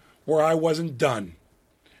time where I wasn't done.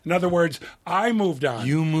 In other words, I moved on.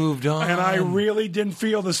 You moved on. And I really didn't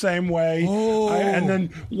feel the same way. Oh. And then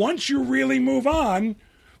once you really move on...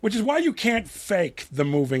 Which is why you can't fake the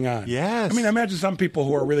moving on. Yes. I mean, I imagine some people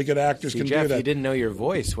who are really good actors can Jeff, do that. You didn't know your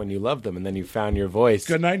voice when you loved them, and then you found your voice.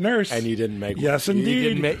 Good night, nurse. And you didn't make Yes, one.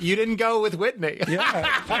 indeed. You didn't go with Whitney.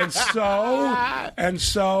 Yeah. And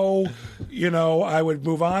so, I would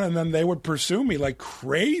move on, and then they would pursue me like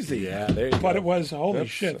crazy. Yeah, there you go. But it was, holy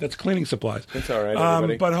shit, that's cleaning supplies. That's all right,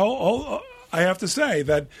 everybody. But I have to say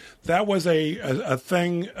that was a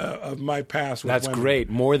thing of my past. With That's women. great.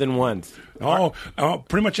 More than once. Oh,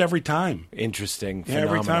 pretty much every time. Interesting. Yeah,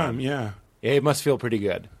 every time, Yeah, it must feel pretty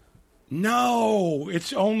good. No,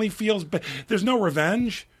 it only feels bad. There's no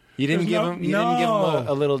revenge. You didn't give him. You didn't give him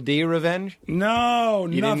a little D revenge. No,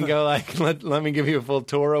 you nothing. didn't go like, let me give you a full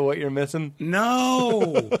tour of what you're missing.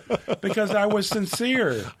 No, because I was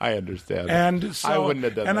sincere. I understand. And so I wouldn't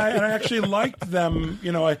have done and that. I actually liked them.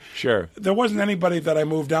 Sure. There wasn't anybody that I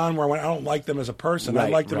moved on where I went, I don't like them as a person. I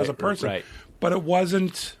liked them as a person. Right. But it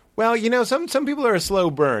wasn't. Well, some people are a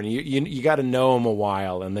slow burn. You got to know him a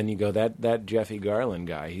while, and then you go that Jeffy Garland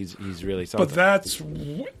guy. He's really something. But that's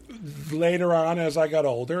later on as I got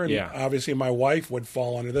older, and Yeah. obviously my wife would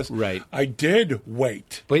fall under this. Right. I did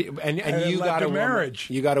wait. But and it you led got to a marriage.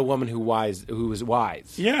 Woman, you got a woman who was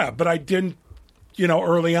wise. Yeah, but I didn't,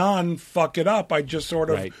 early on fuck it up. I just sort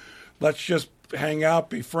of Right. let's just hang out,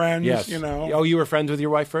 be friends. Yes. Oh, you were friends with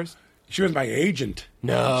your wife first? She was my agent.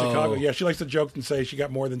 No. In Chicago. Yeah, she likes to joke and say she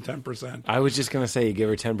got more than 10%. I was just going to say you give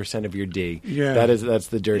her 10% of your D. Yeah. That's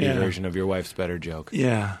the dirty Yeah. version of your wife's better joke.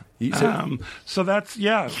 Yeah. So that's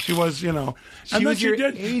she was and then was she your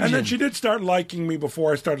did, and then agent. she did start liking me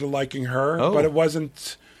before I started liking her. Oh. But it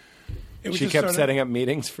wasn't. It was She just kept sort of- setting up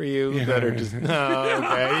meetings for you that are just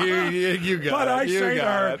okay. You got But it. I You say to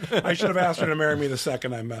got her, it. I should have asked her to marry me the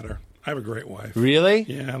second I met her. I have a great wife. Really?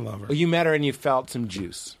 Yeah, I love her. Well, you met her and you felt some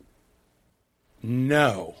juice.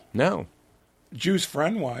 No, No, juice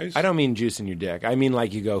friend wise. I don't mean juice in your dick. I mean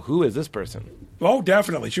like you go, who is this person? Oh,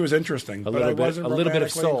 definitely, she was interesting. But I little bit- wasn't a little bit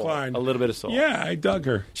of romantically soul. inclined. A little bit of soul. Yeah, I dug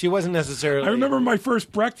her. She wasn't necessarily. I remember my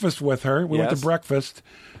first breakfast with her. We went Yes. to breakfast,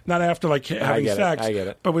 not after having get it, sex. I get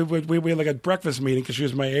it. But we had like a breakfast meeting because she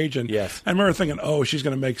was my agent. Yes. I remember thinking, oh, she's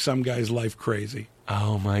going to make some guy's life crazy.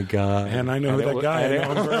 Oh my god! And I know who that guy. I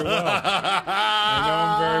know him very well. I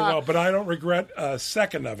know him very well, but I don't regret a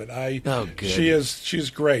second of it. Oh, good. She's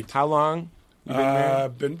great. How long? You been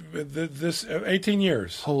married? Been this 18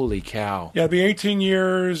 years. Holy cow! Yeah, it'd be 18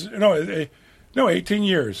 years. No, 18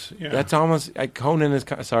 years. Yeah. That's almost Conan is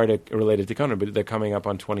sorry to relate it to Conan, but they're coming up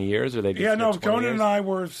on 20 years, or they just Yeah, no, hit 20 Conan years? and I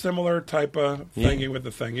were similar type of thingy with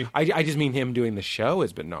the thingy. I just mean him doing the show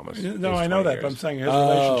has been almost. No, is I know 20 that, but I'm years. saying his Oh.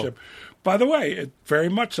 relationship. By the way, very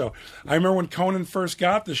much so. I remember when Conan first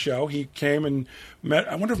got the show, he came and met.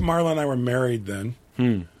 I wonder if Marla and I were married then.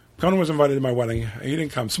 Conan was invited to my wedding. He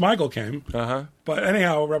didn't come. Smigel came. Uh-huh. But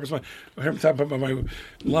anyhow, Robert Smigel,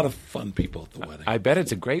 a lot of fun people at the wedding. I bet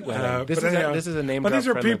it's a great wedding. This is a name. But these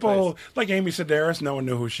are drop-friendly people place. like Amy Sedaris. No one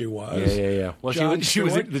knew who she was. Yeah. Well, John she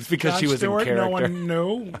was. Stewart, It's because Jon she was Stewart, in character. No one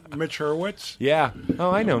knew. Mitch Hurwitz. Yeah.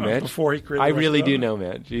 Oh, I know Mitch. Before he created I the rest really of do them. know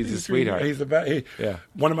Mitch. He's a sweetheart. He's the best. Yeah.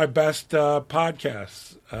 One of my best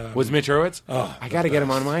podcasts. Was Mitch Hurwitz? Oh, I got to get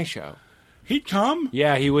him on my show. He'd come.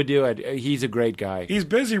 Yeah, he would do it. He's a great guy. He's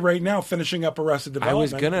busy right now finishing up Arrested I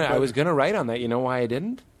was Development. gonna write on that. You know why I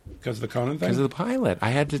didn't? because of the Conan thing. Because of the pilot. I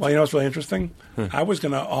had to. Well, you know what's really interesting? I was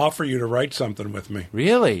going to offer you to write something with me.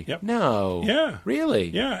 Really? Yep. No. Yeah. Really?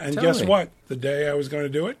 Yeah, and Tell guess me. what? The day I was going to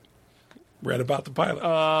do it, read about the pilot.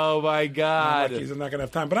 Oh my I'm God. like, he's not going to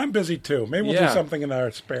have time, but I'm busy too. Maybe we'll Yeah. do something in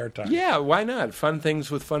our spare time. Yeah. Why not? Fun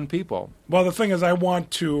things with fun people. Well, the thing is, I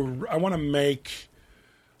want to make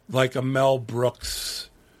like a Mel Brooks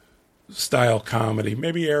style comedy,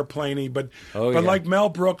 maybe airplane-y, but Oh, yeah. like Mel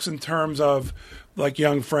Brooks in terms of like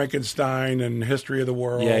Young Frankenstein and History of the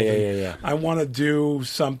World. Yeah. And I want to do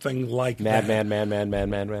something like Mad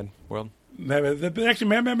that. world. Actually,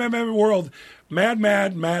 mad world, mad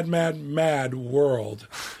world.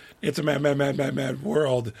 It's a mad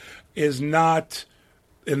world is not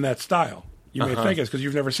in that style. You may think it's because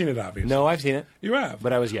you've never seen it, obviously. No, I've seen it. You have,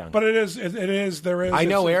 But I was young. But it is. It is. There is. I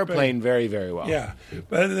know it's Airplane big. very, very well. Yeah,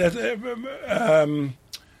 but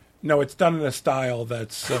no, it's done in a style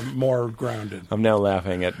that's more grounded. I'm now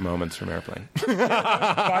laughing at moments from Airplane. By the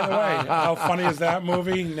way, how funny is that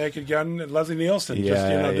movie? Naked Gun, Leslie Nielsen.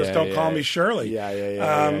 Just don't call me Shirley.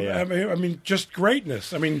 Yeah. I mean, just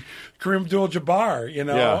greatness. I mean, Kareem Abdul-Jabbar. You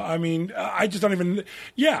know, Yeah. I mean, I just don't even.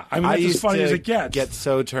 Yeah, I mean, that's as funny as it gets. Get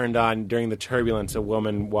so turned on during the turbulence. A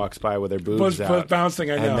woman walks by with her boobs Was out,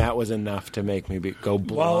 bouncing. I know. and that was enough to make me go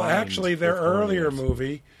blind. Well, actually, their with earlier horniness.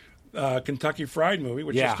 movie, Kentucky Fried Movie,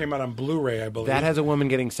 which Yeah. just came out on Blu-ray, I believe. That has a woman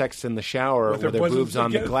getting sex in the shower with her boobs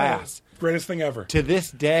on the glass. Greatest thing ever. To this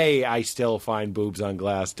day, I still find boobs on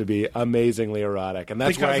glass to be amazingly erotic, and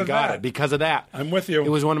that's Because where I of got that. it because of that. I'm with you. It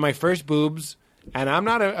was one of my first boobs, and I'm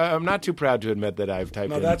not too proud to admit that I've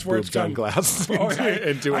typed No, in that's where it's boobs on done. glass.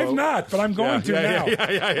 Oh, I've not, but I'm going to now.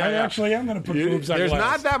 I actually am going to put boobs on There's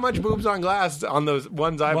glass. not that much boobs on glass on those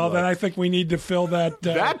ones I've Well, then looked. I think we need to fill that.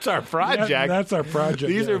 That's our project. That's our project.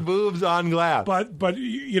 These yeah. are boobs on glass. But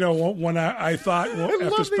you know, when I thought after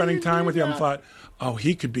love that spending you time do with you, I that. thought, oh,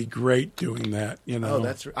 he could be great doing that. You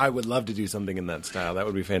know, I would love to do something in that style. That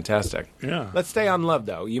would be fantastic. Yeah. Let's stay on love,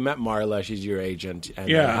 though. You met Marla. She's your agent. And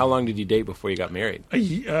Yeah. how long did you date before you got married?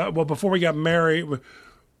 well, before we got married,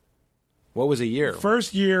 What was a year?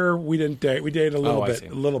 first year we didn't date. We dated a little I see.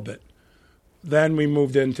 bit. Then we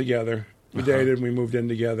moved in together. We Uh-huh. dated and we moved in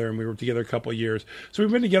together, and we were together a couple of years. So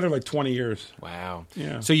we've been together like 20 years. Wow.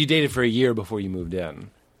 Yeah. So you dated for a year before you moved in.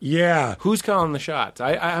 Yeah. Who's calling the shots?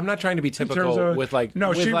 I'm not trying to be In terms typical of- with like. No,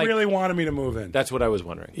 with she like- really wanted me to move in. That's what I was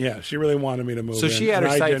wondering. Yeah, she really wanted me to move So in. she had her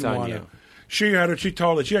and I sights didn't on want you. to. She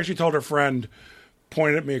actually told her friend,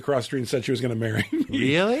 pointed at me across the street and said she was going to marry me.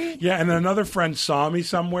 Really? Yeah, and another friend saw me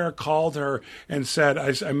somewhere, called her, and said,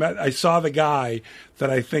 I saw the guy that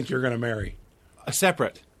I think you're going to marry. A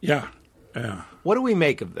separate. Yeah, yeah. What do we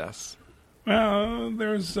make of this? Well,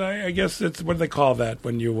 there's, I guess it's, what do they call that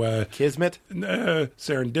when you, Kismet?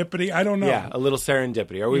 serendipity? I don't know. Yeah, a little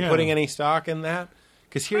serendipity. Are we Yeah. putting any stock in that?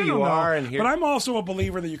 Because here I don't you know. are, and here. But I'm also a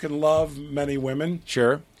believer that you can love many women.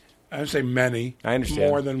 Sure. I would say many. I understand.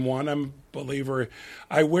 More than one. I'm a believer.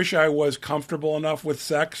 I wish I was comfortable enough with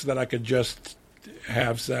sex that I could just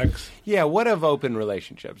have sex. Yeah. What of open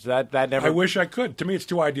relationships? That never. I wish I could. To me, it's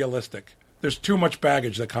too idealistic. There's too much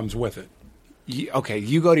baggage that comes with it. Okay,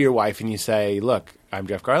 you go to your wife and you say, "Look, I'm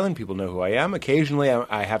Jeff Garland. People know who I am. Occasionally,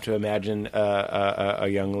 I have to imagine a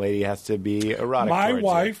young lady has to be erotic." My towards you."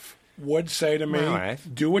 wife would say to me, My wife?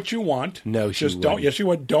 "Do what you want. No, she just don't. wouldn't. Yes, she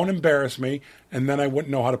would. Don't embarrass me." And then I wouldn't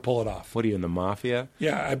know how to pull it off. What are you in the mafia?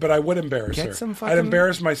 Yeah, but I would embarrass Get her. some I'd fucking-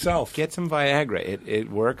 embarrass myself. Get some Viagra. It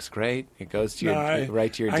works great. It goes to your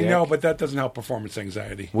right to your I dick. know, but that doesn't help performance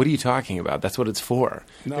anxiety. What are you talking about? That's what it's for.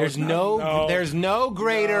 No, there's it's not. No. there's no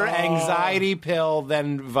greater No. anxiety pill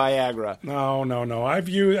than Viagra. No. I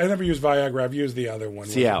never used Viagra. I've used the other one.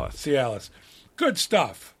 Cialis. Good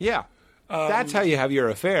stuff. Yeah. That's how you have your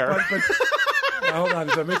affair. But now, hold on.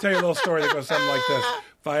 So let me tell you a little story that goes something like this.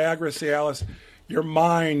 Viagra, Cialis. Your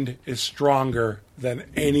mind is stronger than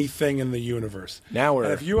anything in the universe. Now we're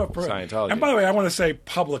And if you have Scientology. And by the way, I want to say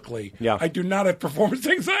publicly, Yeah. I do not have performance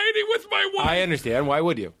anxiety with my wife. I understand. Why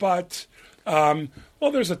would you? But,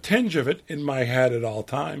 well, there's a tinge of it in my head at all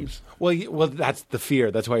times. Well, that's the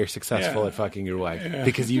fear. That's why you're successful Yeah. at fucking your wife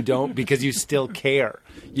because you still care.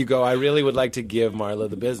 You go, I really would like to give Marla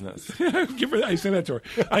the business. I say that to her.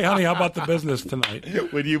 Hey, honey, how about the business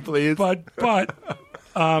tonight? Would you please? But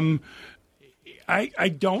I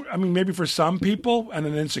don't. I mean, maybe for some people on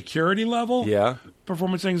an insecurity level, Yeah.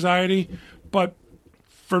 performance anxiety. But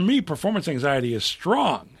for me, performance anxiety is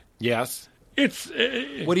strong. Yes. It's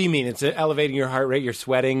What do you mean? It's elevating your heart rate. You're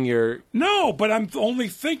sweating. no, but I'm only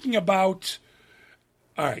thinking about.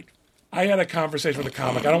 All right, I had a conversation with a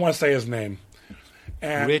comic. I don't want to say his name.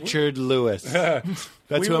 And Richard Lewis.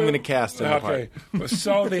 That's who I'm going to cast in the part. Okay,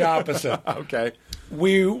 so the opposite. Okay.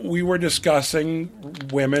 We were discussing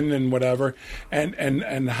women and whatever,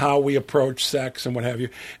 and how we approach sex and what have you.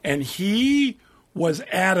 And he was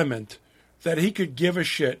adamant that he could give a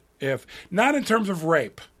shit if not in terms of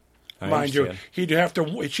rape, mind you. understand. She'd have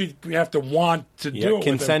to want to do it with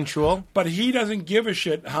him. Consensual. But he doesn't give a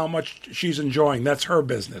shit how much she's enjoying. That's her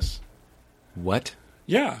business. What?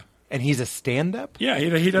 Yeah, And he's a stand-up? yeah.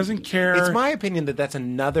 He doesn't care. It's my opinion that that's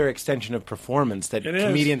another extension of performance, that It is.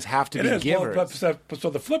 comedians have to It be is. Well, givers. so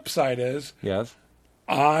the flip side is, Yes.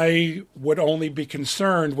 I would only be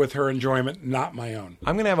concerned with her enjoyment, not my own.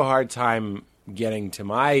 I'm going to have a hard time getting to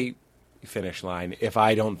my finish line if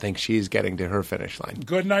I don't think she's getting to her finish line.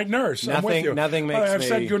 Good night, nurse. I'm with Nothing- you. nothing By the way, makes I've me-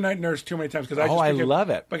 said good night, nurse too many times because I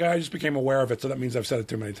love it. But I just became aware of it, so that means I've said it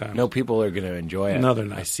too many times. No, people are going to enjoy it. No, they're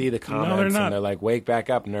not. I see the No, comments they're not. and they're like, "Wake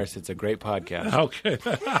back up, nurse! It's a great podcast." Okay.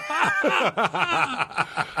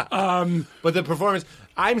 But the performance,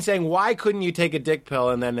 I'm saying, why couldn't you take a dick pill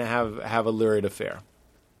and then have a lurid affair?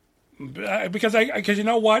 because you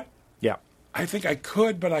know what? Yeah. I think I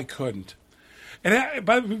could, but I couldn't. And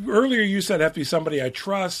earlier you said it have to be somebody I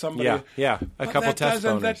trust. Somebody. Yeah. A But couple that test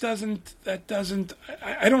doesn't, boners. That doesn't.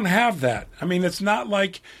 I don't have that. I mean, it's not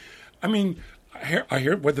like. I mean, I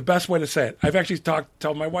hear what the best way to say it. I've actually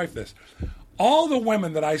told my wife this. All the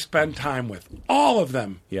women that I spend time with, all of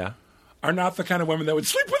them, Yeah. are not the kind of women that would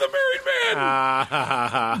sleep with a married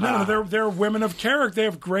man. No, they're women of character. They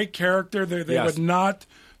have great character. They Yes. would not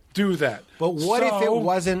do that. But what if it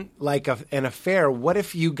wasn't like an affair? What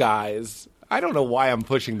if you guys... I don't know why I'm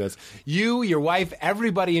pushing this. You, your wife,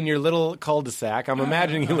 everybody in your little cul-de-sac. I'm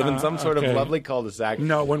imagining you live in some sort okay. of lovely cul-de-sac.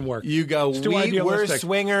 No, it wouldn't work. You go, It's too we're idealistic.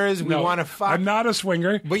 swingers. We No, want to fuck. I'm not a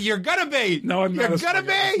swinger. But you're going to be. No, I'm not. You're a going to swinger.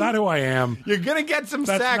 That's be. not who I am. You're going to get some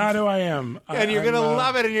That's sex. not who I am. And you're going to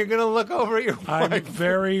love it, and you're going to look over at your wife I'm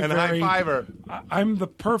very, and very. high-five her. I'm the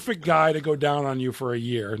perfect guy to go down on you for a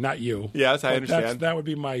year, not you. Yes, I But understand. That would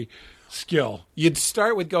be my skill, You'd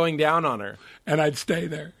start with going down on her and I'd stay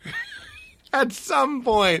there at some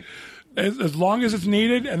point. as long as it's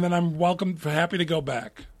needed, and then I'm happy to go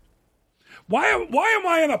back. Why am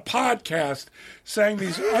I on a podcast saying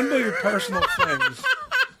these unbelievably personal things?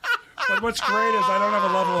 But what's great is I don't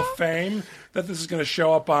have a level of fame that this is going to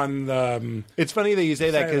show up on the. It's funny that you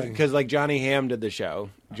say that Exciting. because like Johnny Hamm did the show.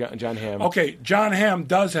 John Hamm. Okay, John Hamm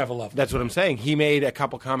does have a love. That's what I'm saying. He made a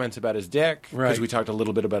couple comments about his dick because Right. we talked a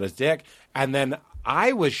little bit about his dick, and then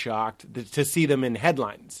I was shocked to see them in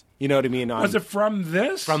headlines. You know what I mean? Was it from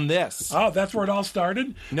this? From this? Oh, that's where it all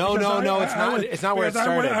started. No, Because no, it's not. It's not where it because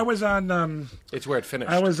started. I was on. It's where it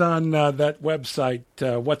finished. I was on that website.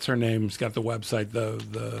 What's her name's got the website.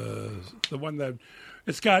 The one that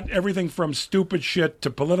it's got everything from stupid shit to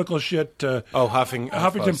political shit to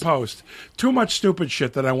Huffington Post. Too much stupid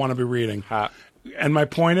shit that I want to be reading. And my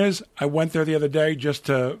point is, I went there the other day just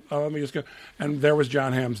to let me just go, and there was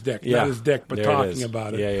John Hamm's dick. Yeah. Not his dick, but There it talking is.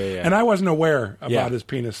 about it. Yeah. And I wasn't aware about Yeah. his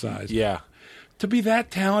penis size. Yeah. To be that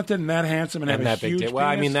talented and that handsome and, And have that a big huge dick. Well,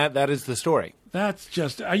 I mean penis, that is the story. that's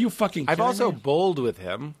just. Are you fucking? I've kidding also me? bowled with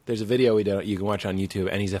him. There's a video we did you can watch on YouTube,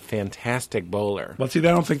 and he's a fantastic bowler. Well, see, I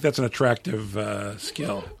don't think that's an attractive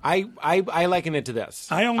skill. I liken it to this.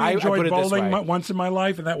 I only put enjoyed it this bowling way. once in my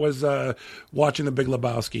life, and that was watching The Big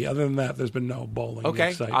Lebowski. Other than that, there's been no bowling. Okay,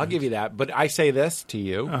 excitement. I'll give you that. But I say this to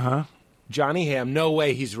you. Uh-huh. Johnny Hamm, no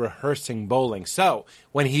way he's rehearsing bowling. So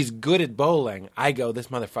when he's good at bowling, I go, this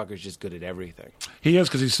motherfucker's just good at everything. He is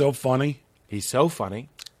because he's so funny, He's so funny,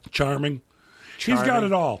 charming. He's got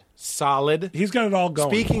it all. solid. He's got it all going.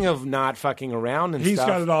 Speaking of not fucking around and He's stuff,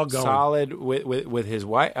 got it all going. solid with his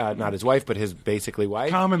wife, not his wife, but his basically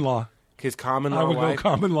wife. Common law. His common law I would go wife.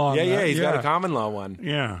 common law on Yeah, that. he's got a Yeah. common law one.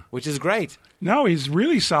 Yeah. Which is great. No, he's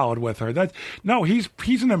really solid with her.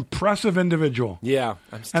 He's an impressive individual. Yeah.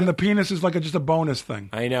 And the penis is like just a bonus thing.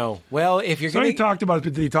 I know. Well, if you're So going he talked about.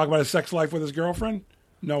 Did he talk about his sex life with his girlfriend?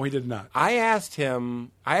 No, he did not. I asked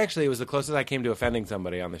him. It was the closest I came to offending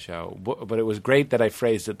somebody on the show, but it was great that I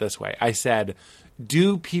phrased it this way. I said,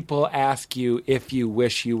 "Do people ask you if you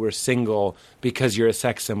wish you were single because you're a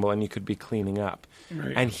sex symbol and you could be cleaning up?"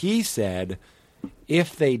 Right. And he said,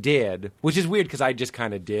 "If they did," which is weird because I just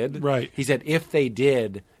kind of did. Right. He said, "If they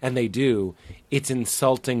did, and they do, it's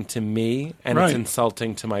insulting to me and Right. it's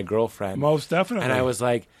insulting to my girlfriend." Most definitely. And I was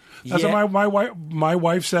like, That's yeah. what my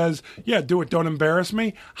wife says. Yeah, do it. Don't embarrass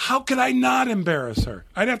me. How could I not embarrass her?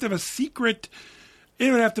 I'd have to have a secret.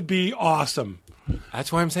 It would have to be awesome.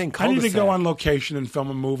 That's why I'm saying I need to cul-de-sac. go on location and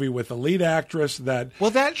film a movie with a lead actress that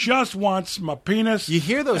just wants my penis. You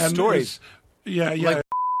hear those and stories. Yeah. Like,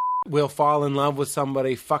 will fall in love with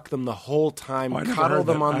somebody, fuck them the whole time, Oh, I never cuddle heard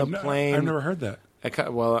them that. on the plane. I've never heard that.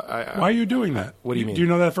 Why Why are you doing that? What do you mean? Do you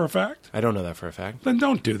know that for a fact? I don't know that for a fact. Then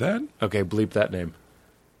don't do that. Okay, bleep that name.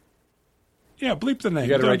 Yeah, bleep the name. You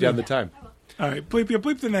got to Don't write down do- the time. All right,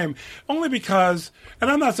 bleep the name. Only because,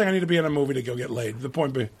 and I'm not saying I need to be in a movie to go get laid. The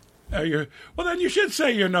point being, well, then you should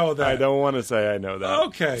say you know that. I don't want to say I know that.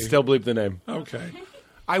 Okay. Still bleep the name. Okay.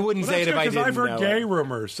 I wouldn't say it if I didn't I've heard know gay it.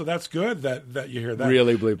 rumors, so that's good that you hear that.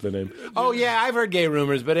 Really bleep the name. Oh yeah, I've heard gay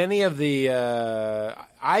rumors, but any of the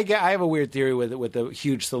I have a weird theory with the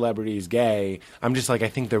huge celebrities gay. I'm just like I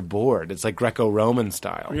think they're bored. It's like Greco-Roman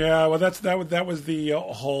style. Yeah, well, that was the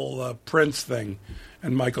whole Prince thing,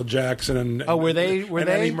 and Michael Jackson and were they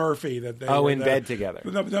Eddie Murphy that they Oh, were in bed together.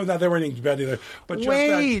 No, they weren't in bed either. But just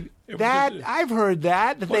Wait, that I've heard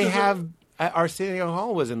that Well, they there's a- have. Arsenio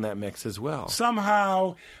Hall was in that mix as well.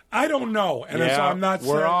 somehow I don't know, and so I'm not.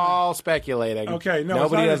 We're saying, all speculating. Okay, no, nobody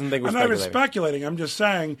it's not, doesn't think we're I'm not even speculating. speculating. I'm just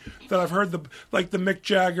saying that I've heard the Mick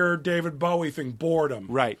Jagger, David Bowie thing, boredom.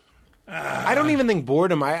 Right. I don't even think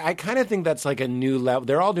boredom. I kind of think that's like a new level.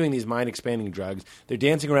 They're all doing these mind-expanding drugs. They're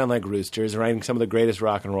dancing around like roosters, writing some of the greatest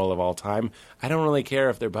rock and roll of all time. I don't really care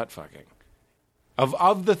if they're butt-fucking.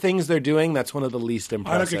 Of the things they're doing, that's one of the least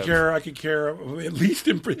impressive. I could care at least.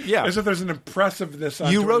 Yeah. As if there's an impressiveness.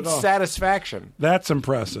 Onto You it wrote at all. Satisfaction. That's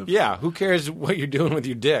impressive. Yeah, who cares what you're doing with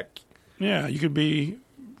your dick? Yeah, you could be,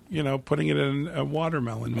 putting it in a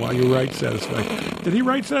watermelon while you write Satisfaction. Did he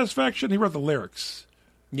write Satisfaction? He wrote the lyrics.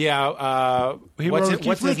 Yeah, He what's wrote his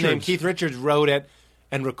Keith name? Richards. Keith Richards wrote it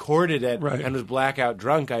and recorded it Right. and was blackout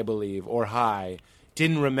drunk, I believe, or high.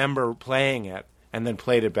 Didn't remember playing it and then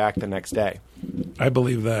played it back the next day. I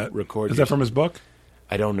believe that. Record Is your- that from his book?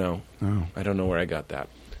 I don't know. Oh. I don't know where I got that.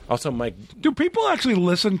 Also, Mike, Do people actually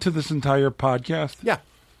listen to this entire podcast? yeah,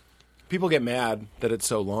 people get mad that it's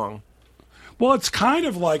so long. Well, it's kind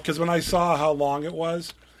of like, because when I saw how long it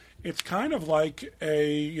was, it's kind of like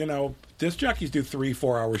disc jockeys do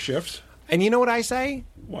 3-4 hour shifts. And you know what I say?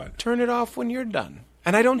 What? Turn it off when you're done.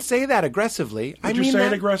 And I don't say that aggressively. I Did you mean say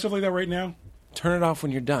that. it aggressively though right now? Turn it off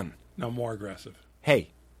when you're done. No, more aggressive. Hey.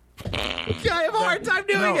 I have a hard time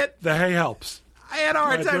doing No, it. The hey helps. I had a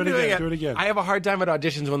hard All right, time do it doing again, it. do it again. I have a hard time at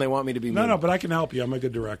auditions when they want me to be No, mean. no, but I can help you. I'm a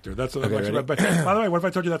good director. That's what Okay, ready? By the way, what if I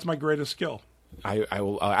told you that's my greatest skill?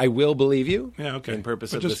 I will believe you. Yeah, okay. In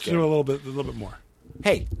purpose but of just this do game. a little bit more,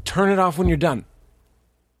 Hey, turn it off when you're done.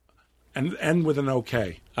 and end with an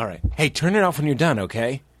okay. All right. Hey, turn it off when you're done,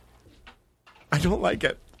 okay? I don't like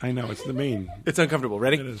it. I know it's the mean. It's uncomfortable.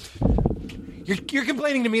 Ready? It is. You're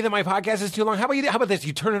complaining to me that my podcast is too long. How about this?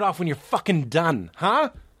 You turn it off when you're fucking done, huh?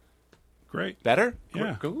 Great. Better?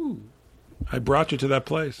 Yeah. Ooh. I brought you to that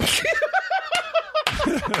place.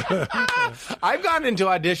 I've gotten into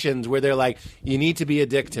auditions where they're like, you need to be a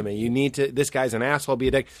dick to me. You need to, this guy's an asshole, be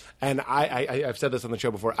a dick. And I've said this on the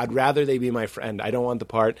show before. I'd rather they be my friend. I don't want the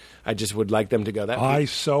part. I just would like them to go that way. I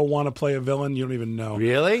so want to play a villain, you don't even know.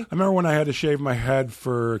 Really? I remember when I had to shave my head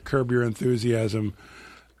for Curb Your Enthusiasm.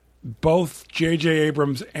 Both J.J.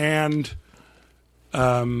 Abrams and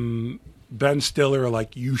Ben Stiller are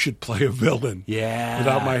like, you should play a villain. Yeah.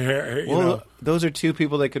 Without my hair, you Well, know. those are two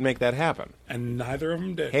people that could make that happen. And neither of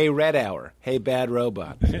them did. Hey, Red Hour. Hey, Bad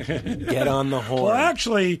Robot. Get on the horn. Well,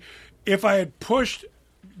 actually, if I had pushed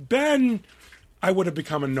Ben, I would have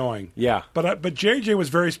become annoying. Yeah. But JJ was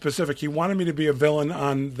very specific. He wanted me to be a villain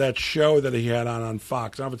on that show that he had on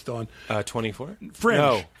Fox. I don't know if it's still on. 24? Fringe.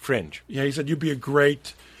 No, Fringe. Yeah, he said you'd be a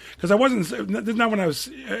great. Because I wasn't. This is not when I was.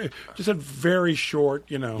 Just a very short,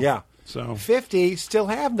 you know. Yeah. So 50 still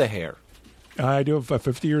have the hair. I do. Have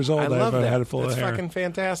 50 years old. I love have a that. head full That's of hair. fucking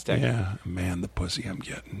fantastic. Yeah, man, the pussy I'm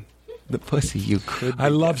getting. The pussy you could. I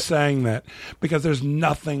love saying that because there's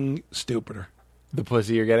nothing stupider. The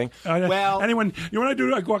pussy you're getting. Well, anyone, you know what I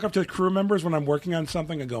do? I walk up to crew members when I'm working on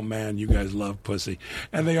something. I go, "Man, you guys love pussy,"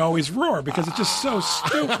 and they always roar because it's just so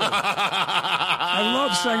stupid. I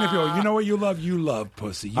love saying to people, "You know what you love? You love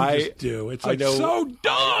pussy. You just do." It's like so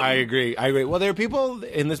dumb. I agree. Well, there are people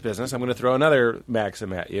in this business. I'm going to throw another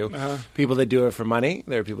maxim at you. People that do it for money.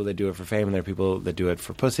 There are people that do it for fame, and there are people that do it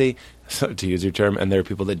for pussy, so, to use your term. And there are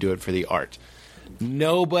people that do it for the art.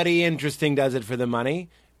 Nobody interesting does it for the money.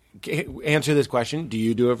 Answer this question. Do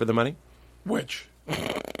you do it for the money? Which?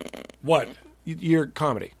 What? Your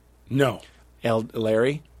comedy. No.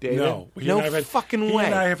 Larry? David? No. Fucking He way.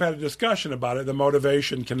 and I have had a discussion about it. The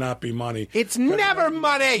motivation cannot be money. It's never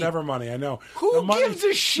money. It's never money. I know. Who The money, gives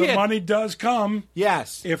a shit? The money does come.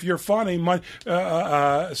 Yes. If you're funny. Someone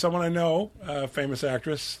I know, famous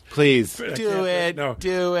actress. Please. I Do can't- it. no.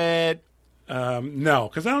 Do it. No,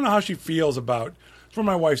 because I don't know how she feels about. It's for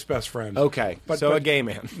my wife's best friend. Okay. But a gay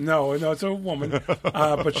man. No, it's a woman.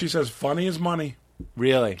 But she says funny is money.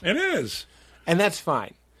 Really? It is. And that's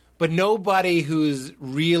fine. But nobody who's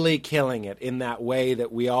really killing it in that way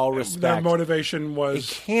that we all respect. Their motivation It was.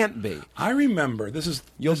 can't be. I remember this is.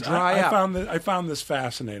 You'll dry up. I found this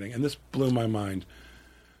fascinating, and this blew my mind.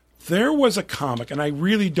 There was a comic, and I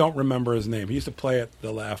really don't remember his name. He used to play at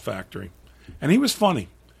the Laugh Factory, and he was funny,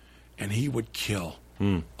 and he would kill.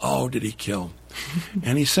 Oh, did he kill?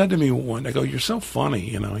 And he said to me one, I go, "You're so funny,"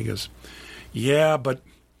 you know. He goes, "Yeah, but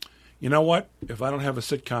you know what? If I don't have a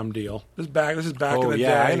sitcom deal, this is back in the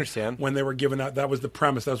day. I understand. When they were giving out. That was the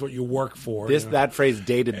premise. That's what you work for. This you know? That phrase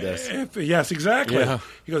dated this. Yes, exactly." Yeah.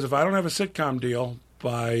 He goes, "If I don't have a sitcom deal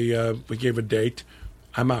by we gave a date,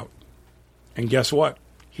 I'm out." And guess what?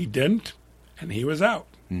 He didn't, and he was out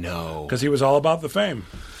No. because he was all about the fame.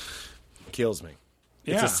 Kills me.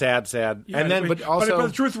 It's Yeah. a sad. Yeah, and then, but also. but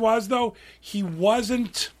the truth was, though, he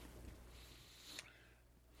wasn't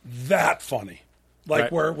that funny. Like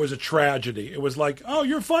Right. where it was a tragedy. It was like, "Oh,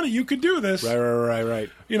 you're funny. You could do this." Right.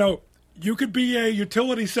 You know, you could be a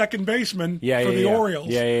utility second baseman Yeah, for the Orioles.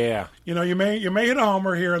 Yeah. You know, you may hit a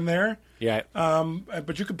homer here and there. Yeah.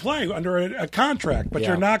 But you could play under a contract, but Yeah.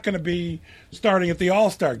 you're not going to be starting at the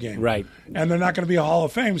All-Star game. Right. And they're not going to be a Hall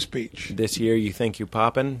of Fame speech. This year you think you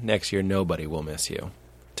poppin', next year nobody will miss you.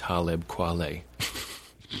 Talib Kweli.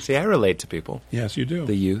 See, I relate to people. Yes, you do.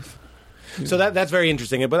 The youth. So that's very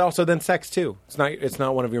interesting. But also then sex too. It's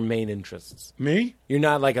not one of your main interests. Me? You're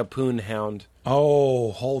not like a poon hound.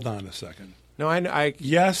 Oh, hold on a second. No, I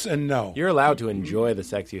Yes and no. you're allowed to enjoy the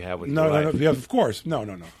sex you have with No, your no, wife. no. Yeah, of course. No.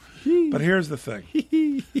 But here's the thing.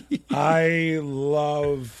 I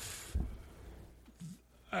love...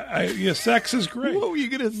 sex is great. What were you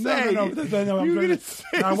going to say? No, You were gonna say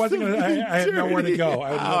I wasn't going to... I had nowhere to go.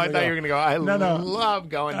 I thought you were going to go, I love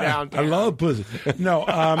going downtown. I love pussy. No,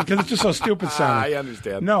 because it's just so stupid sounding. I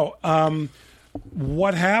understand. No,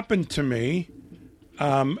 what happened to me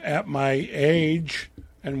at my age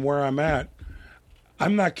and where I'm at,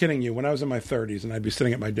 I'm not kidding you. When I was in my 30s and I'd be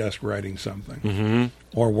sitting at my desk writing something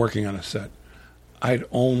or working on a set, I'd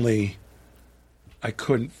only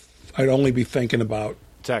be thinking about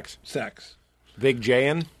sex. Big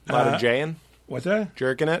J-in? A lot of J-in? What's that?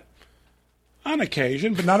 Jerking it? On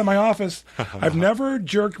occasion, but not in my office. I've never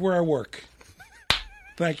jerked where I work.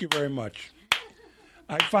 Thank you very much.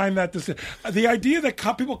 I find that the idea that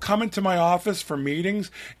people come into my office for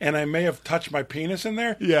meetings and I may have touched my penis in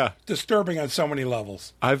there, disturbing on so many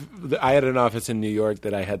levels. I had an office in New York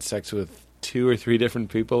that I had sex with 2 or 3 different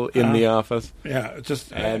people in the office. Yeah,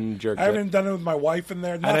 just and jerked. I haven't done it with my wife in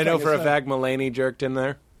there. And I know for a fact Mulaney jerked in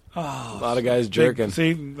there. Oh, a lot of guys jerking.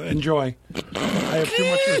 See, enjoy. I have too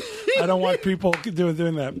much. I don't want people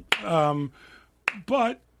doing that.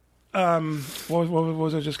 But what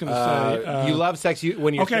was I just going to say? You love sex.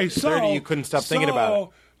 When you're 30, you couldn't stop thinking about it.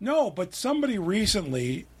 No, but somebody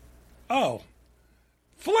recently. Oh,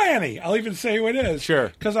 Flanny. I'll even say who it is. Sure.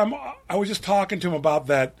 Because I was just talking to him about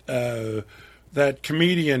that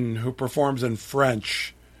comedian who performs in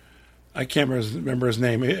French. I can't remember his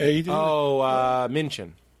name.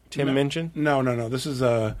 Minchin. Tim Minchin? No. This is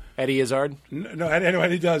Eddie Izzard? No, anyway,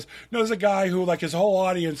 he does. No, there's a guy who, like, his whole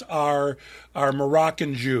audience are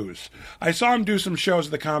Moroccan Jews. I saw him do some shows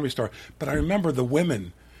at the Comedy Store, but I remember the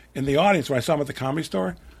women in the audience when I saw him at the Comedy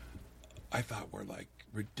Store, I thought were, like,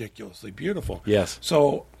 ridiculously beautiful. Yes.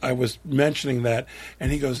 So I was mentioning that,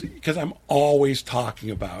 and he goes, because I'm always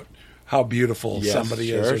talking about how beautiful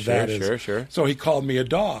somebody is or that is. Sure. So he called me a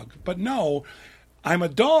dog. But no, I'm a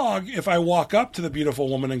dog if I walk up to the beautiful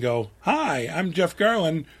woman and go, "Hi, I'm Jeff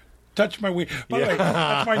Garlin. Touch my wiener." By the way,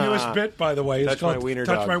 that's my newest bit, by the way. It's Touch my wiener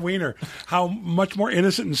Touch dog. my wiener. How much more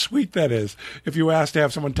innocent and sweet that is if you ask to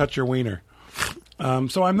have someone touch your wiener.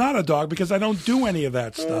 So I'm not a dog because I don't do any of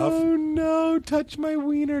that stuff. Oh, no. Touch my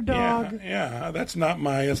wiener dog. Yeah, that's not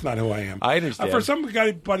who I am. I understand. For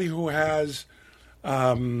somebody who has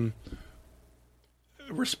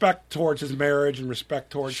respect towards his marriage and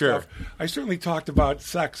respect towards stuff, I certainly talked about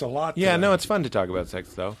sex a lot. Yeah, today. no, it's fun to talk about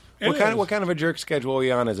sex, though. What kind of a jerk schedule are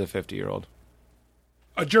you on as a 50-year-old?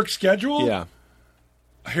 A jerk schedule? Yeah.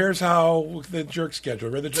 Here's how the jerk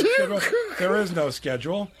schedule. Read the jerk schedule? There is no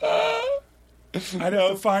schedule. I'd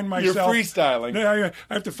have to find myself. You're freestyling. No,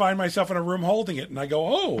 I have to find myself in a room holding it, and I go,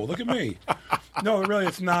 "Oh, look at me." No, really,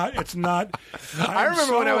 it's not. It's not. I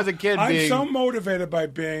remember when I was a kid I'm so motivated by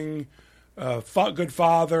being a good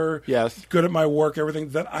father, yes, good at my work,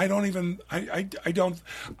 everything, that I don't even.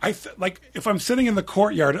 Like if I'm sitting in the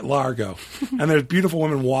courtyard at Largo, and there's beautiful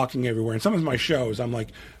women walking everywhere, and some of my shows, I'm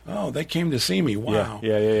like, "Oh, they came to see me. Wow."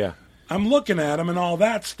 Yeah. I'm looking at them and all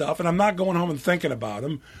that stuff, and I'm not going home and thinking about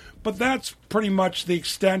them. But that's pretty much the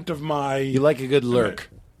extent of my... You like a good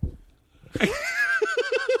lurk.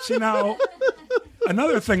 See, now,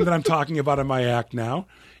 another thing that I'm talking about in my act now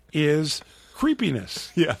is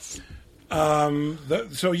creepiness. Yes. The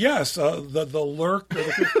lurk...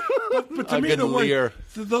 But to me,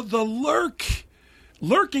 the lurk...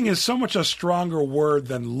 Lurking is so much a stronger word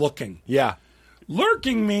than looking. Yeah.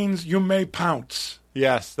 Lurking means you may pounce.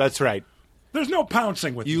 Yes, that's right. There's no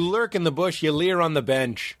pouncing with you. You lurk in the bush, you leer on the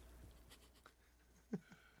bench.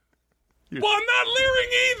 Well, I'm not leering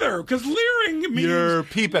either, because leering means... You're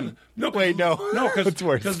peeping. No,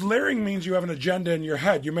 because leering means you have an agenda in your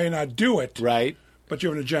head. You may not do it. Right. But you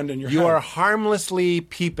have an agenda in your head. You are harmlessly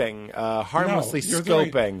peeping, harmlessly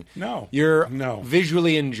scoping. You're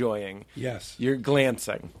visually enjoying. Yes. You're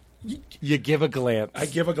glancing. You give a glance. I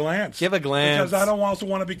give a glance. Give a glance. Because I don't also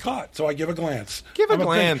want to be caught, so I give a glance. Give a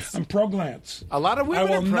glance. I'm pro-glance. A lot of women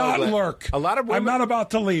I will not lurk. A lot of women. I'm not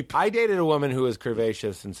about to leap. I dated a woman who was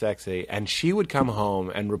curvaceous and sexy, and she would come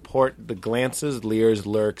home and report the glances, leers,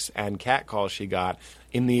 lurks, and catcalls she got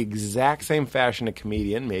in the exact same fashion a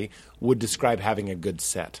comedian, me, would describe having a good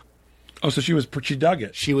set. Oh, so she dug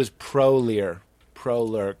it. She was pro-leer,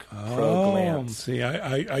 pro-lurk, pro-glance. See,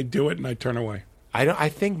 I do it and I turn away. I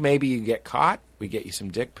think maybe you get caught. We get you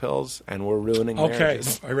some dick pills, and we're ruining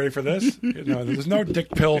marriages. Okay, are you ready for this? There's no dick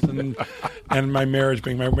pills and my marriage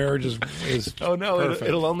is oh no, perfect.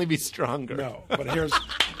 It'll only be stronger. No, but here's what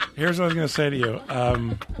I was going to say to you.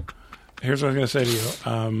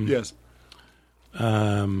 Yes.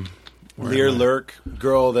 Leer, lurk,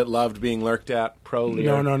 girl that loved being lurked at,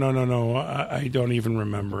 pro-leer. No. I don't even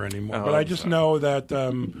remember anymore. Oh, but I just know that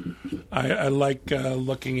I like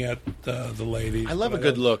looking at the ladies. I love a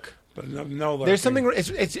good look. But no lurking. There's something.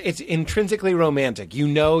 It's intrinsically romantic. You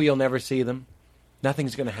know you'll never see them.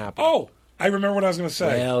 Nothing's going to happen. Oh, I remember what I was going to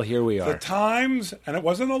say. Well, here we are. The times, and it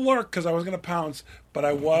wasn't a lurk because I was going to pounce, but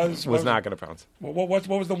I was not going to pounce. What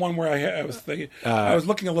was the one where I was thinking? I was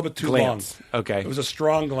looking a little bit too glance. long. Okay, it was a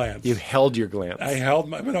strong glance. You held your glance. I held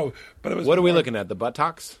my, but it was. What are we looking at? The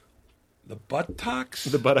buttocks? The buttocks?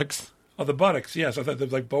 The buttocks? Oh, the buttocks. Yes, I thought they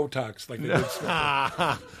were like Botox. Like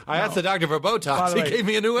I asked the doctor for Botox. He gave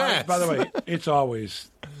me a new ass. By the way, it's always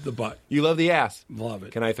the butt. You love the ass. Love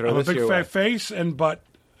it. Can I throw this your way? Face and butt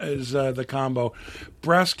is the combo.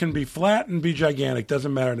 Breasts can be flat and be gigantic.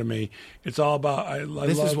 Doesn't matter to me. It's all about.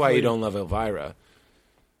 This is why you don't love Elvira.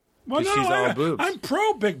 Well, 'Cause she's all boobs. I'm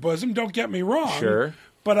pro big bosom. Don't get me wrong. Sure.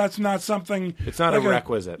 But that's not something. It's not like a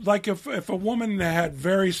requisite. Like if a woman had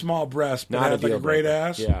very small breasts but Not a had like deal a great breaker.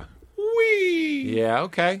 ass. Yeah. Wee. Yeah,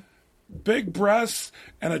 okay. Big breasts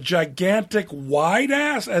and a gigantic wide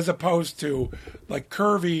ass as opposed to like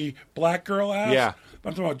curvy black girl ass. Yeah.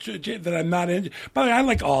 I'm talking about that I'm not into. By the way, I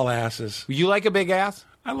like all asses. You like a big ass?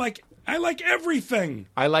 I like everything.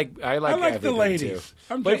 I like I like the everything, ladies. too.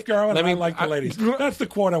 I'm But Jeff Garland. let me- I like the ladies. That's the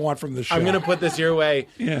quote I want from the show. I'm going to put this your way.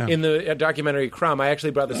 Yeah. In the documentary Crumb, I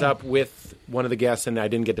actually brought this up with one of the guests, and I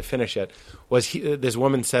didn't get to finish it. This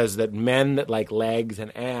woman says that men that like legs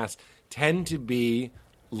and ass tend to be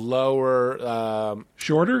lower.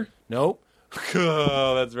 Shorter. Nope.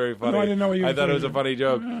 Oh, that's very funny. No, I didn't know what you were I thought it was a saying. funny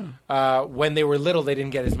joke. When they were little, they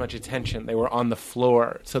didn't get as much attention. They were on the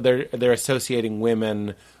floor, so they're associating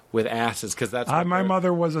women with asses because that's what My they're-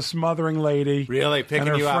 mother was a smothering lady. Really? Picking and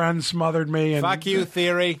her you up. friend smothered me. And Fuck you,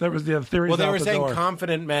 theory. That was the theory. Well, they out were the saying door.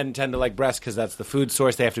 confident men tend to like breasts because that's the food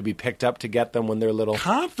source. They have to be picked up to get them when they're little.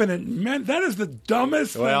 Confident men. That is the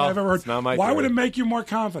dumbest thing Well, I've ever heard. it's not my Why would theory. it make you more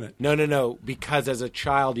confident? No. Because as a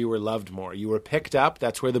child, you were loved more. You were picked up.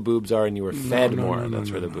 That's where the boobs are, and you were fed more.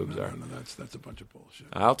 That's where the boobs are. No, that's a bunch of bullshit.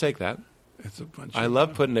 I'll take that. It's a bunch. I of,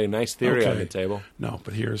 love putting a nice theory on Okay. the table. No,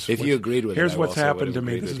 but here's If you agreed with it, here's I what's also happened would to have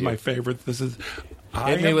me. agreed This is with my you. favorite. This is.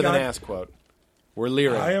 Hit me with an ass quote. We're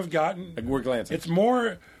leering. I have gotten. We're glancing. It's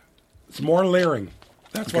more leering.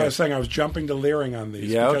 That's why I was saying I was jumping to leering on these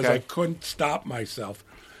Yeah, because okay. I couldn't stop myself,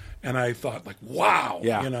 and I thought like, wow,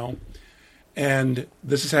 Yeah. And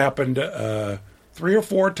this has happened 3 or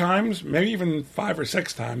 4 times, maybe even 5 or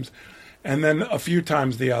 6 times, and then a few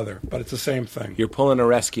times the other. But it's the same thing. You're pulling a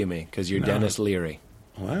Rescue Me because you're Dennis Leary.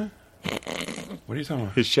 What? What are you talking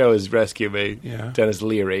about? His show is Rescue Me. Yeah. Dennis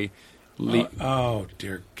Leary. Oh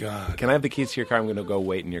dear God! Can I have the keys to your car? I'm going to go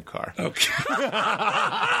wait in your car. Okay.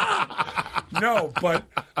 No, but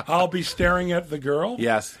I'll be staring at the girl.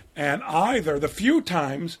 Yes. And either the few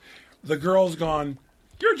times the girl's gone,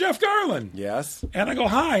 "You're Jeff Garland." Yes. And I go,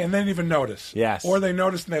 "Hi," and they didn't even notice. Yes. Or they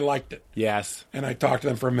noticed and they liked it. Yes. And I talked to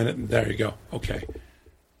them for a minute, and there you go. Okay.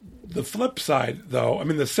 The flip side, though, I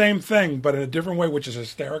mean, the same thing, but in a different way, which is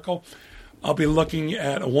hysterical. I'll be looking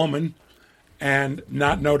at a woman and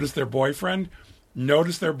not notice their boyfriend.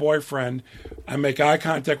 Notice their boyfriend. I make eye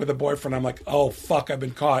contact with the boyfriend. I'm like, oh, fuck, I've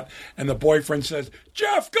been caught. And the boyfriend says,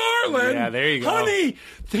 Jeff Garland. Yeah, there you go. Honey,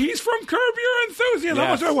 he's from Curb Your Enthusiasm. How Yes,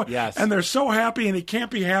 much do I want? yes. And they're so happy, and he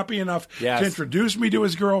can't be happy enough Yes. to introduce me to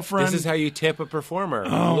his girlfriend. This is how you tip a performer.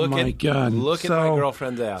 Oh look my at, God! Look at my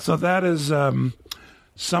girlfriend's ass. So that is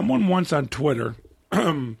someone once on Twitter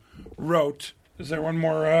wrote. Is there one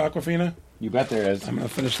more Aquafina? You bet there is. I'm going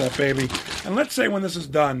to finish that baby, and let's say when this is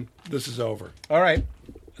done, this is over. All right.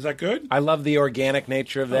 Is that good? I love the organic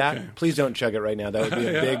nature of that. Okay. Please don't chug it right now. That would be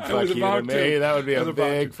a Yeah, big I fuck was you to about me. to. That would be I a was about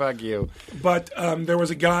big to. fuck you. But there was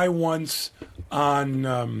a guy once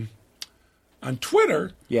on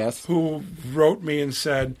Twitter, Yes. who wrote me and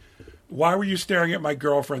said, "Why were you staring at my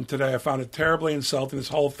girlfriend today? I found it terribly insulting. This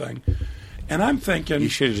whole thing." And I'm thinking, You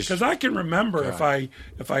should've just- because I can remember if I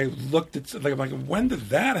looked at like, I'm like, when did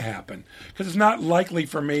that happen? Because it's not likely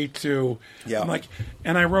for me to. Yeah. I'm like,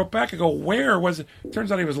 and I wrote back. I go, where was it?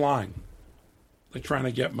 Turns out he was lying, like trying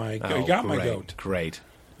to get my. he got my great. goat. Great.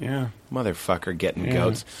 Yeah. Motherfucker getting Yeah.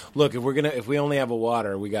 goats. Look, if we only have a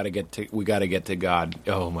water, we got to get to God.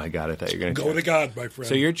 Oh my God, I thought you were going Go to God, my friend.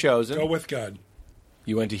 So you're chosen. Go with God.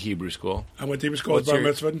 You went to Hebrew school. I went to Hebrew school at Bar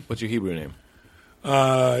Mitzvah. What's your Hebrew name?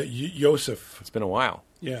 Yosef. It's been a while.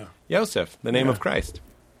 Yeah. Yosef, the name Yeah. of Christ.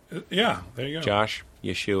 Yeah, there you go. Josh,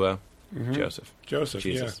 Yeshua, Joseph. Joseph,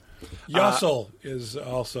 Jesus. yeah. Yussel is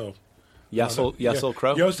also. Yussel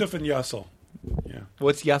Crow? Yosef and Yussel. Yeah.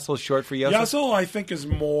 What's Yussel short for Yosef? Yussel, I think, is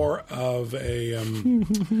more of a. I'm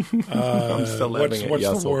still laughing at what's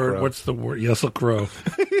Yussel the word? Crow. What's the word? Yussel Crow.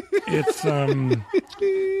 It's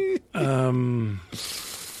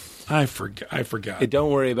I forgot.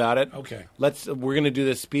 Don't worry about it. Okay. We're going to do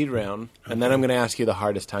this speed round, and then I'm going to ask you the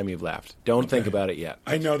hardest time you've laughed. Don't think about it yet.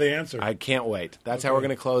 I know the answer. I can't wait. That's how we're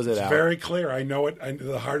going to close it it's out. very clear. I know it. I know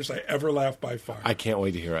the hardest I ever laughed by far. I can't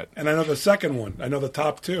wait to hear it. And I know the second one. I know the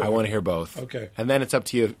top two. I want to hear both. Okay. And then it's up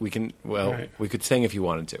to you. We can. Well, All right. we could sing if you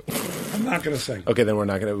wanted to. I'm not going to sing. Okay, then we're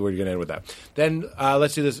not going to. We're going to end with that. Then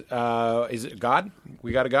let's do this. Is it God?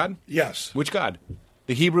 We got a God? Yes. Which God?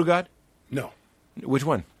 The Hebrew God? No. Which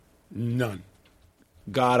one? None.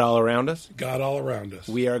 God all around us. God all around us.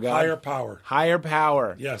 We are God. Higher power. Higher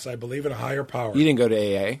power. Yes, I believe in a higher power. You didn't go to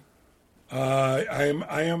AA.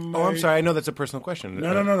 I am. Oh, I'm sorry. I know that's a personal question.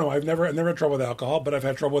 No. I've never had trouble with alcohol, but I've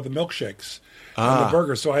had trouble with the milkshakes and the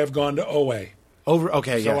burgers. So I have gone to OA.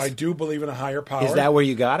 Okay, So yes. I do believe in a higher power. Is that where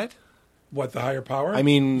you got it? What, the higher power? I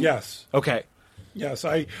mean... yes. Okay. Yes,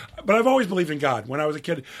 but I've always believed in God. When I was a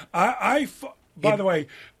kid, by the way,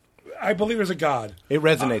 I believe there's a God. It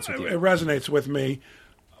resonates with you. It resonates with me,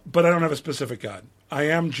 but I don't have a specific God. I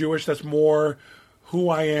am Jewish. That's more who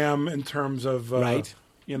I am in terms of Right.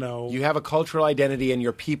 You know, You have a cultural identity, and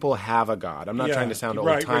your people have a God. I'm not trying to sound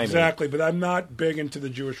right, old-timey. exactly. But I'm not big into the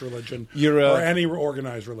Jewish religion You're or any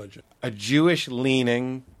organized religion. A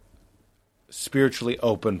Jewish-leaning, spiritually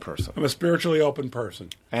open person. I'm a spiritually open person.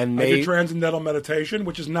 And I do transcendental meditation,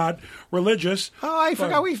 which is not religious. Oh, I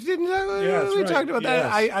forgot we didn't. that's we right. talked about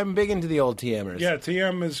that. Yes. I'm big into the old TMers. Yeah,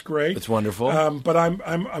 TM is great. It's wonderful. But I'm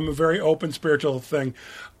a very open spiritual thing.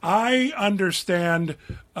 I understand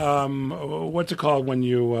what's it called when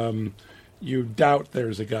you doubt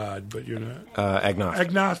there's a God, but you're not Agnostic.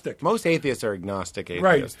 agnostic. Most atheists are agnostic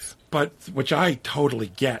atheists. Right, but which I totally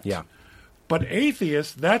get. Yeah. But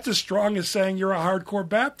atheists, that's as strong as saying you're a hardcore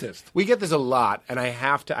Baptist. We get this a lot, and I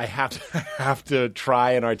have to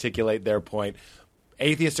try and articulate their point.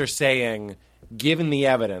 Atheists are saying, given the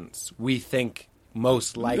evidence, we think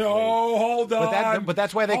most likely. No, hold on. But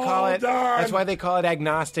that's why they call it. Hold on. That's why they call it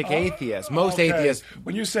agnostic atheist. Most Okay. atheists.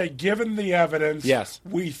 When you say given the evidence, Yes.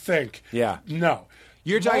 we think. Yeah. No.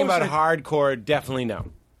 You're talking Most about hardcore. Definitely no.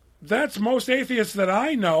 That's most atheists that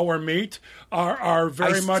I know or meet are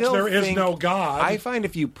very I much still there is think- no God. I find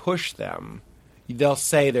if you push them, they'll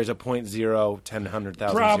say there's a 0.0, 10,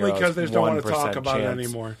 100,000 Probably zeros, because they just don't want to 1% talk about it chance.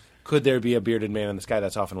 anymore. Could there be a bearded man in the sky?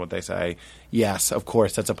 That's often what they say. Yes, of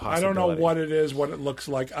course, that's a I possibility. don't know what it is, what it looks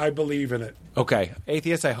like. I believe in it. Okay,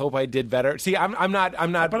 atheist. I hope I did better. See, I'm not.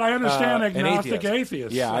 But I understand an agnostic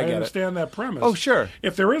atheists. Yeah, I get it. understand that premise. Oh, sure.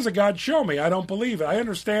 If there is a God, show me. I don't believe it. I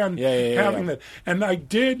understand having that. And I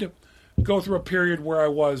did go through a period where I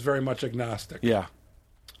was very much agnostic. Yeah,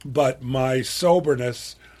 But my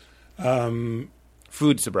soberness,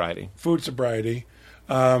 food sobriety. food sobriety,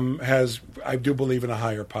 I do believe in a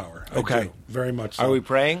higher power. I Okay. do, very much so. Are we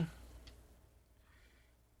praying?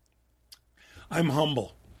 I'm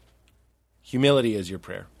humble. Humility is your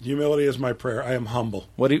prayer. Humility is my prayer. I am humble.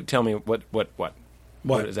 What do you tell me? What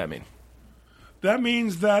does that mean? That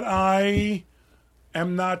means that I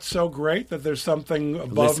am not so great, that there's something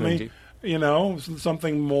above Listening me, to you.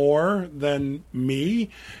 something more than me.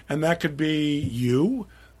 And that could be you.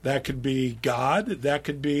 That could be God. That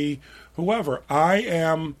could be whoever. I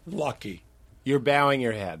am lucky. You're bowing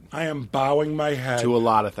your head I am bowing my head to a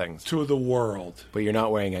lot of things, to the world. but you're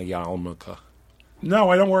not wearing a yarmulke.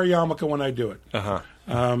 No, I don't wear a yarmulke when I do it. Uh-huh.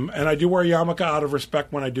 And I do wear a yarmulke out of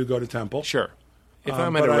respect when I do go to temple. Sure. If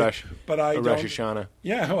I'm at but a I- Rosh, but I a Rosh don't- Hashanah,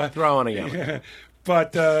 Yeah. Well, throw on a yarmulke.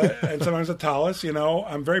 But and sometimes a tallis.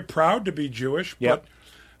 I'm very proud to be Jewish, Yep.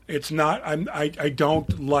 but it's not. I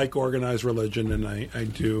don't like organized religion, and I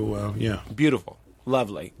do. Beautiful,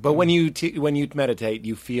 lovely. But when you meditate,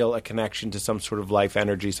 you feel a connection to some sort of life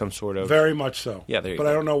energy, some sort of. Very much so. Yeah, there you but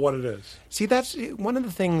go. I don't know what it is. See, that's one of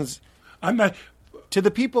the things. I'm not. To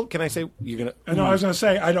the people, can I say you're gonna? No, I was going to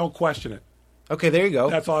say I don't question it. Okay, there you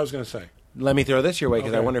go. That's all I was going to say. Let me throw this your way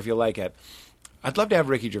because I Okay. wonder if you'll like it. I'd love to have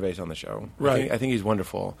Ricky Gervais on the show. Right. I think he's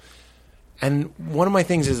wonderful. And one of my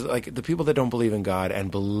things is like the people that don't believe in God, and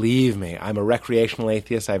believe me, I'm a recreational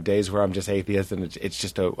atheist. I have days where I'm just atheist, and it's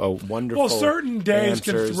just a wonderful. Well, certain days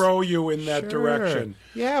answers. can throw you in that Sure. direction.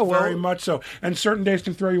 Yeah, well- very much so. And certain days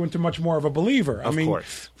can throw you into much more of a believer. Of I mean,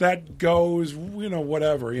 course. that goes,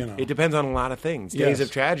 whatever, It depends on a lot of things. Yes. Days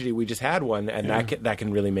of tragedy, we just had one, and that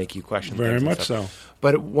can really make you question. Very things and much stuff. so.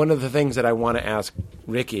 But one of the things that I want to ask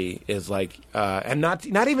Ricky is like, and not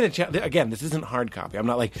even again, this isn't hard copy. I'm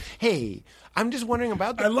not like, hey, I'm just wondering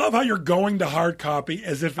about. I love how you're going to hard copy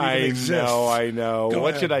as if it even exists. I know. Go What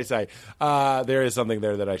ahead. should I say? There is something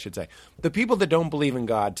there that I should say. The people that don't believe in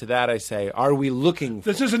God, to that I say, are we looking?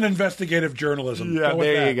 This is an investigative journalism. Yeah, Go with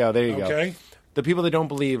there that. you go. There you go. Okay. The people that don't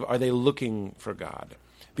believe, are they looking for God?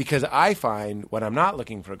 Because I find when I'm not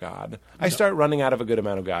looking for God, I start running out of a good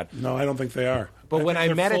amount of God. No, I don't think they are. But when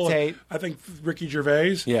think I they're full of- meditate- I think Ricky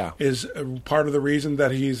Gervais Yeah. is part of the reason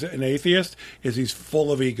that he's an atheist is he's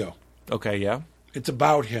full of ego. Okay, yeah. It's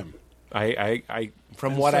about him. I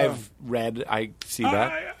from And what so- I've read, I see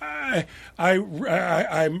that.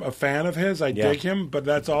 I'm a fan of his. I Yeah. dig him, but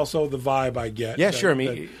that's also the vibe I get. Yeah, sure,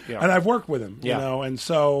 me- yeah. And I've worked with him, Yeah. and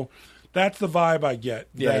so that's the vibe I get.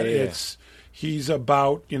 Yeah, that yeah, yeah. he's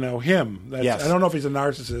about him. That's, Yes. I don't know if he's a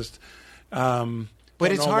narcissist, But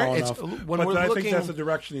don't it's know hard. well It's- enough. when but we're I looking- think that's the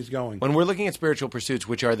direction he's going. When we're looking at spiritual pursuits,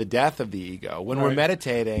 which are the death of the ego, when we're Right.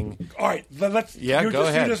 meditating, All right, let's. Yeah, you go just,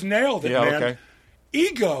 ahead. You just nailed it, Yeah, man. okay.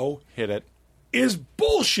 Ego hit it. is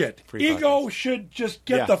bullshit. Free Ego podcast. should just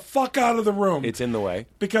get Yeah. the fuck out of the room. It's in the way.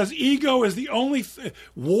 Because ego is the only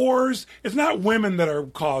wars. It's not women that are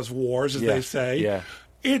cause wars, as Yeah. they say. Yeah.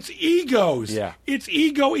 It's egos. Yeah. It's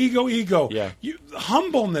ego. Yeah.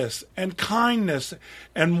 Humbleness and kindness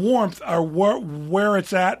and warmth are where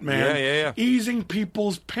it's at, man. Yeah. Easing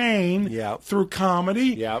people's pain Yeah. through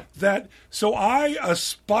comedy. Yeah. So I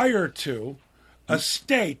aspire to a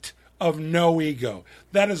state of no ego.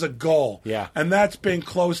 That is a goal. Yeah. And that's being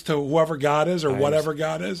close to whoever God is or whatever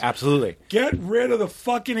God is. Absolutely. Get rid of the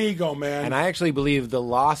fucking ego, man. And I actually believe the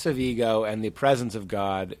loss of ego and the presence of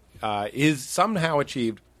God is somehow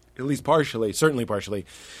achieved, at least partially, certainly partially,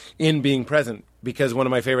 in being present. Because one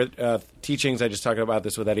of my favorite teachings, I just talked about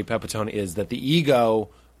this with Eddie Pepitone, is that the ego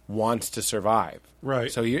wants to survive.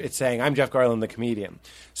 Right. So it's saying, I'm Jeff Garlin, the comedian.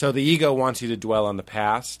 So the ego wants you to dwell on the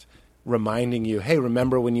past, reminding you, hey,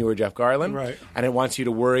 remember when you were Jeff Garlin? Right. And it wants you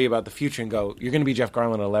to worry about the future and go, you're going to be Jeff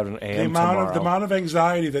Garlin at 11 a.m. the amount of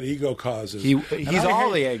anxiety that ego causes. He's And I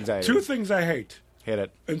all hate- the anxiety. Two things I hate Hit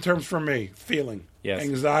it. in terms for me, feeling. Yes.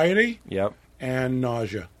 Anxiety Yep. and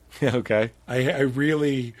nausea. Okay. I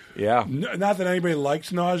really... Yeah. Not that anybody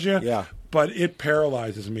likes nausea. Yeah. But it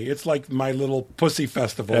paralyzes me. It's like my little pussy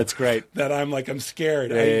festival. That's great. That I'm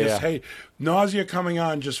scared. Yeah. Hey, nausea coming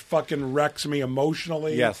on just fucking wrecks me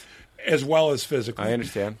emotionally. Yes. As well as physically. I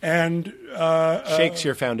understand. And Shakes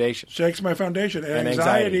your foundation. shakes my foundation. And And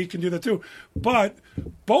anxiety anxiety. can do that too. But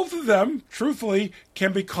both of them, truthfully,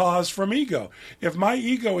 can be caused from ego. If my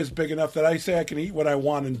ego is big enough that I say I can eat what I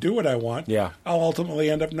want and do what I want, Yeah. I'll ultimately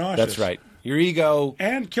end up nauseous. That's right. Your ego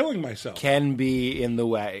And killing myself. can be in the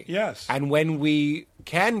way. Yes. And when we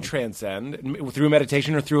can transcend through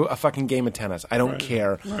meditation or through a fucking game of tennis, I don't Right.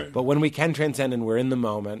 care. Right. But when we can transcend and we're in the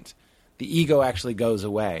moment, the ego actually goes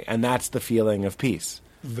away. And that's the feeling of peace,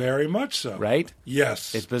 Very much so. right?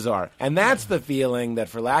 Yes. It's bizarre. And that's the feeling that,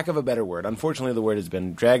 for lack of a better word, unfortunately the word has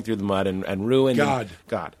been dragged through the mud and ruined. God.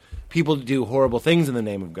 God. People do horrible things in the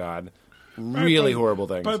name of God. Right, Really but- horrible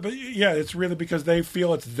things. But yeah, it's really because they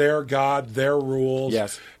feel it's their God, their rules.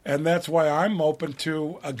 Yes. And that's why I'm open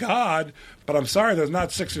to a God, but I'm sorry, there's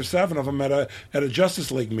not 6 or 7 of them at a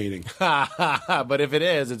Justice League meeting. But if it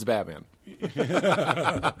is, it's Batman.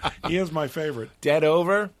 He is my favorite. Dead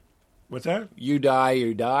over, What's that? you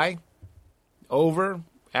die. Over,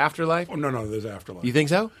 afterlife. Oh, no, there's afterlife. You think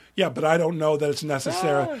so? Yeah, but I don't know that it's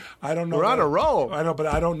necessary. I don't know. We're on that- a roll. I know, but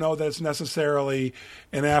I don't know that it's necessarily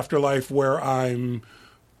an afterlife where I'm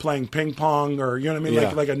playing ping pong or you know what I mean,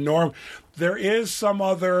 Yeah. like a norm. There is some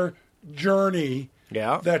other journey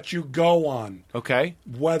Yeah. that you go on. Okay.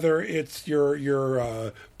 Whether it's your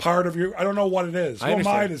part of your, I don't know what it is. I Who am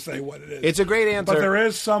I understand. to say what it is? It's a great answer. But there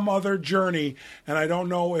is some other journey, and I don't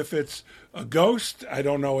know if it's a ghost. I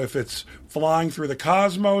don't know if it's flying through the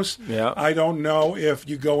cosmos. Yeah. I don't know if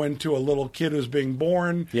you go into a little kid who's being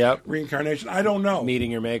born. Yep. Reincarnation. I don't know. Meeting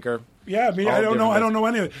your maker. Yeah, I mean, All I don't know. different I don't know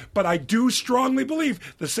any of it. But I do strongly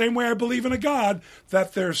believe, the same way I believe in a God,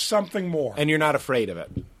 that there's something more. And you're not afraid of it.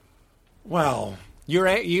 Well,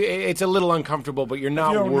 It's a little uncomfortable, but you're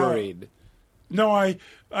not You don't know. worried. no, I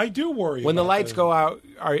do worry. When the about lights that. go out,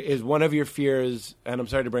 is one of your fears, and I'm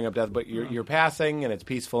sorry to bring up death, but you're passing, and it's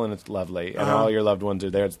peaceful, and it's lovely, and all your loved ones are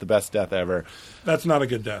there. It's the best death ever. That's not a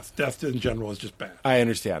good death. Death in general is just bad. I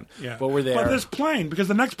understand. Yeah. But we're there. But this plane, because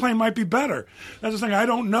the next plane might be better. That's the thing. I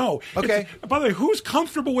don't know. Okay. By the way, who's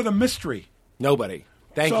comfortable with a mystery? Nobody.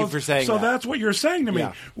 Thank you for saying so that. that's what you're saying to me.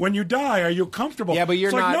 Yeah. When you die, are you comfortable? Yeah, but you're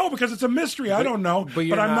it's like, not- no, because it's a mystery. I don't know. but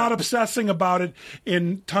you're I'm not- not obsessing about it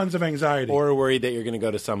in tons of anxiety. Or worried that you're going to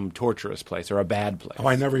go to some torturous place or a bad place. Oh,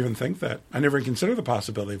 I never even think that. I never even consider the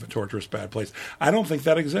possibility of a torturous bad place. I don't think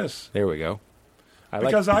that exists. There we go.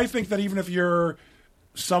 Because I think that even if you're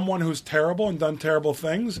someone who's terrible and done terrible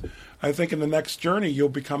things, I think in the next journey you'll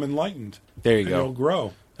become enlightened. There you and go. You'll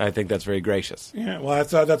grow. I think that's very gracious. Yeah, well,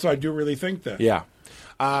 that's why I do really think that. Yeah.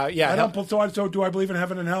 I hell- don't. So do I believe in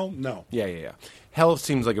heaven and hell? No. Yeah. Hell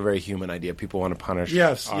seems like a very human idea. People want to punish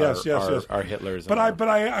Yes, our Hitlers. But and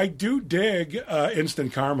I do dig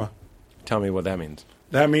instant karma. Tell me what that means.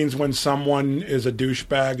 That means when someone is a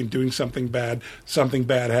douchebag and doing something bad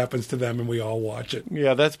happens to them, and we all watch it.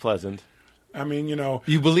 Yeah, that's pleasant. I mean,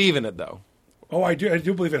 You believe in it, though. Oh, I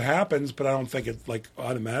do believe it happens, but I don't think it like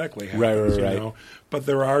automatically happens. Right. You know? But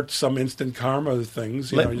there are some instant karma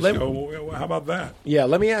things. You Let- know, you let- just go, well, how about that? Yeah,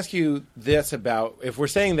 let me ask you this about, if we're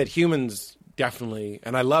saying that humans definitely,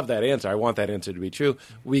 and I love that answer. I want that answer to be true.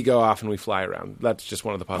 We go off and we fly around. That's just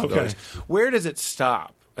one of the possibilities. Okay. Where does it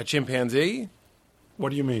stop? A chimpanzee? What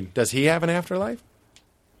do you mean? Does he have an afterlife?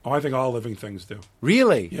 Oh, I think all living things do.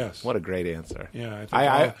 Really? Yes. What a great answer. Yeah,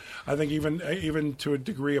 I I think even to a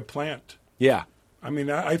degree a plant. yeah. I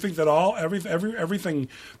mean, I think that everything.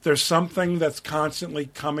 There's something that's constantly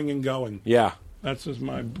coming and going. Yeah. That's just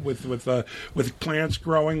my with plants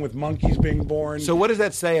growing, with monkeys being born. So what does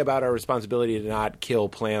that say about our responsibility to not kill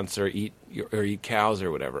plants or eat cows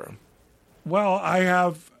or whatever? Well, I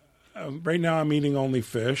have right now. I'm eating only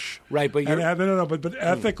fish. Right, but you're- no. But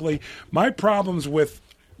ethically, my problems with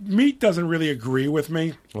meat doesn't really agree with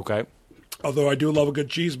me. Okay. Although I do love a good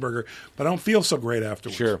cheeseburger, but I don't feel so great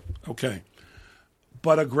afterwards. Sure. Okay.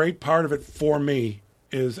 But a great part of it for me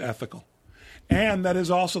is ethical. And that is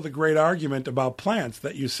also the great argument about plants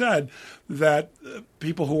that you said that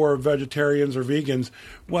people who are vegetarians or vegans,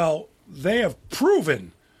 well, they have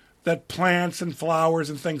proven that plants and flowers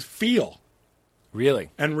and things feel Really?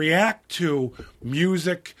 and react to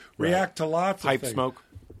music, react to lots of Pipe things. smoke?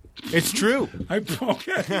 It's true. Okay.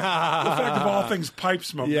 The fact of all things, pipe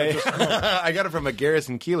smoke. not just smoke. I got it from a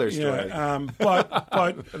Garrison Keeler story. Yeah,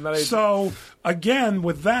 but so again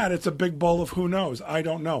with that, it's a big bowl of who knows. I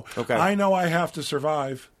don't know. Okay. I know I have to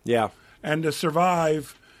survive, Yeah. and to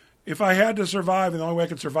survive, if I had to survive, and the only way I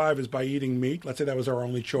could survive is by eating meat. Let's say that was our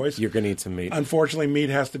only choice. You're going to eat some meat. Unfortunately, meat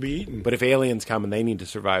has to be eaten. But if aliens come and they need to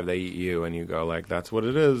survive, they eat you, and you go like, that's what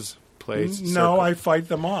it is. Place. No, I fight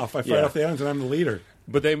them off. I fight Yeah. off the aliens, and I'm the leader.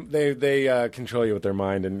 But they control you with their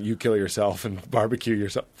mind, and you kill yourself and barbecue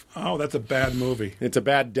yourself. Oh, that's a bad movie. It's a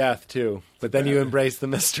bad death, too. But then you embrace the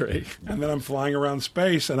mystery. And then I'm flying around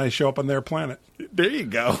space, and I show up on their planet. There you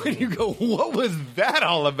go. And you go, what was that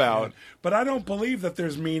all about? But I don't believe that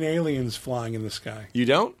there's mean aliens flying in the sky. You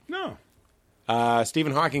don't? No.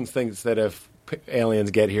 Stephen Hawking thinks that if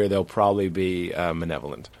aliens get here, they'll probably be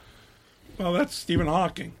malevolent. Well, that's Stephen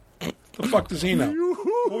Hawking. The fuck does he know?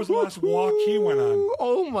 What was the last walk he went on?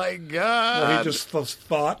 Oh, my God. Where he just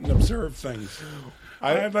thought and observed things.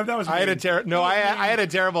 I had a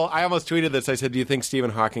terrible. I almost tweeted this. I said, "Do you think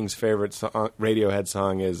Stephen Hawking's favorite Radiohead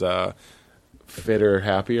song is "Fitter,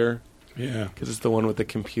 Happier"? Yeah. Because it's the one with the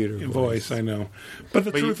computer Voice, I know. But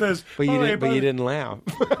the truth is... But you oh, didn't laugh.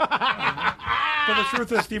 But the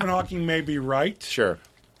truth is Stephen Hawking may be right. Sure.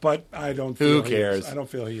 But I don't feel Who he cares? is. I don't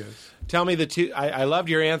feel he is. Tell me the two. I loved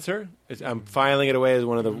your answer. I'm filing it away as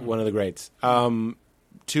one of the greats.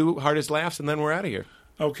 Two hardest laughs, and then we're out of here.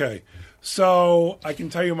 Okay. So I can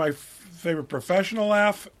tell you my favorite professional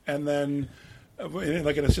laugh, and then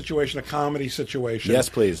like in a comedy situation. Yes,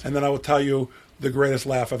 please. And then I will tell you the greatest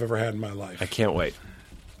laugh I've ever had in my life. I can't wait.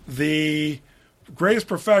 The greatest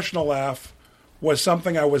professional laugh was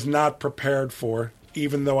something I was not prepared for,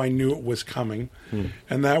 even though I knew it was coming.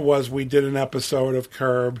 And that was, we did an episode of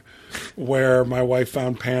Curb where my wife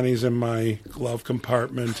found panties in my glove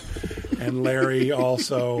compartment, and Larry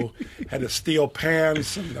also had to steal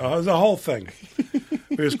pants. And, it was a whole thing.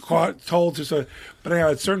 He was told to. But anyway,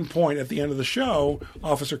 at a certain point at the end of the show,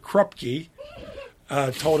 Officer Krupke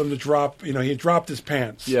told him to drop. He had dropped his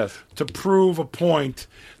pants. Yes. To prove a point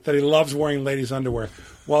that he loves wearing ladies' underwear.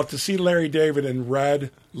 Well, to see Larry David in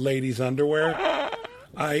red ladies' underwear,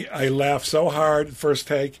 I laughed so hard first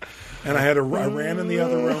take, and I ran in the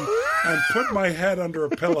other room and put my head under a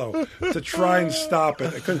pillow to try and stop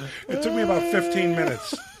it. It took me about 15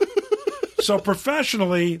 minutes. So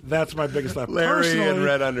professionally, that's my biggest laugh. Larry in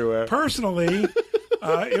red underwear. Personally,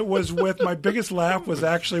 it was my biggest laugh was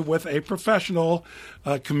actually with a professional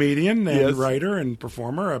comedian and Yes. writer and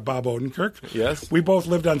performer, Bob Odenkirk. Yes. We both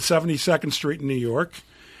lived on 72nd Street in New York,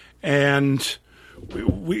 and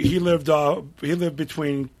he lived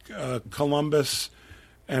between Columbus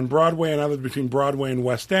and Broadway, and I lived between Broadway and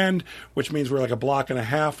West End, which means we're like a block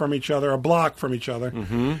from each other.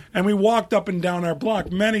 Mm-hmm. And we walked up and down our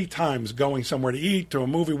block many times, going somewhere to eat, to a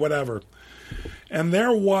movie, whatever. And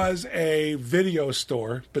there was a video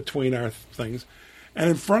store between our things. And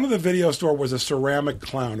in front of the video store was a ceramic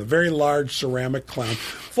clown, a very large ceramic clown,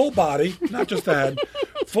 full body, not just the head,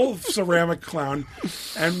 full ceramic clown.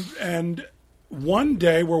 And one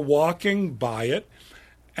day we're walking by it,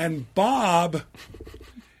 and Bob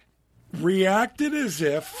reacted as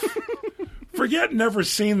if, forget never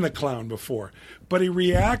seen the clown before, but he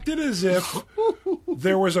reacted as if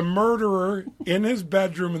there was a murderer in his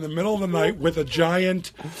bedroom in the middle of the night with a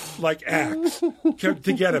giant, axe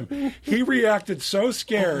to get him. He reacted so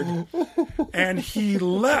scared, and he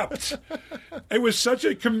leapt. It was such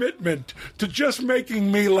a commitment to just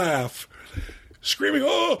making me laugh. screaming,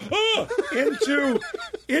 into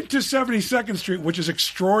 72nd Street, which is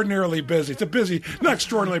extraordinarily busy. It's a busy, not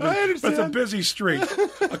extraordinarily busy, but it's a busy street.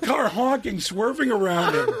 A car honking, swerving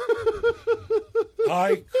around him.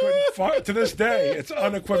 I couldn't to this day, it's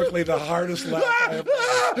unequivocally the hardest laugh I ever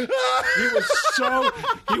had.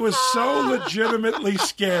 He was so legitimately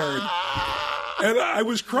scared. And I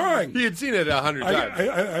was crying. He had seen it 100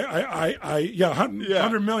 times.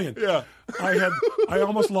 100 million. Yeah. I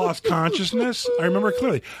almost lost consciousness. I remember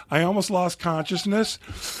clearly. I almost lost consciousness.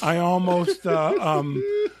 I almost,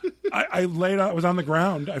 I laid out. I was on the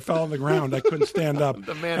ground. I fell on the ground. I couldn't stand up.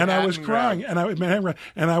 And I was crying. And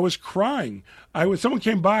I was crying. Someone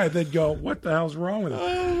came by. They'd go, "What the hell's wrong with it?"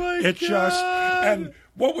 Oh my God. And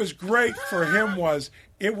what was great for him was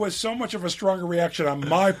it was so much of a stronger reaction on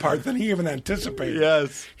my part than he even anticipated.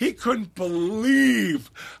 Yes. He couldn't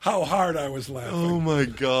believe how hard I was laughing. Oh my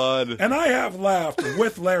God. And I have laughed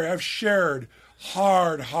with Larry. I've shared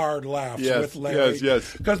hard laughs with Larry.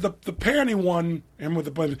 Yes. Because the panty one, and with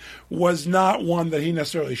the was not one that he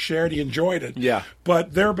necessarily shared. He enjoyed it. Yeah.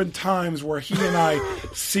 But there have been times where he and I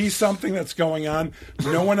see something that's going on,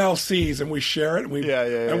 no one else sees, and we share it, and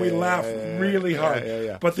we laugh really hard.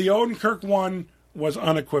 Yeah. But the Odenkirk one was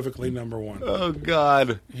unequivocally number one. Oh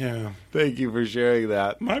God. Yeah. Thank you for sharing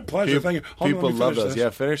that. My pleasure. Thank you. Hold on, People let me love finish those. this. Yeah,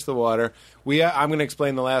 finish the water. I'm going to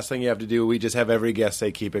explain the last thing you have to do. We just have every guest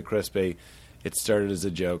say keep it crispy. It started as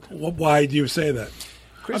a joke. Well, why do you say that?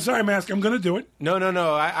 I'm sorry, I'm asking. I'm going to do it. No.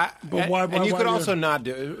 But why- and you why could you- also not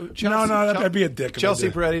do it. That'd be a dick. if I Chelsea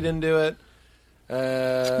did. Peretti didn't do it.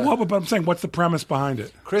 Well, but I'm saying, what's the premise behind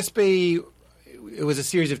it? Crispy, it was a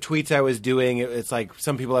series of tweets I was doing. It's like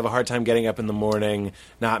some people have a hard time getting up in the morning.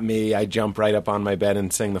 Not me. I jump right up on my bed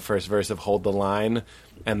and sing the first verse of Hold the Line.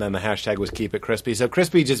 And then the hashtag was Keep It Crispy. So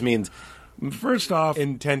crispy just means First off,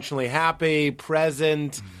 intentionally happy,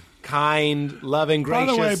 present, kind, loving,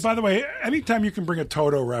 gracious. by the way, anytime you can bring a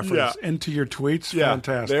Toto reference into your tweets,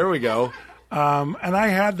 fantastic. There we go. And I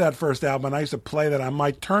had that first album, and I used to play that on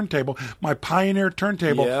my turntable, my Pioneer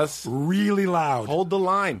turntable, Yes. really loud. Hold the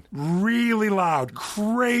line. Really loud,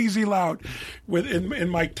 crazy loud, in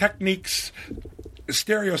my Technics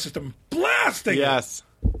stereo system, blasting. Yes.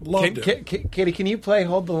 Loved it. Katie, can you play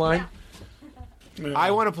Hold the Line? Yeah.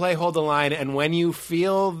 I want to play Hold the Line, and when you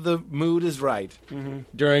feel the mood is right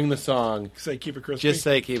during the song, Say keep it crispy. just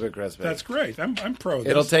say Keep It Crispy. That's great. I'm pro.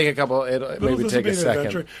 It'll take a couple. It'll maybe This take will a be an second.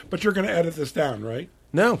 adventure, but you're going to edit this down, right?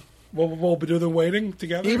 No, We'll do the waiting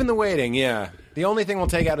together. even the waiting. Yeah, the only thing we'll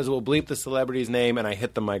take out is we'll bleep the celebrity's name, and I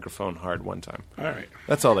hit the microphone hard one time. All right.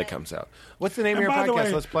 That's all that comes out. What's the name of your by the podcast?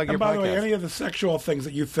 way, Let's plug your by podcast. the way, any of the sexual things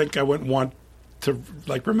that you think I wouldn't want to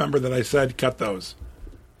remember that I said, cut those.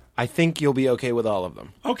 I think you'll be okay with all of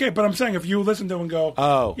them. Okay, but I'm saying if you listen to them and go,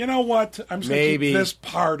 Oh. you know what? I'm just going to Maybe. keep this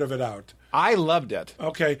part of it out. I loved it.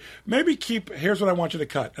 Okay, maybe here's what I want you to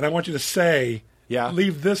cut. And I want you to say,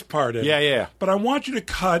 leave this part in. Yeah. But I want you to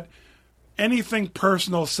cut anything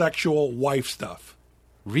personal, sexual, wife stuff.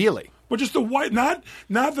 Really? Well, just the wife, not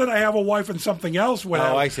that I have a wife and something else. Whatever,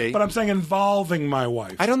 Oh, I see. But I'm saying involving my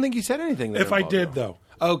wife. I don't think you said anything. That If I involved did, her. though.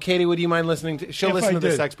 Oh, Katie, would you mind listening to? She'll If listen I to the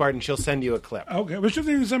did. sex part, and she'll send you a clip. Okay, but she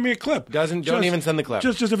doesn't even send me a clip. Don't even send the clip.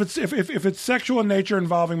 Just if it's sexual in nature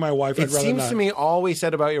involving my wife, It I'd rather seems not. to me all we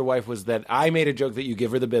said about your wife was that I made a joke that you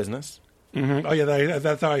give her the business, Oh yeah,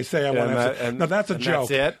 that's how I say I want to. No, that's a and joke.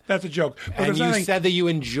 that's it? That's a joke. But and there's you nothing- said that you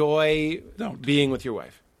enjoy Don't. being with your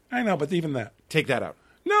wife. I know, but even that. Take that out.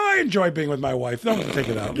 No, I enjoy being with my wife. Don't take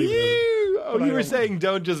it out. Leave it in. But I You were don't- saying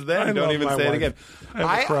don't just then. I Don't love even my say it wife. again.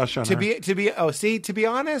 I have a crush on her. To be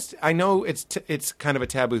honest, I know it's kind of a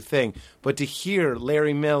taboo thing, but to hear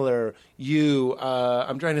Larry Miller,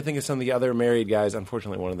 I'm trying to think of some of the other married guys.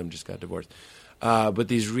 Unfortunately, one of them just got divorced. But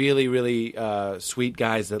these really, really sweet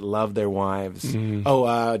guys that love their wives.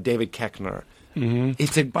 David Koechner.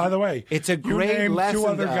 Mm-hmm. By the way, it's a great you named lesson two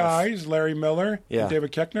other to us. guys, Larry Miller Yeah. and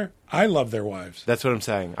David Koechner. I love their wives. That's what I'm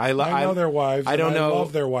saying. I know their wives. I don't and know. I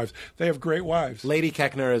love their wives. They have great wives. Lady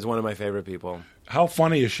Koechner is one of my favorite people. How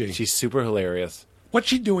funny is she? She's super hilarious. What's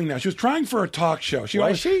she doing now? She was trying for a talk show.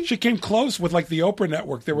 Was she? She came close with like the Oprah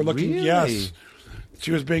Network. They were looking. Really? Yes,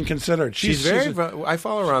 she was being considered. She's I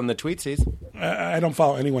follow her on the tweetsies. I don't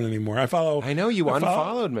follow anyone anymore. I know you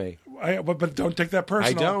unfollowed me. But don't take that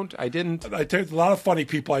personal. I didn't. I take a lot of funny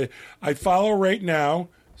people. I follow right now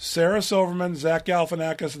Sarah Silverman, Zach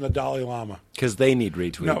Galifianakis, and the Dalai Lama. Because they need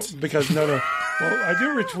retweets. No, because no. Well, I do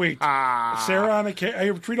retweet Sarah on occasion. I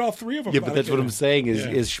retweet all three of them. Yeah, but that's what I'm saying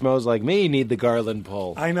is schmoes like me need the Garland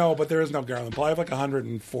poll. I know, but there is no Garland poll. I have like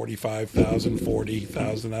 145,000,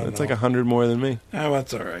 40,000. I don't know. That's like 100 more than me. Oh,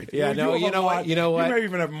 that's all right. Yeah, no, have you a know what? lot. You know what? You may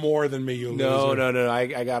even have more than me, you No. loser.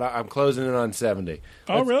 I'm closing in on 70.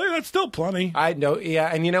 Oh, really? That's still plenty. I know. Yeah,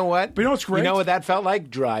 and you know what? But you know what's great? You know what that felt like?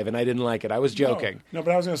 Drive, and I didn't like it. I was joking. No,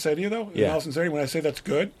 but I was going to say to you, though, in Yeah. all sincerity, when I say that's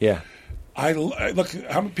good, Yeah. I look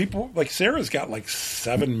how many people like Sarah's got like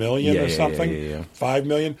 7 million or something, yeah. 5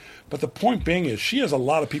 million. But the point being is she has a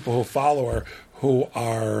lot of people who follow her who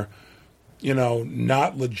are,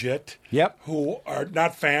 not legit. Yep. Who are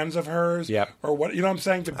not fans of hers. Yep. Or what you know what I'm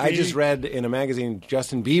saying? To be, I just read in a magazine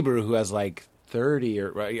Justin Bieber, who has like 30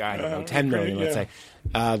 or I don't know, 10 million, let's say.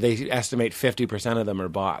 They estimate 50% of them are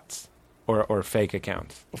bots or fake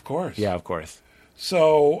accounts. Of course. Yeah, of course.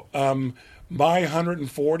 So my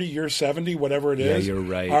 140, your 70, whatever it is, you're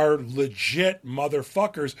right. are legit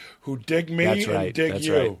motherfuckers who dig me That's and right. dig That's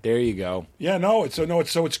you. right. There you go. Yeah,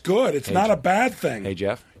 it's good. It's not a bad thing. Hey,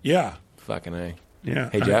 Jeff. Yeah. Fucking A. Yeah.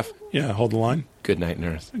 Hey, Jeff. Yeah, hold the line. Good night,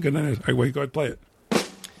 nurse. Good night. All right, wait, go ahead, play it.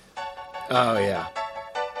 Oh, yeah.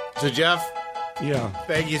 So, Jeff, Yeah,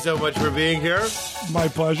 thank you so much for being here. my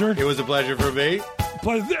pleasure. It was a pleasure for me.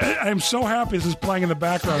 I'm so happy this is playing in the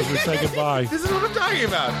background as we say goodbye. This is what I'm talking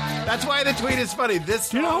about. That's why the tweet is funny. Do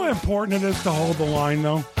you know how important it is to hold the line,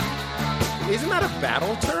 though? Isn't that a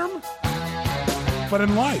battle term? But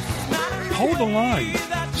in life, hold the line.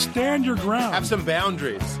 Stand your ground. Have some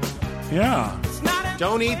boundaries. Yeah,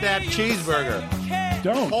 Don't eat that cheeseburger.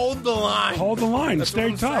 don't. Hold the line. Hold the line. That's Stay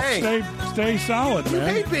what I'm tough. saying. Stay solid, You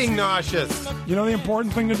man. hate being nauseous. You know the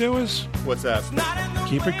important thing to do is What's that?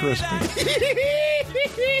 keep it crispy.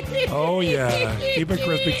 Oh, yeah. Keep it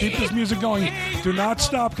crispy. Keep this music going. Do not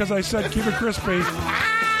stop because I said keep it crispy.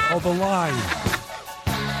 Hold the line.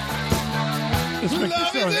 This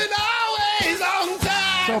makes me so- always on time.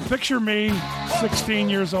 So picture me, 16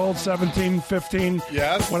 years old, 17, 15,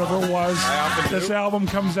 Yes. whatever it was. I often This do. album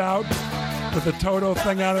comes out with the Toto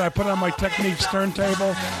thing on it. I put it on my Techniques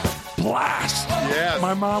turntable. Blast. Yes.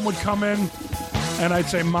 My mom would come in, and I'd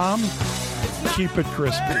say, Mom, keep it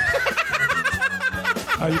crispy.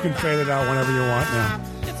 You can fade it out whenever you want now.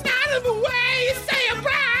 It's not in the way you say it,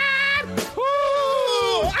 Brad.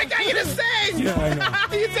 Ooh, I got you to sing. Yeah, I know.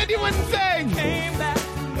 You said you wouldn't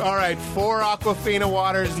sing. All right, 4 Aquafina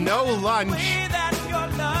waters, no lunch,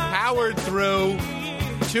 powered through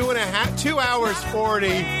 2 hours 40.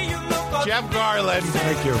 Jeff Garland,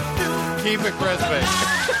 Thank you. keep it crispy.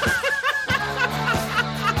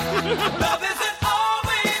 Love isn't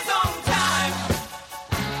always on time.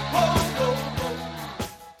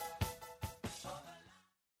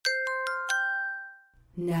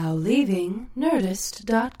 Now leaving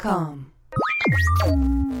Nerdist.com.